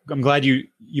I'm glad you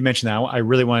mentioned that. I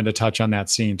really wanted to touch on that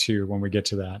scene too when we get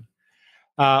to that.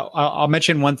 I'll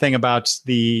mention one thing about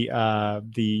the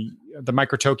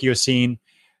Micro Tokyo scene.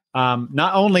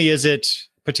 Not only is it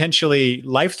potentially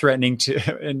life-threatening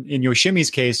in Yoshimi's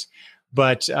case,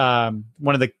 but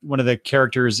one of the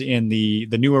characters in the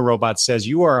newer robot says,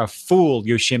 "You are a fool,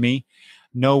 Yoshimi.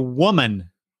 No woman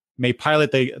may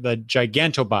pilot the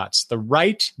gigantobots.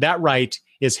 That right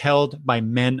is held by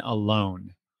men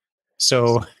alone.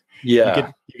 So you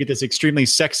get this extremely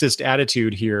sexist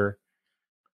attitude here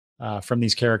from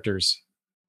these characters.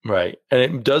 Right. And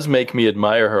it does make me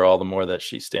admire her all the more that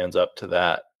she stands up to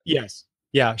that. Yes.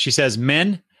 Yeah. She says,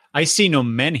 men, I see no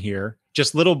men here,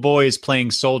 just little boys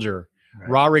playing soldier, right.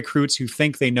 Raw recruits who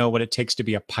think they know what it takes to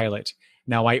be a pilot.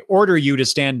 Now I order you to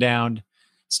stand down,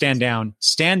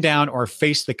 or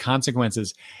face the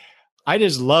consequences. I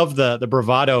just love the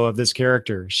bravado of this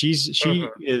character. She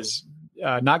is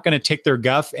not going to take their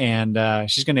guff, and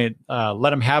she's going to let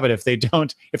them have it if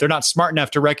they're not smart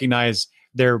enough to recognize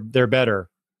they're better.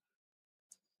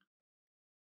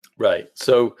 Right.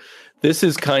 So this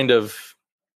is kind of,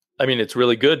 I mean, it's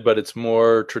really good, but it's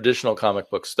more traditional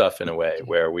comic book stuff in a way,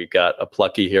 where we got a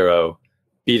plucky hero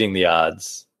beating the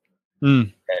odds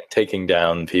and taking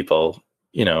down people,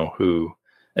 who,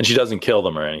 and she doesn't kill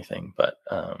them or anything, but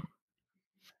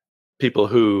people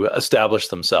who establish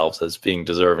themselves as being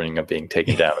deserving of being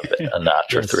taken down a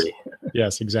notch or three.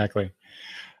 Yes, exactly.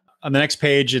 On the next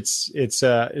page, it's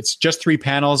just 3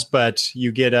 panels, but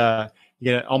you get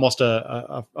almost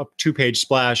a 2-page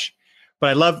splash. But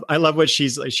I love what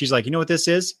she's like. You know what this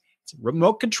is? It's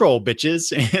remote control,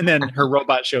 bitches. And then her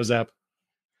robot shows up,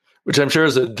 which I'm sure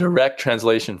is a direct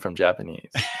translation from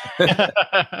Japanese.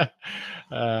 And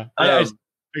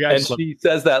she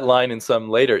says that line in some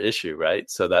later issue, right?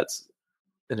 So that's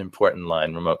an important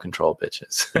line: remote control,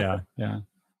 bitches. Yeah.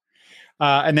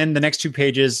 And then the next 2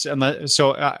 pages. So,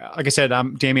 like I said,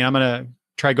 Damian, I'm going to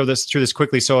try to go through this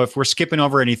quickly. So if we're skipping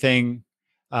over anything.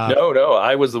 No,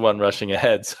 I was the one rushing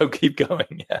ahead. So keep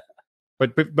going. Yeah.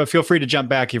 But feel free to jump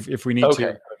back if we need to.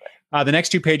 Okay. The next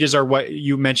 2 pages are what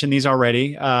you mentioned these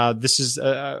already. This is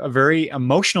a very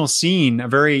emotional scene, a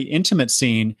very intimate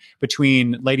scene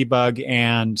between Ladybug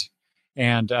and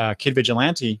Kid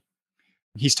Vigilante.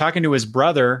 He's talking to his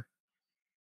brother.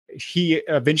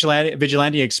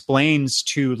 Vigilante explains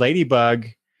to Ladybug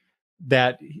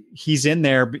that he's in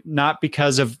there not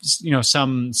because of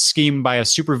some scheme by a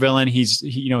supervillain.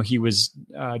 He was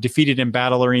defeated in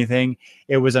battle or anything.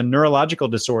 It was a neurological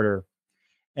disorder,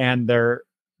 and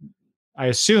I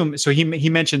assume so. He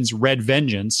mentions Red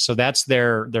Vengeance, so that's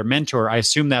their mentor. I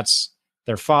assume that's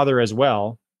their father as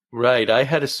well. Right. I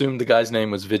had assumed the guy's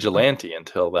name was Vigilante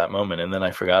until that moment, and then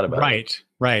I forgot about it.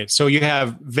 Right. So you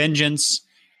have Vengeance,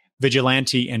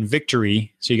 Vigilante, and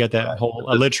Victory. So you got that whole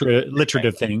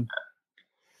alliterative thing.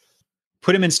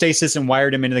 Put him in stasis and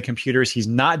wired him into the computers. He's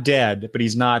not dead, but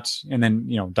he's not. And then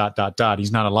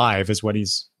he's not alive is what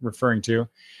he's referring to.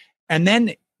 And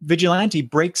then Vigilante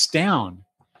breaks down.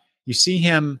 You see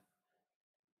him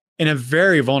in a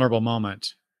very vulnerable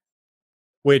moment,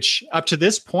 which up to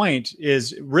this point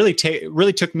is really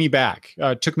took me aback,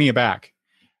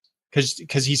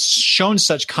 because he's shown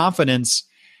such confidence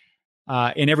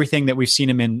in everything that we've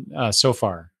seen him in so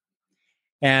far.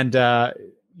 And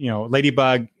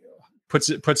Ladybug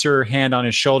puts her hand on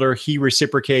his shoulder. He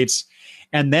reciprocates,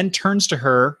 and then turns to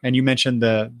her. And you mentioned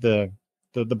the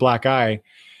black eye.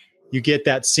 You get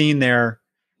that scene there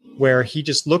where he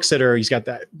just looks at her. He's got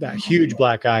that huge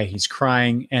black eye. He's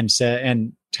crying and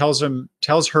tells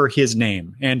her his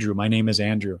name, Andrew. My name is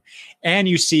Andrew. And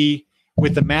you see,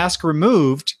 with the mask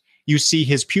removed, you see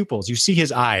his pupils. You see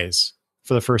his eyes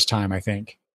for the first time, I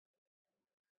think.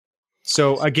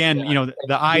 So again,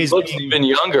 the eyes. He looks even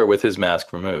younger with his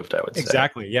mask removed, I would say.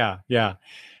 Exactly. Yeah.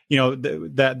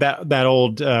 That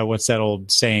old what's that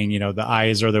old saying? The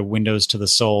eyes are the windows to the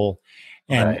soul,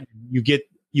 and right.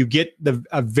 You get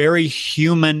a very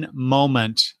human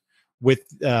moment with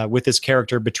this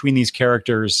character, between these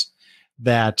characters,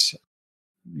 that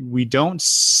we don't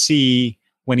see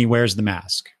when he wears the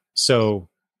mask. So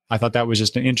I thought that was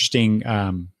just an interesting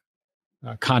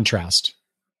contrast.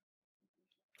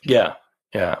 Yeah.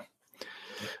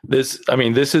 This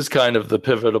is kind of the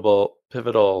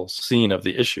pivotal scene of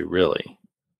the issue, really.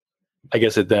 I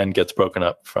guess it then gets broken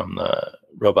up from the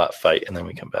robot fight, and then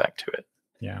we come back to it.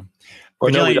 Yeah. Or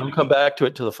no, we don't come back to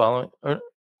it till the following.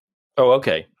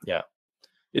 Okay. Yeah.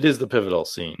 It is the pivotal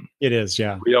scene. It is,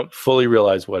 yeah. We don't fully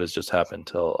realize what has just happened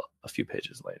till a few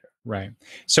pages later. Right.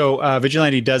 So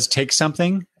Vigilante does take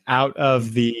something out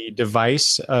of the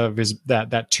device of his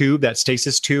that tube, that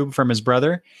stasis tube from his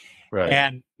brother. Right.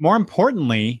 And more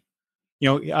importantly,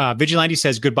 Vigilante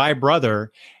says, "Goodbye,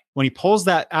 brother." When he pulls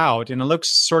that out, and it looks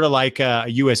sort of like a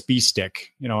USB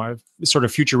stick, a sort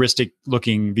of futuristic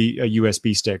looking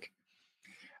USB stick.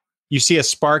 You see a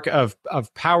spark of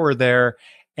power there,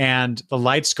 and the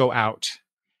lights go out,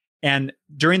 And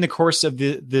during the course of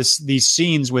these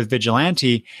scenes with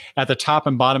Vigilante, at the top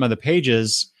and bottom of the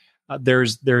pages,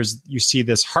 there's you see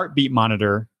this heartbeat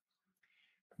monitor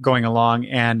going along,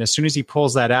 and as soon as he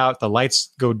pulls that out, the lights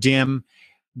go dim.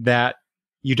 That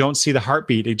you don't see the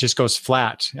heartbeat; it just goes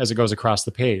flat as it goes across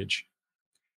the page.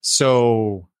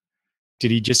 So,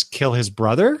 did he just kill his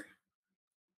brother?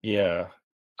 Yeah,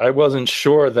 I wasn't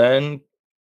sure then,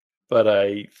 but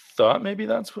I thought maybe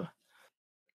that's what.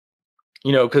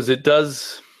 Because it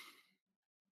does,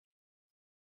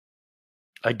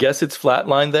 I guess it's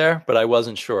flatlined there, but I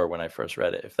wasn't sure when I first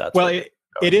read it if that's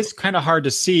it is kind of hard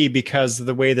to see because of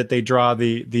the way that they draw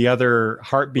the other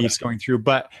heartbeats going through,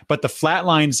 but the flat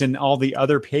lines in all the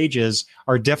other pages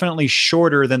are definitely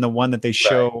shorter than the one that they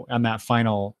show on that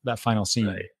final scene.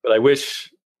 Right. But I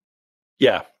wish,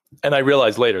 and I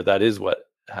realized later that is what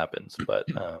happens,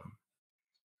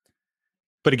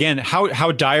 but again,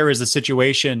 how dire is the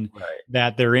situation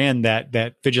that they're in,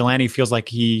 that Vigilante feels like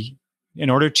he, in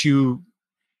order to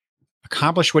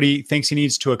accomplish what he thinks he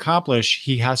needs to accomplish,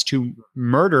 he has to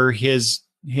murder his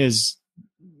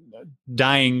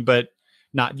dying but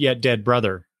not yet dead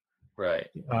brother. Right.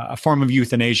 A form of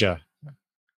euthanasia.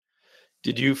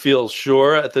 Did you feel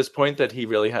sure at this point that he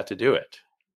really had to do it?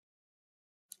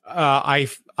 I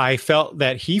felt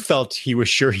that he was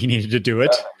sure he needed to do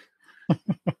it.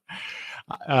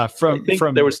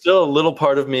 There was still a little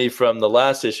part of me from the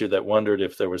last issue that wondered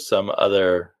if there was some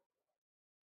other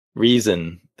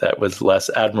reason that was less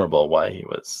admirable why he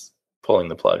was pulling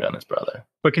the plug on his brother.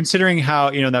 But considering how,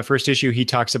 in that first issue, he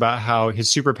talks about how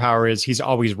his superpower is he's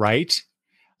always right.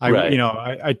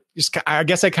 I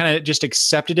guess I kind of just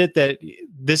accepted it that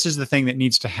this is the thing that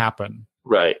needs to happen.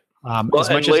 Right. As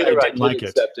much as I didn't like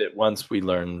accept it once we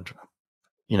learned,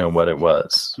 what it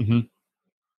was. Mm-hmm.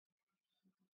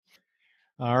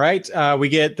 All right. We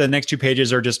get the next 2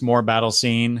 pages are just more battle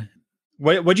scene.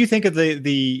 What do you think of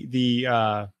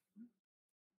the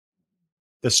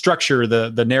structure,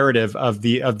 the narrative of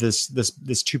this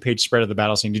 2-page spread of the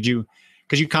battle scene?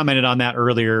 Because you commented on that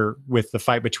earlier with the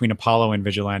fight between Apollo and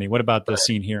Vigilante. What about the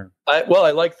scene here? I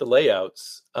like the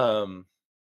layouts. Given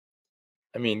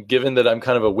that I'm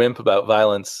kind of a wimp about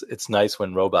violence, it's nice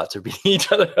when robots are beating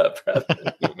each other up rather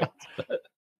than humans.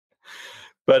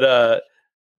 But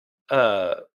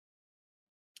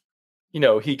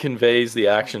he conveys the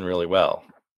action really well.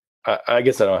 I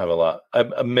guess I don't have a lot.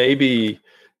 Maybe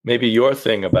your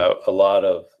thing about a lot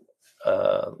of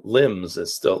limbs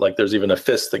is still like there's even a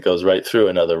fist that goes right through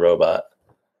another robot.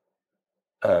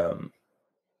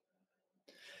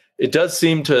 It does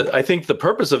seem to. I think the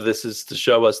purpose of this is to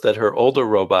show us that her older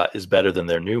robot is better than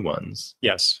their new ones.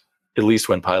 Yes. At least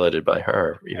when piloted by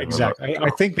her. Exactly. I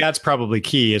think that's probably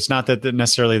key. It's not that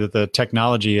necessarily that the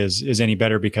technology is any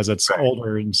better because it's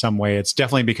older in some way. It's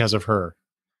definitely because of her.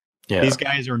 Yeah. These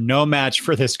guys are no match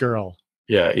for this girl.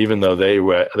 Yeah, even though they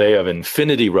have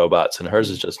infinity robots and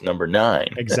hers is just number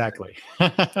 9. Exactly.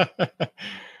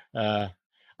 I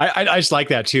just like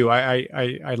that too.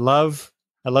 I love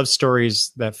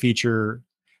stories that feature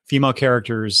female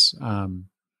characters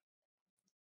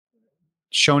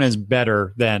shown as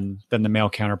better than the male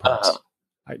counterparts.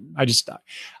 I just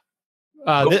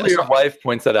hopefully your wife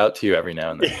points that out to you every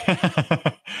now and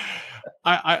then.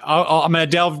 I'm going to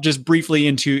delve just briefly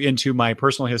into my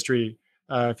personal history,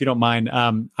 if you don't mind.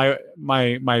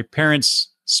 My parents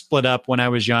split up when I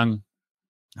was young.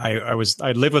 I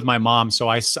lived with my mom, so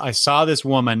I saw this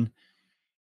woman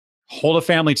hold a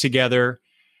family together,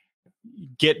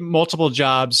 get multiple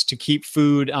jobs to keep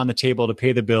food on the table to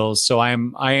pay the bills. So I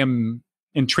am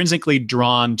intrinsically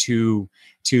drawn to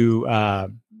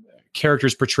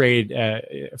characters portrayed,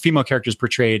 female characters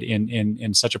portrayed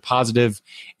in such a positive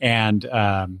and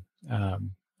a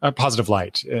positive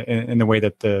light, in the way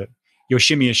that the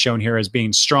Yoshimi is shown here as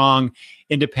being strong,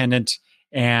 independent,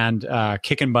 and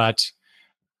kicking butt.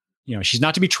 She's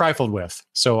not to be trifled with.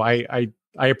 So I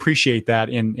appreciate that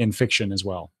in fiction as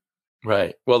well.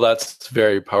 Right. Well, that's a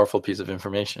very powerful piece of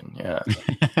information. Yeah.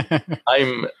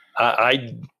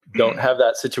 I don't have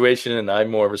that situation, and I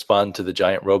more respond to the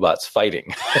giant robots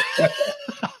fighting.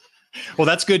 Well,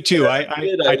 that's good too. I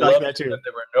like that too. That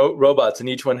there were no robots, and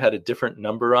each one had a different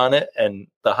number on it, and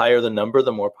the higher the number,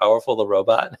 the more powerful the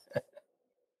robot.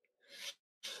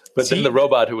 But then the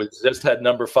robot who just had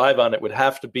number 5 on it would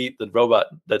have to beat the robot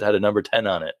that had a number 10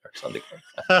 on it, or something like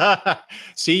that.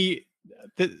 See,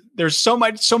 there's so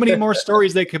many more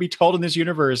stories that could be told in this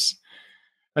universe.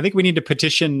 I think we need to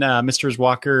petition Mr.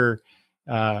 Walker,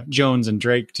 Jones, and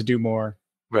Drake to do more.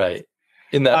 Right.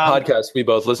 In that podcast we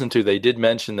both listened to, they did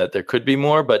mention that there could be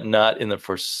more, but not in the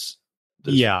first.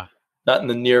 Yeah. Not in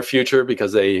the near future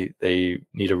because they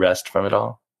need a rest from it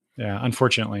all. Yeah,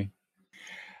 unfortunately.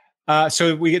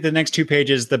 So we get the next 2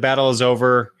 pages. The battle is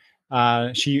over.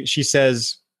 She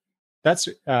says,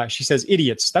 she says,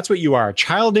 idiots. That's what you are.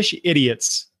 Childish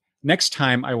idiots. Next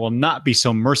time I will not be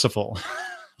so merciful.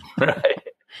 Right.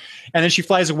 And then she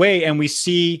flies away and we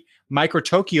see Micro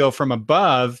Tokyo from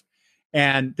above.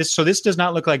 And this does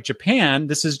not look like Japan.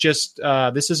 This is just,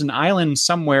 this is an island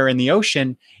somewhere in the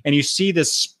ocean. And you see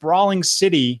this sprawling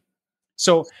city.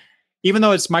 So even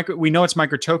though we know it's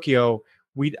Micro Tokyo,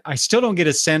 I still don't get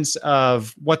a sense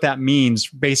of what that means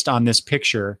based on this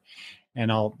picture. And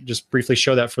I'll just briefly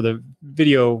show that for the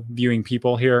video viewing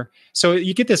people here. So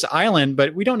you get this island,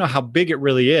 but we don't know how big it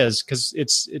really is because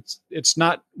it's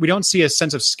not, we don't see a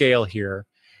sense of scale here,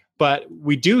 but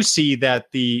we do see that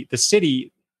the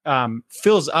city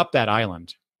fills up that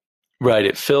island. Right.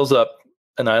 It fills up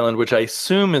an island, which I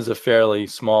assume is a fairly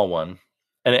small one.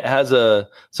 And it has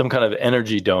some kind of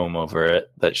energy dome over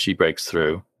it that she breaks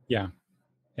through. Yeah.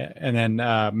 And then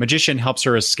Magician helps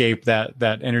her escape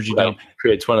that energy dome.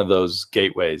 Creates one of those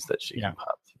gateways that she can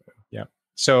pop through. Yeah.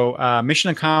 So mission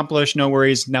accomplished. No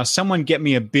worries. Now someone get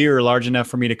me a beer large enough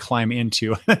for me to climb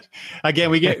into.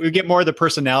 Again, we get more of the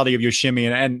personality of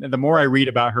Yoshimi, and the more I read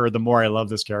about her, the more I love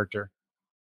this character.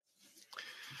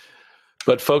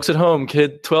 But folks at home,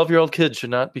 12-year-old kids should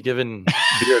not be given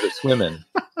beer to swim in.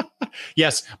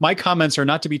 Yes, my comments are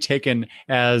not to be taken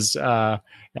as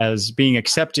being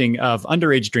accepting of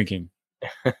underage drinking.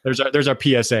 There's our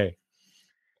PSA.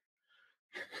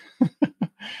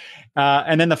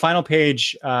 And then the final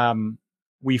page,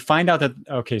 we find out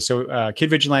that Kid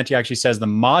Vigilante actually says the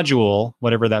module,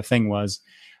 whatever that thing was,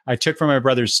 I took from my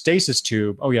brother's stasis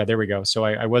tube. Oh yeah, there we go. So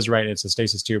I was right; it's a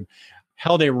stasis tube.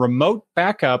 Held a remote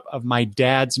backup of my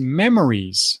dad's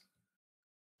memories.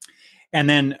 And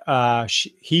then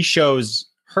he shows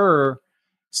her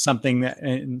something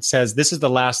and says, this is the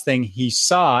last thing he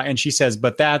saw. And she says,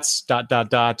 but that's ...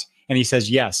 And he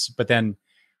says, yes. But then,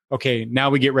 okay, now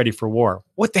we get ready for war.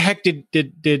 What the heck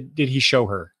did he show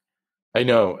her? I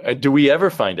know. Do we ever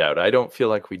find out? I don't feel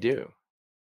like we do.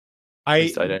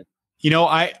 I don't. You know,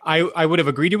 I would have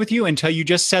agreed with you until you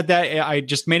just said that. I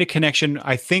just made a connection.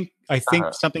 I think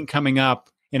something coming up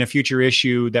in a future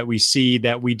issue that we see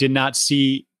that we did not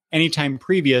see anytime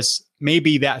previous,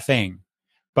 maybe that thing.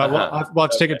 But we'll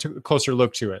have to take a closer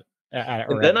look to it.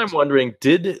 And then I'm wondering,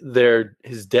 did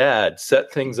his dad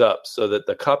set things up so that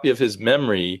the copy of his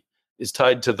memory is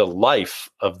tied to the life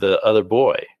of the other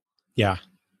boy? Yeah.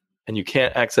 And you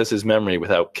can't access his memory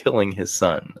without killing his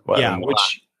son. Well, yeah,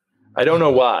 which I don't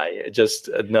know why. Just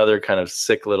another kind of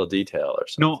sick little detail or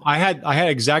something. No, I had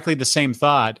exactly the same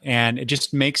thought, and it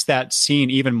just makes that scene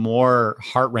even more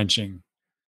heart-wrenching.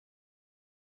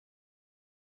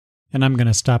 And I'm going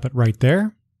to stop it right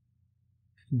there.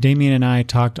 Damian and I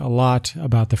talked a lot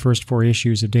about the first 4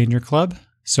 issues of Danger Club,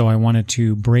 so I wanted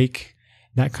to break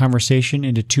that conversation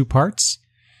into 2 parts.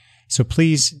 So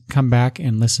please come back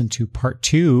and listen to part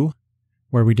 2,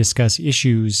 where we discuss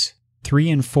issues 3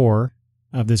 and 4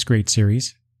 of this great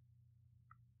series.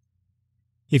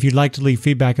 If you'd like to leave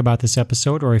feedback about this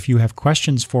episode, or if you have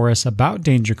questions for us about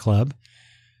Danger Club,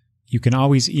 you can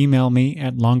always email me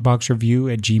at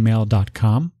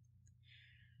longboxreview@gmail.com,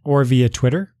 or via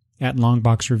Twitter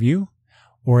 @longboxreview,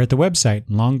 or at the website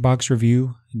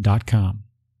longboxreview.com.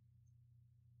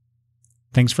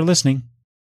 Thanks for listening.